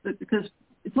 because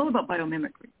it's all about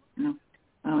biomimicry,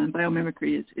 and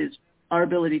biomimicry is our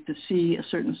ability to see a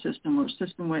certain system or a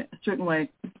certain way,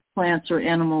 plants or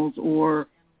animals or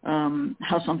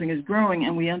how something is growing,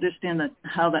 and we understand that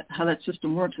how that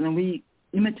system works, and then we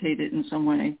imitate it in some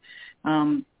way,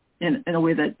 in a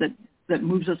way that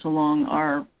moves us along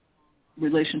our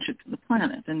relationship to the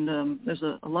planet. And there's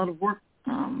a lot of work,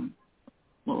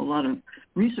 a lot of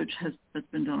research has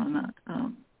been done on that.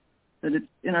 That it's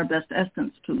in our best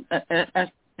essence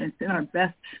it's in our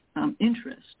best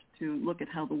interest to look at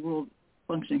how the world is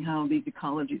functioning, how these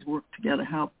ecologies work together,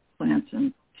 how plants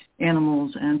and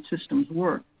animals and systems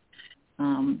work,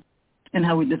 and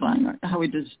how we design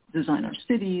our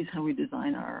cities, how we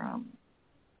design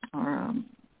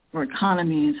our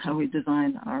economies, how we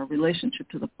design our relationship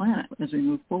to the planet as we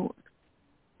move forward.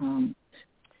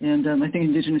 And I think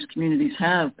indigenous communities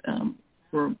have,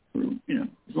 for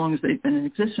as long as they've been in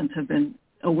existence, have been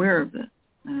aware of this.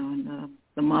 And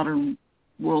the modern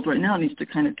world right now needs to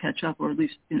kind of catch up, or at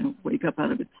least wake up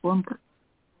out of its slumber.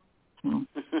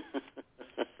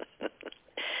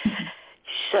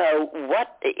 So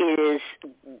what is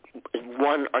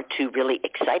one or two really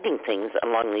exciting things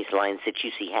along these lines that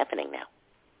you see happening now?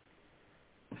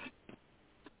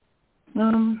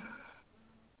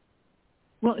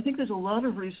 Well, I think there's a lot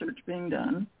of research being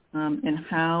done in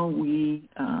how we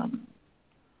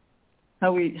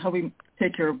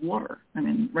take care of water. I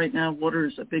mean, right now water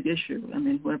is a big issue. I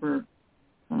mean, whoever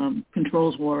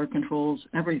controls water controls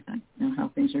everything. How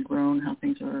things are grown, how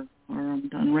things are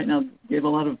done. Right now, we have a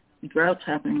lot of droughts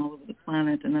happening all over the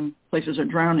planet, and then places are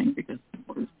drowning because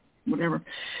whatever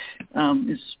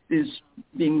is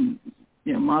being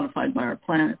modified by our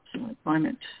planet's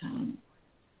climate.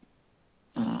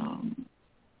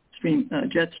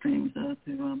 Jet streams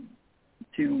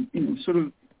to sort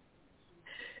of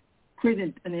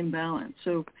create an imbalance.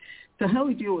 So how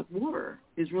we deal with water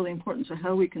is really important. So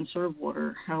how we conserve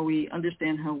water, how we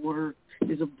understand how water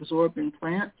is absorbed in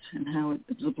plants and how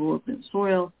it's absorbed in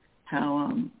soil, how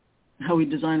we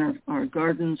design our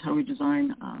gardens, how we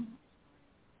design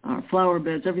our flower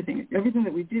beds, everything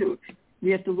that we do,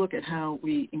 we have to look at how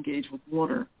we engage with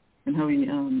water and how we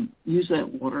use that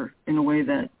water in a way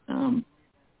that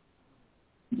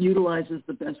utilizes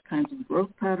the best kinds of growth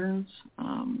patterns,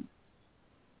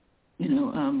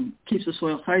 keeps the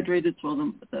soil hydrated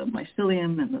so the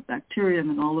mycelium and the bacterium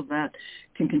and all of that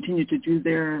can continue to do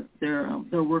their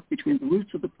work between the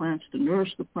roots of the plants to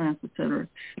nourish the plants, et cetera.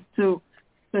 So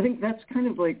I think that's kind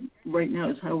of like right now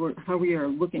is how we are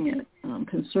looking at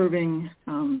conserving,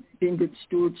 being good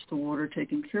stewards to water,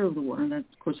 taking care of the water, and that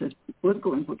of course has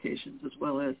political implications as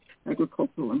well as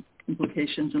agricultural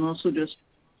implications, and also just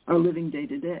our living day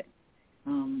to day.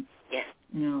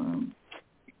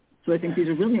 So I think these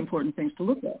are really important things to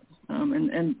look at,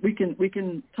 and we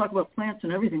can talk about plants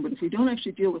and everything, but if we don't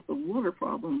actually deal with the water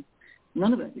problem,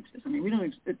 none of that exists. I mean, we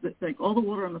don't. It's like all the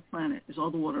water on the planet is all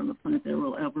the water on the planet there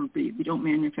will ever be. We don't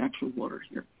manufacture water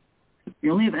here. We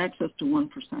only have access to 1%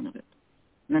 of it,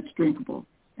 and that's drinkable.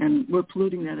 And we're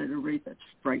polluting that at a rate that's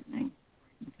frightening.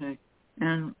 Okay,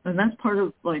 and that's part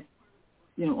of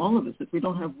all of us. If we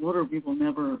don't have water, we will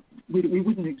never. We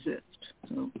wouldn't exist.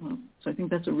 So I think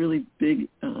that's a really big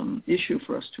issue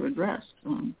for us to address,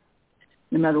 no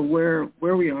matter where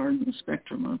we are in the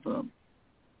spectrum of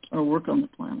our work on the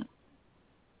planet.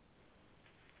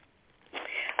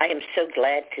 I am so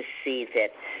glad to see that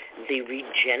the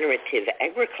regenerative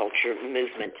agriculture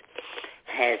movement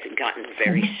has gotten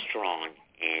very strong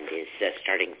and is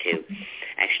starting to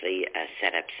actually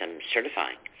set up some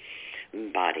certifying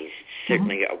bodies.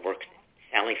 Certainly a work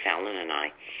Sally Fallon and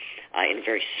I, in a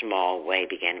very small way,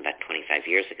 began about 25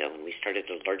 years ago when we started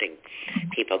alerting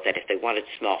people that if they wanted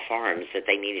small farms, that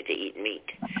they needed to eat meat.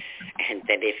 And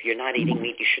that if you're not eating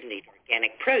meat, you shouldn't eat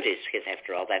organic produce because,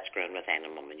 after all, that's grown with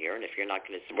animal manure. And if you're not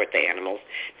going to support the animals,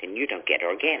 then you don't get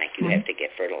organic. You have to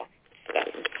get fertilized.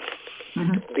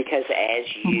 Because as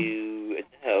you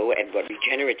know, and what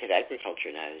regenerative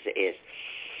agriculture knows, is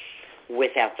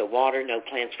without the water, no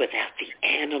plants. Without the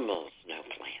animals, no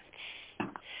plants.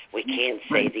 We can't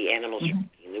say the animals are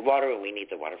needing the water and we need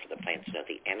the water for the plants. No,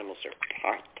 the animals are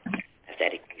part of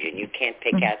that equation. You can't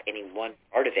pick out any one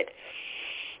part of it,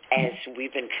 as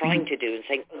we've been trying to do, and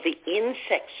saying, the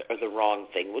insects are the wrong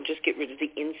thing. We'll just get rid of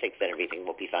the insects and everything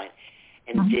will be fine.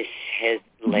 And this has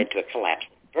led to a collapse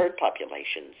of bird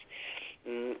populations,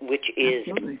 which is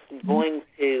going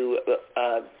to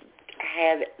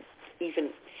have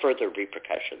even further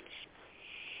repercussions.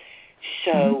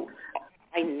 So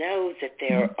I know that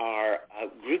there are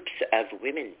groups of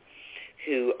women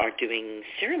who are doing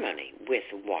ceremony with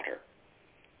water.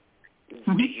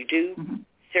 Do you do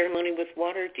ceremony with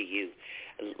water? Do you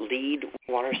lead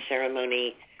water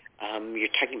ceremony? You're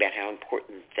talking about how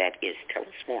important that is. Tell us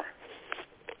more.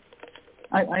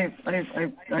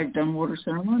 I've done water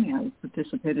ceremony. I've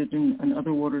participated in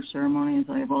other water ceremonies.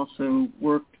 I have also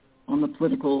worked on the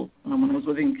political. When I was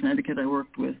living in Connecticut, I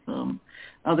worked with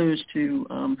others to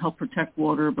help protect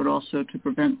water, but also to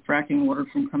prevent fracking water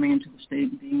from coming into the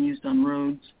state and being used on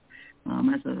roads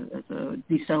as a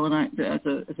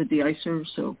de-icer.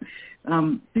 So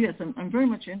yes, I'm very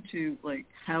much into like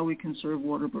how we conserve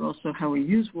water, but also how we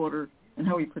use water and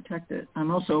how we protect it.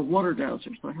 I'm also a water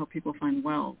dowser, so I help people find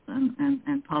wells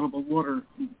and potable water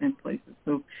in places.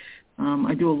 So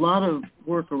I do a lot of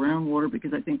work around water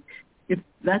because I think if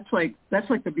that's like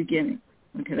the beginning.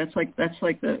 Okay, that's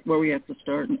like where we have to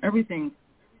start, and everything,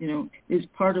 is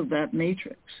part of that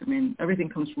matrix. I mean, everything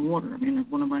comes from water. I mean,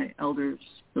 one of my elders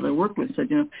that I work with said,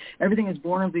 everything is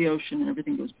born of the ocean and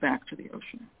everything goes back to the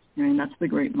ocean. I mean, that's the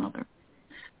great mother.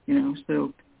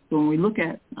 So when we look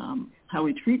at how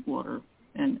we treat water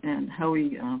and how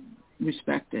we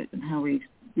respect it and how we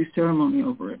do ceremony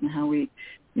over it and how we,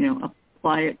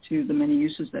 apply it to the many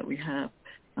uses that we have,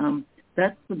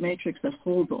 that's the matrix that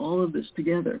holds all of this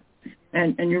together.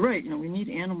 And you're right, we need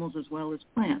animals as well as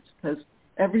plants because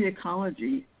every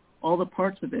ecology, all the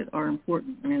parts of it are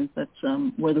important. I mean, that's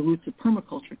where the roots of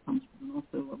permaculture comes from and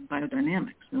also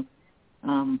biodynamics.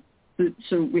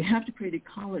 So we have to create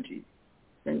ecologies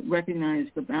that recognize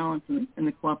the balance and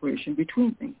the cooperation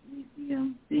between things,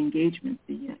 the engagement,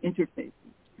 the interfaces,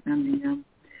 and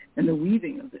the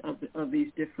weaving of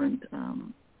these different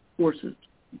forces.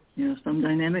 Some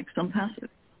dynamic, some passive,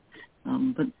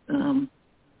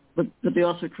 but they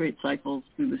also create cycles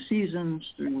through the seasons,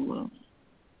 through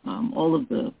all of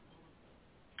the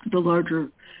larger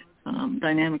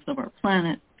dynamics of our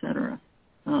planet, et cetera.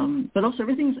 But also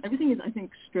everything is, I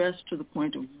think, stressed to the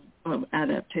point of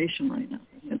adaptation right now.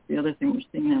 That's the other thing we're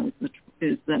seeing now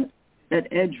is that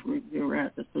edge we're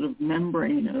at, that sort of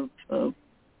membrane of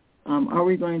are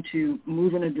we going to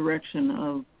move in a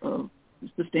direction of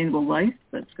sustainable life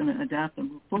that's going to adapt and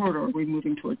move forward, or are we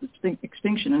moving towards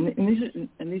extinction? And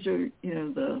these are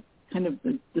the kind of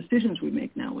the decisions we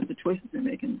make now, with the choices we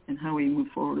make, and how we move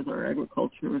forward with our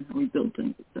agriculture and how we build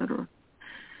things, et cetera.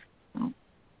 So,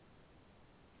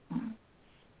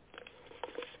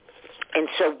 and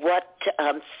so what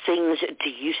things do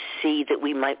you see that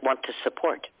we might want to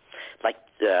support? Like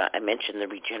I mentioned the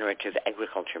regenerative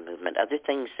agriculture movement, other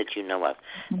things that you know of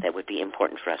that would be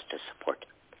important for us to support?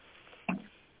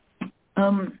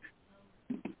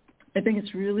 I think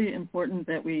it's really important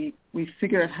that we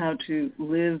figure out how to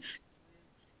live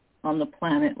on the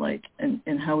planet,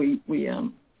 and how we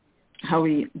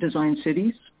design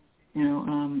cities.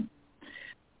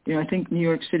 I think New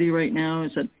York City right now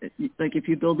is that, if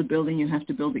you build a building, you have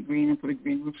to build it green and put a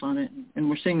green roof on it. And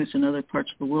we're seeing this in other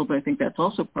parts of the world, but I think that's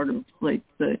also part of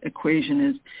the equation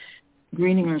is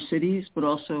greening our cities, but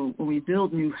also when we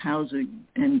build new housing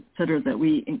and et cetera, that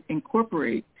we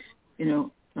incorporate,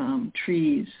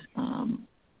 trees,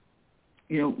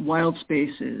 wild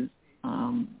spaces,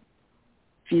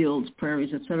 fields,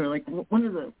 prairies, et cetera. Like one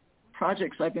of the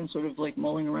projects I've been sort of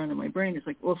mulling around in my brain is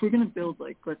if we're going to build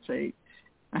let's say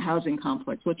a housing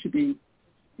complex, how should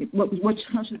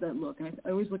that look? And I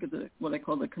always look at what I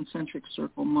call the concentric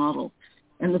circle model,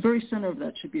 and the very center of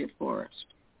that should be a forest,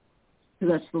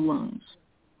 because that's the lungs.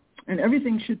 and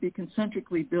everything should be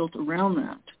concentrically built around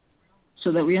that,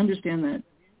 so that we understand that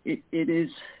it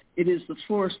is the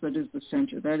force that is the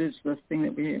center. That is the thing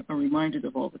that we are reminded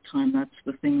of all the time. That's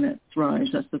the thing that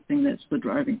thrives. That's the thing that's the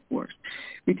driving force.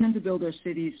 We tend to build our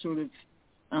cities sort of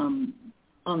on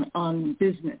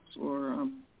business or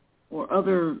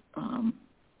other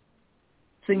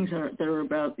things that are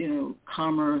about,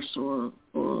 commerce or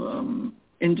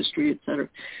industry, et cetera.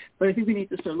 But I think we need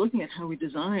to start looking at how we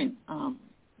design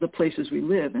the places we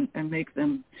live and make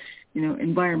them,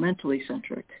 environmentally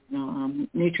centric,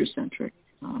 nature centric,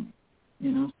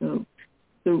 so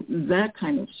that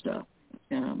kind of stuff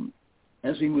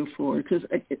as we move forward. Because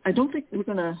I don't think we're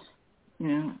going to,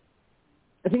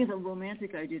 I think it's a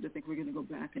romantic idea to think we're going to go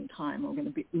back in time. We're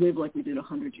going to live like we did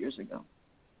 100 years ago.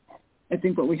 I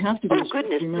think what we have to do is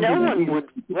remember no one would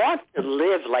want to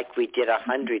live like we did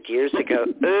 100 years ago.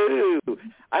 Ooh,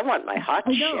 I want my hot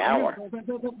shower.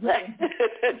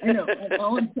 I know.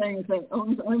 All I'm saying is that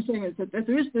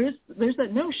there's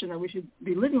that notion that we should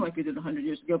be living like we did 100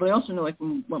 years ago. But I also know, like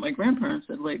what my grandparents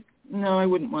said, like, no, I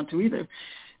wouldn't want to either.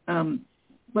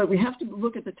 But we have to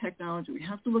look at the technology. We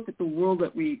have to look at the world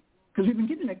because we've been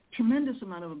given a tremendous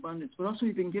amount of abundance, but also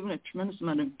we've been given a tremendous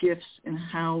amount of gifts in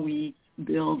how we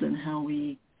build and how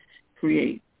we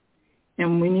create,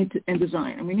 and we need to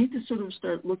design, and we need to sort of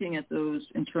start looking at those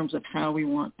in terms of how we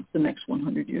want the next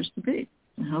 100 years to be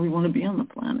and how we want to be on the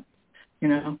planet,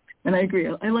 And I agree.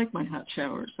 I like my hot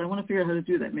showers. I want to figure out how to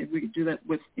do that. Maybe we could do that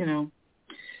with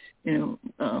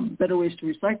better ways to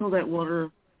recycle that water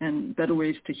and better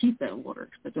ways to heat that water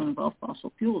that don't involve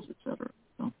fossil fuels, et cetera.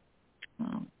 So,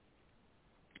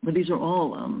 but these are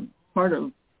all part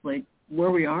of like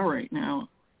where we are right now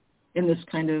in this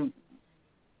kind of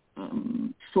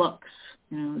flux,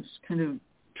 this kind of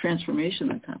transformation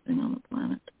that's happening on the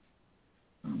planet.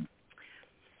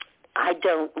 I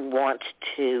don't want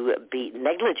to be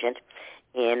negligent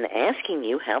in asking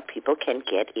you how people can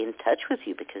get in touch with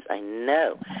you, because I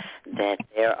know that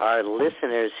there are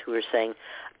listeners who are saying,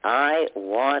 I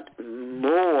want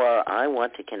more. I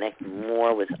want to connect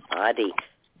more with Adhi.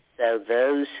 So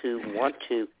those who want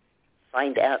to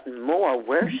find out more,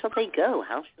 where shall they go?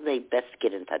 How shall they best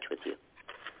get in touch with you?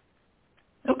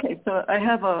 Okay, so I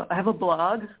have a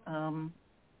blog,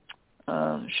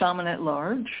 Shaman at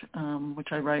Large,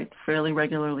 which I write fairly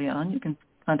regularly on. You can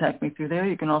contact me through there.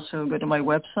 You can also go to my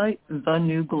website,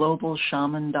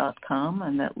 thenewglobalshaman.com,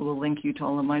 and that will link you to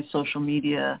all of my social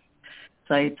media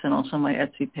sites and also my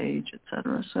Etsy page, et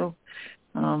cetera. So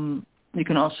you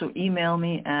can also email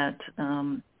me at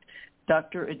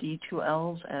Dr. Adhi Two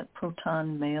Owls at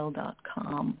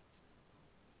protonmail.com.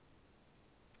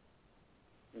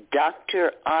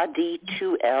 Dr. Adhi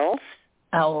Two Owls?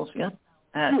 Owls, yep.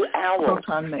 At Two Owls.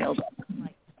 protonmail.com.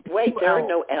 Wait, there are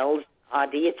no L's,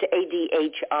 Adhi. It's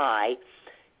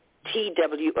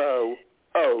ADHITWOOWLS.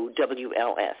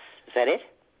 Is that it?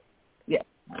 Yes.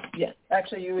 Yes.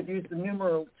 Actually, you would use the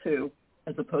numeral 2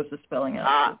 as opposed to spelling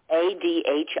out.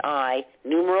 ADHI,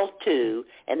 numeral 2,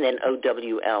 and then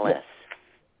OWLS. Yes.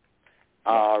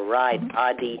 All right.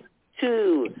 Adhi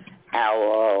Two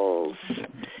Owls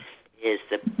is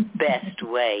the best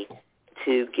way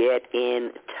to get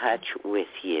in touch with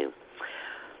you.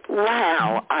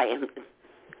 Wow. I am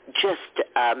just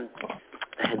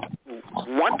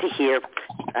want to hear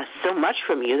so much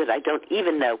from you that I don't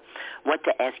even know what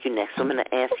to ask you next. So I'm going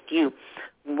to ask you,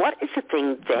 what is the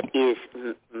thing that is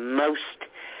most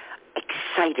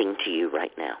exciting to you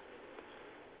right now?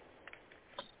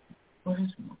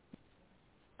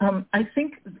 I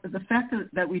think the fact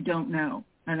that we don't know,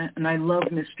 and I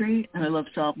love mystery, and I love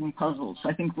solving puzzles.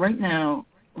 I think right now,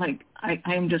 like, I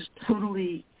am just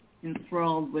totally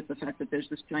enthralled with the fact that there's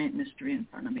this giant mystery in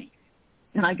front of me.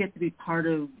 And I get to be part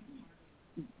of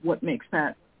what makes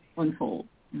that unfold,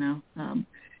 I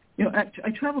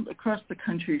traveled across the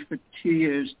country for 2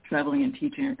 years, traveling and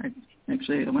teaching. I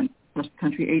went across the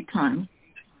country 8 times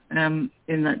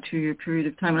in that 2-year period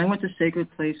of time. And I went to sacred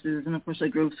places, and of course I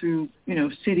drove through,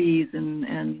 cities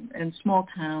and small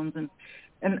towns, and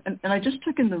I just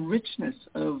took in the richness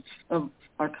of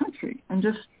our country, and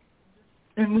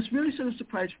was really sort of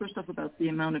surprised, first off, about the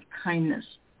amount of kindness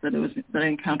that I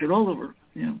encountered all over,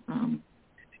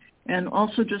 and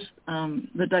also just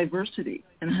the diversity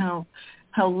and how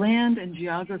land and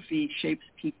geography shapes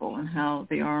people and how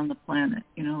they are on the planet.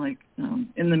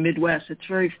 In the Midwest, it's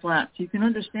very flat, so you can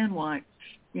understand why,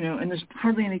 and there's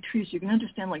hardly any trees. You can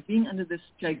understand, like, being under this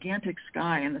gigantic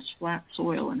sky and this flat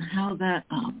soil, and how that,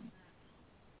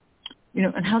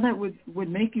 and how that would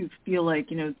make you feel like,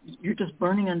 you're just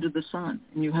burning under the sun,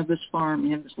 and you have this farm,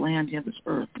 you have this land, you have this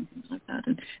earth, and things like that.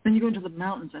 And then you go into the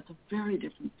mountains, that's a very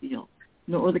different feel.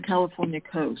 or the California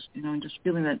coast, and just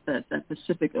feeling that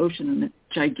Pacific Ocean and the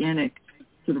gigantic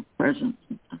sort of presence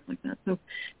and stuff like that. So,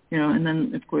 and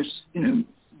then of course,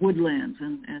 woodlands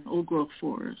and old growth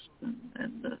forests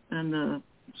and the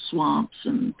swamps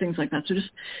and things like that. So just,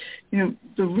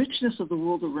 the richness of the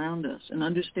world around us and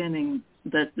understanding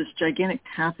that this gigantic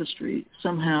tapestry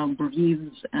somehow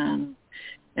breathes and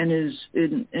is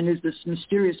this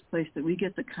mysterious place that we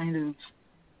get to kind of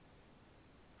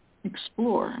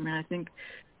explore. I mean, I think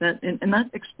that, and not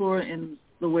explore in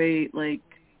the way like,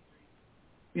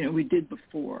 we did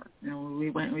before. We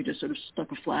went and we just sort of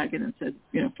stuck a flag in and said,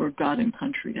 for God and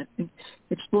country. I think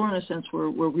explore in a sense where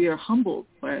we are humbled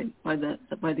by the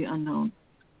unknown,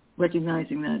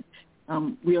 recognizing that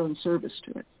we are in service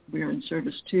to it. We are in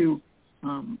service to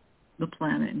the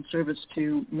planet, in service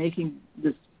to making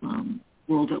this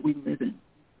world that we live in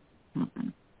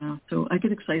happen. So I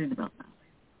get excited about that.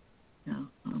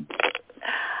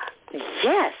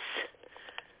 Yes.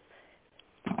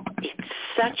 It's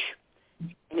such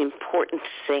an important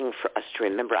thing for us to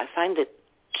remember. I find that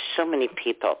so many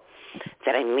people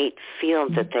that I meet feel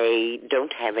that they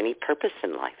don't have any purpose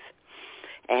in life.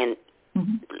 And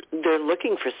they're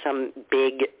looking for some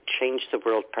big change the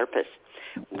world purpose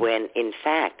when, in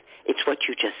fact, it's what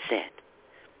you just said.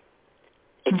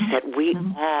 It's that we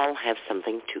all have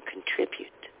something to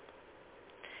contribute.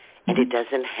 And it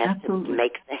doesn't have to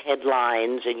make the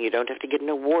headlines, and you don't have to get an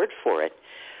award for it,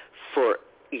 for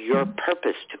your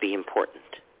purpose to be important.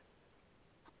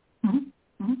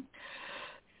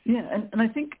 Yeah, and I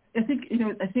think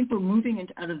we're moving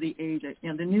out of the age.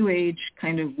 The new age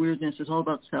kind of weirdness is all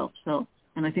about self,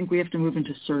 and I think we have to move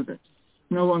into service.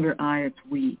 No longer I, it's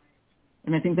we,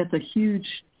 and I think that's a huge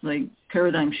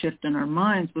paradigm shift in our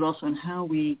minds, but also in how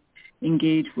we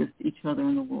engage with each other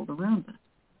in the world around us.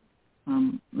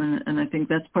 And I think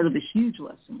that's part of the huge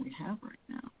lesson we have right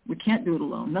now. We can't do it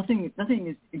alone. Nothing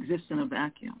exists in a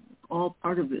vacuum. It's all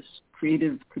part of this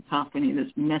creative cacophony,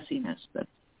 this messiness that's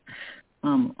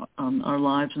our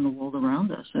lives and the world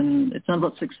around us. And it's not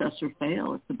about success or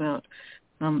fail. It's about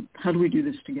how do we do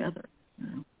this together?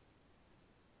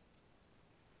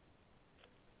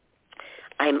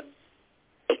 I'm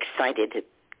excited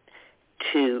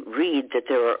to read that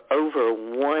there are over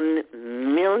 1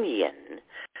 million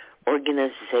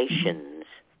organizations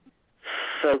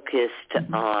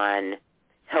focused on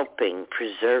helping,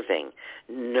 preserving,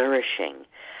 nourishing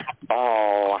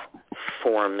all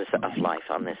forms of life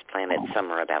on this planet.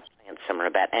 Some are about plants, some are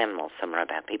about animals, some are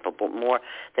about people, but more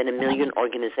than 1 million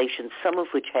organizations, some of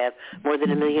which have more than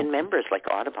 1 million members, like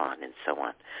Audubon and so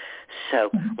on.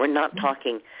 So we're not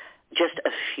talking just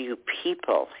a few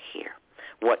people here.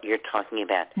 What you're talking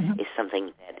about is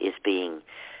something that is being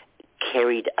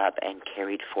carried up and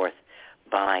carried forth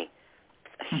by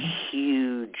a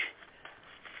huge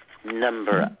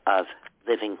number of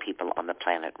living people on the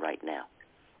planet right now.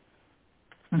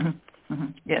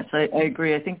 Yes, I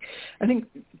agree. I think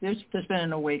there's been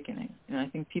an awakening. I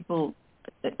think people,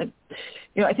 I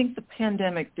think the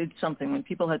pandemic did something when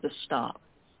people had to stop,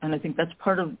 and I think that's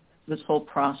part of this whole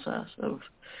process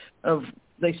of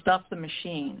they stopped the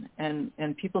machine, and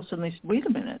people suddenly said, wait a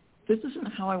minute, this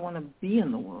isn't how I want to be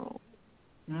in the world.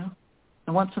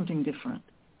 I want something different.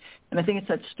 And I think it's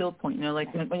that still point.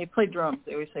 Like when you play drums,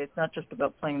 they always say it's not just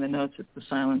about playing the notes, it's the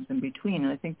silence in between.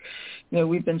 And I think,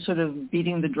 we've been sort of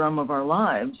beating the drum of our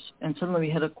lives, and suddenly we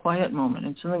had a quiet moment,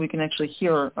 and suddenly we can actually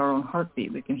hear our own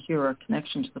heartbeat. We can hear our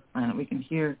connection to the planet. We can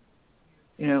hear,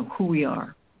 who we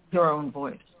are, hear our own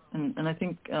voice. And I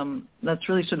think that's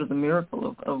really sort of the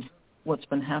miracle of what's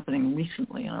been happening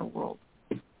recently in our world.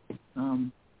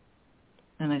 And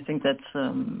I think that's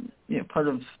part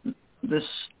of this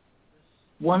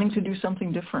wanting to do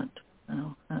something different,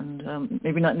 and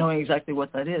maybe not knowing exactly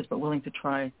what that is, but willing to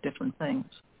try different things.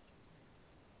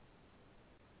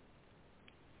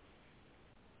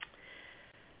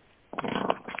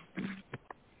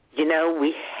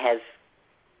 We have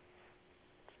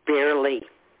barely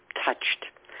touched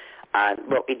on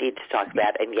what we need to talk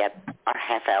about, and yet our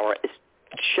half hour is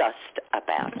just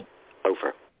about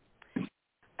over.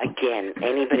 Again,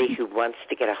 anybody who wants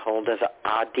to get a hold of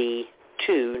Adhi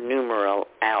Two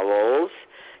Owls,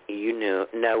 you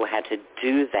know how to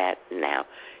do that now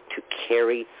to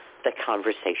carry the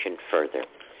conversation further.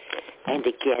 And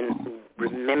again,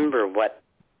 remember what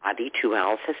Adhi Two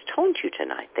Owls has told you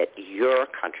tonight, that your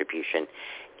contribution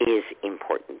is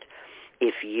important.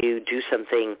 If you do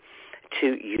something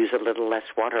to use a little less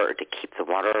water or to keep the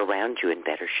water around you in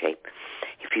better shape,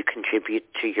 if you contribute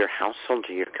to your household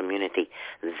or your community,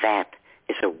 that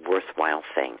is a worthwhile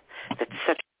thing. That's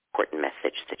such an important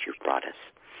message that you've brought us.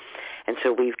 And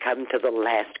so we've come to the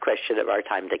last question of our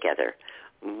time together.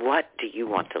 What do you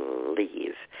want to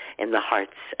leave in the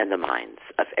hearts and the minds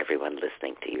of everyone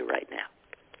listening to you right now?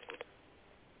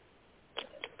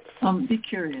 Be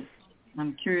curious.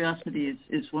 Curiosity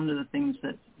is one of the things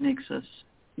that makes us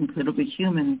incredibly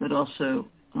human, but also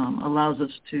allows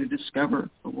us to discover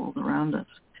the world around us.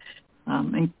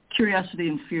 And curiosity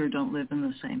and fear don't live in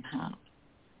the same house.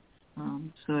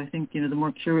 So I think, the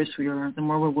more curious we are, the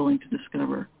more we're willing to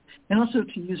discover. And also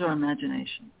to use our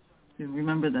imagination. To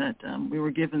remember that we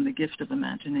were given the gift of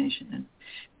imagination. And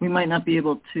we might not be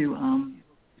able to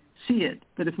see it,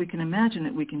 but if we can imagine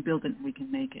it, we can build it and we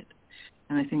can make it.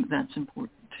 And I think that's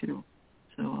important too.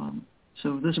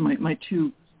 So those are my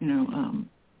two,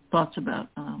 thoughts about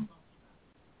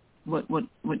what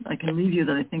I can leave you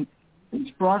that I think is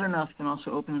broad enough and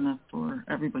also open enough for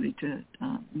everybody to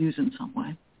use in some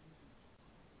way.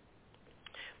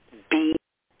 Be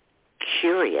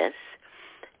curious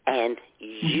and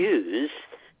use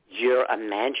your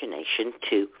imagination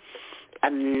to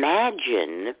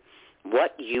imagine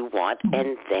what you want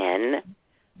and then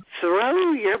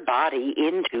throw your body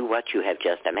into what you have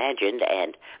just imagined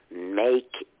and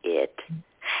make it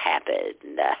happen.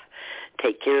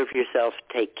 Take care of yourself.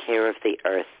 Take care of the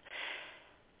earth.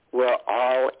 We're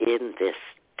all in this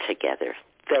together.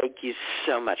 Thank you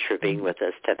so much for being with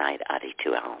us tonight, Adhi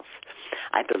Two Owls.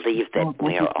 I believe that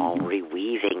we are all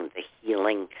reweaving the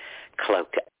healing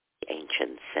cloak of the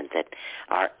ancients and that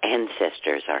our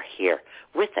ancestors are here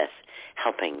with us,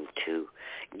 helping to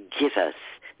give us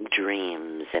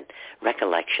dreams and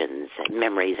recollections and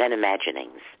memories and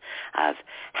imaginings of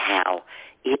how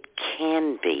it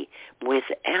can be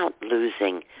without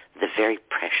losing the very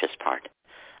precious part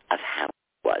of how it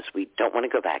was. We don't want to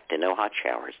go back to no hot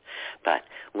showers, but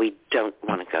we don't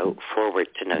want to go forward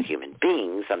to no human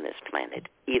beings on this planet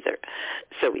either.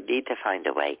 So we need to find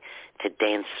a way to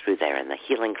dance through there, and the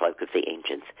healing cloak of the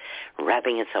ancients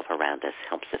wrapping itself around us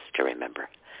helps us to remember.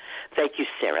 Thank you,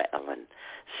 Sarah Ellen,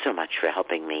 so much for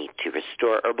helping me to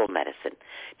restore herbal medicine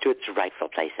to its rightful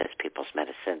place as people's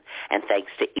medicine. And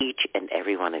thanks to each and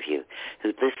every one of you who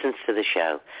listens to the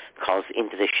show, calls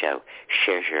into the show,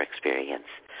 shares your experience.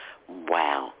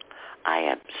 Wow, I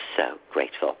am so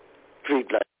grateful. 3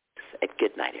 blessings and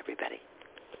good night, everybody.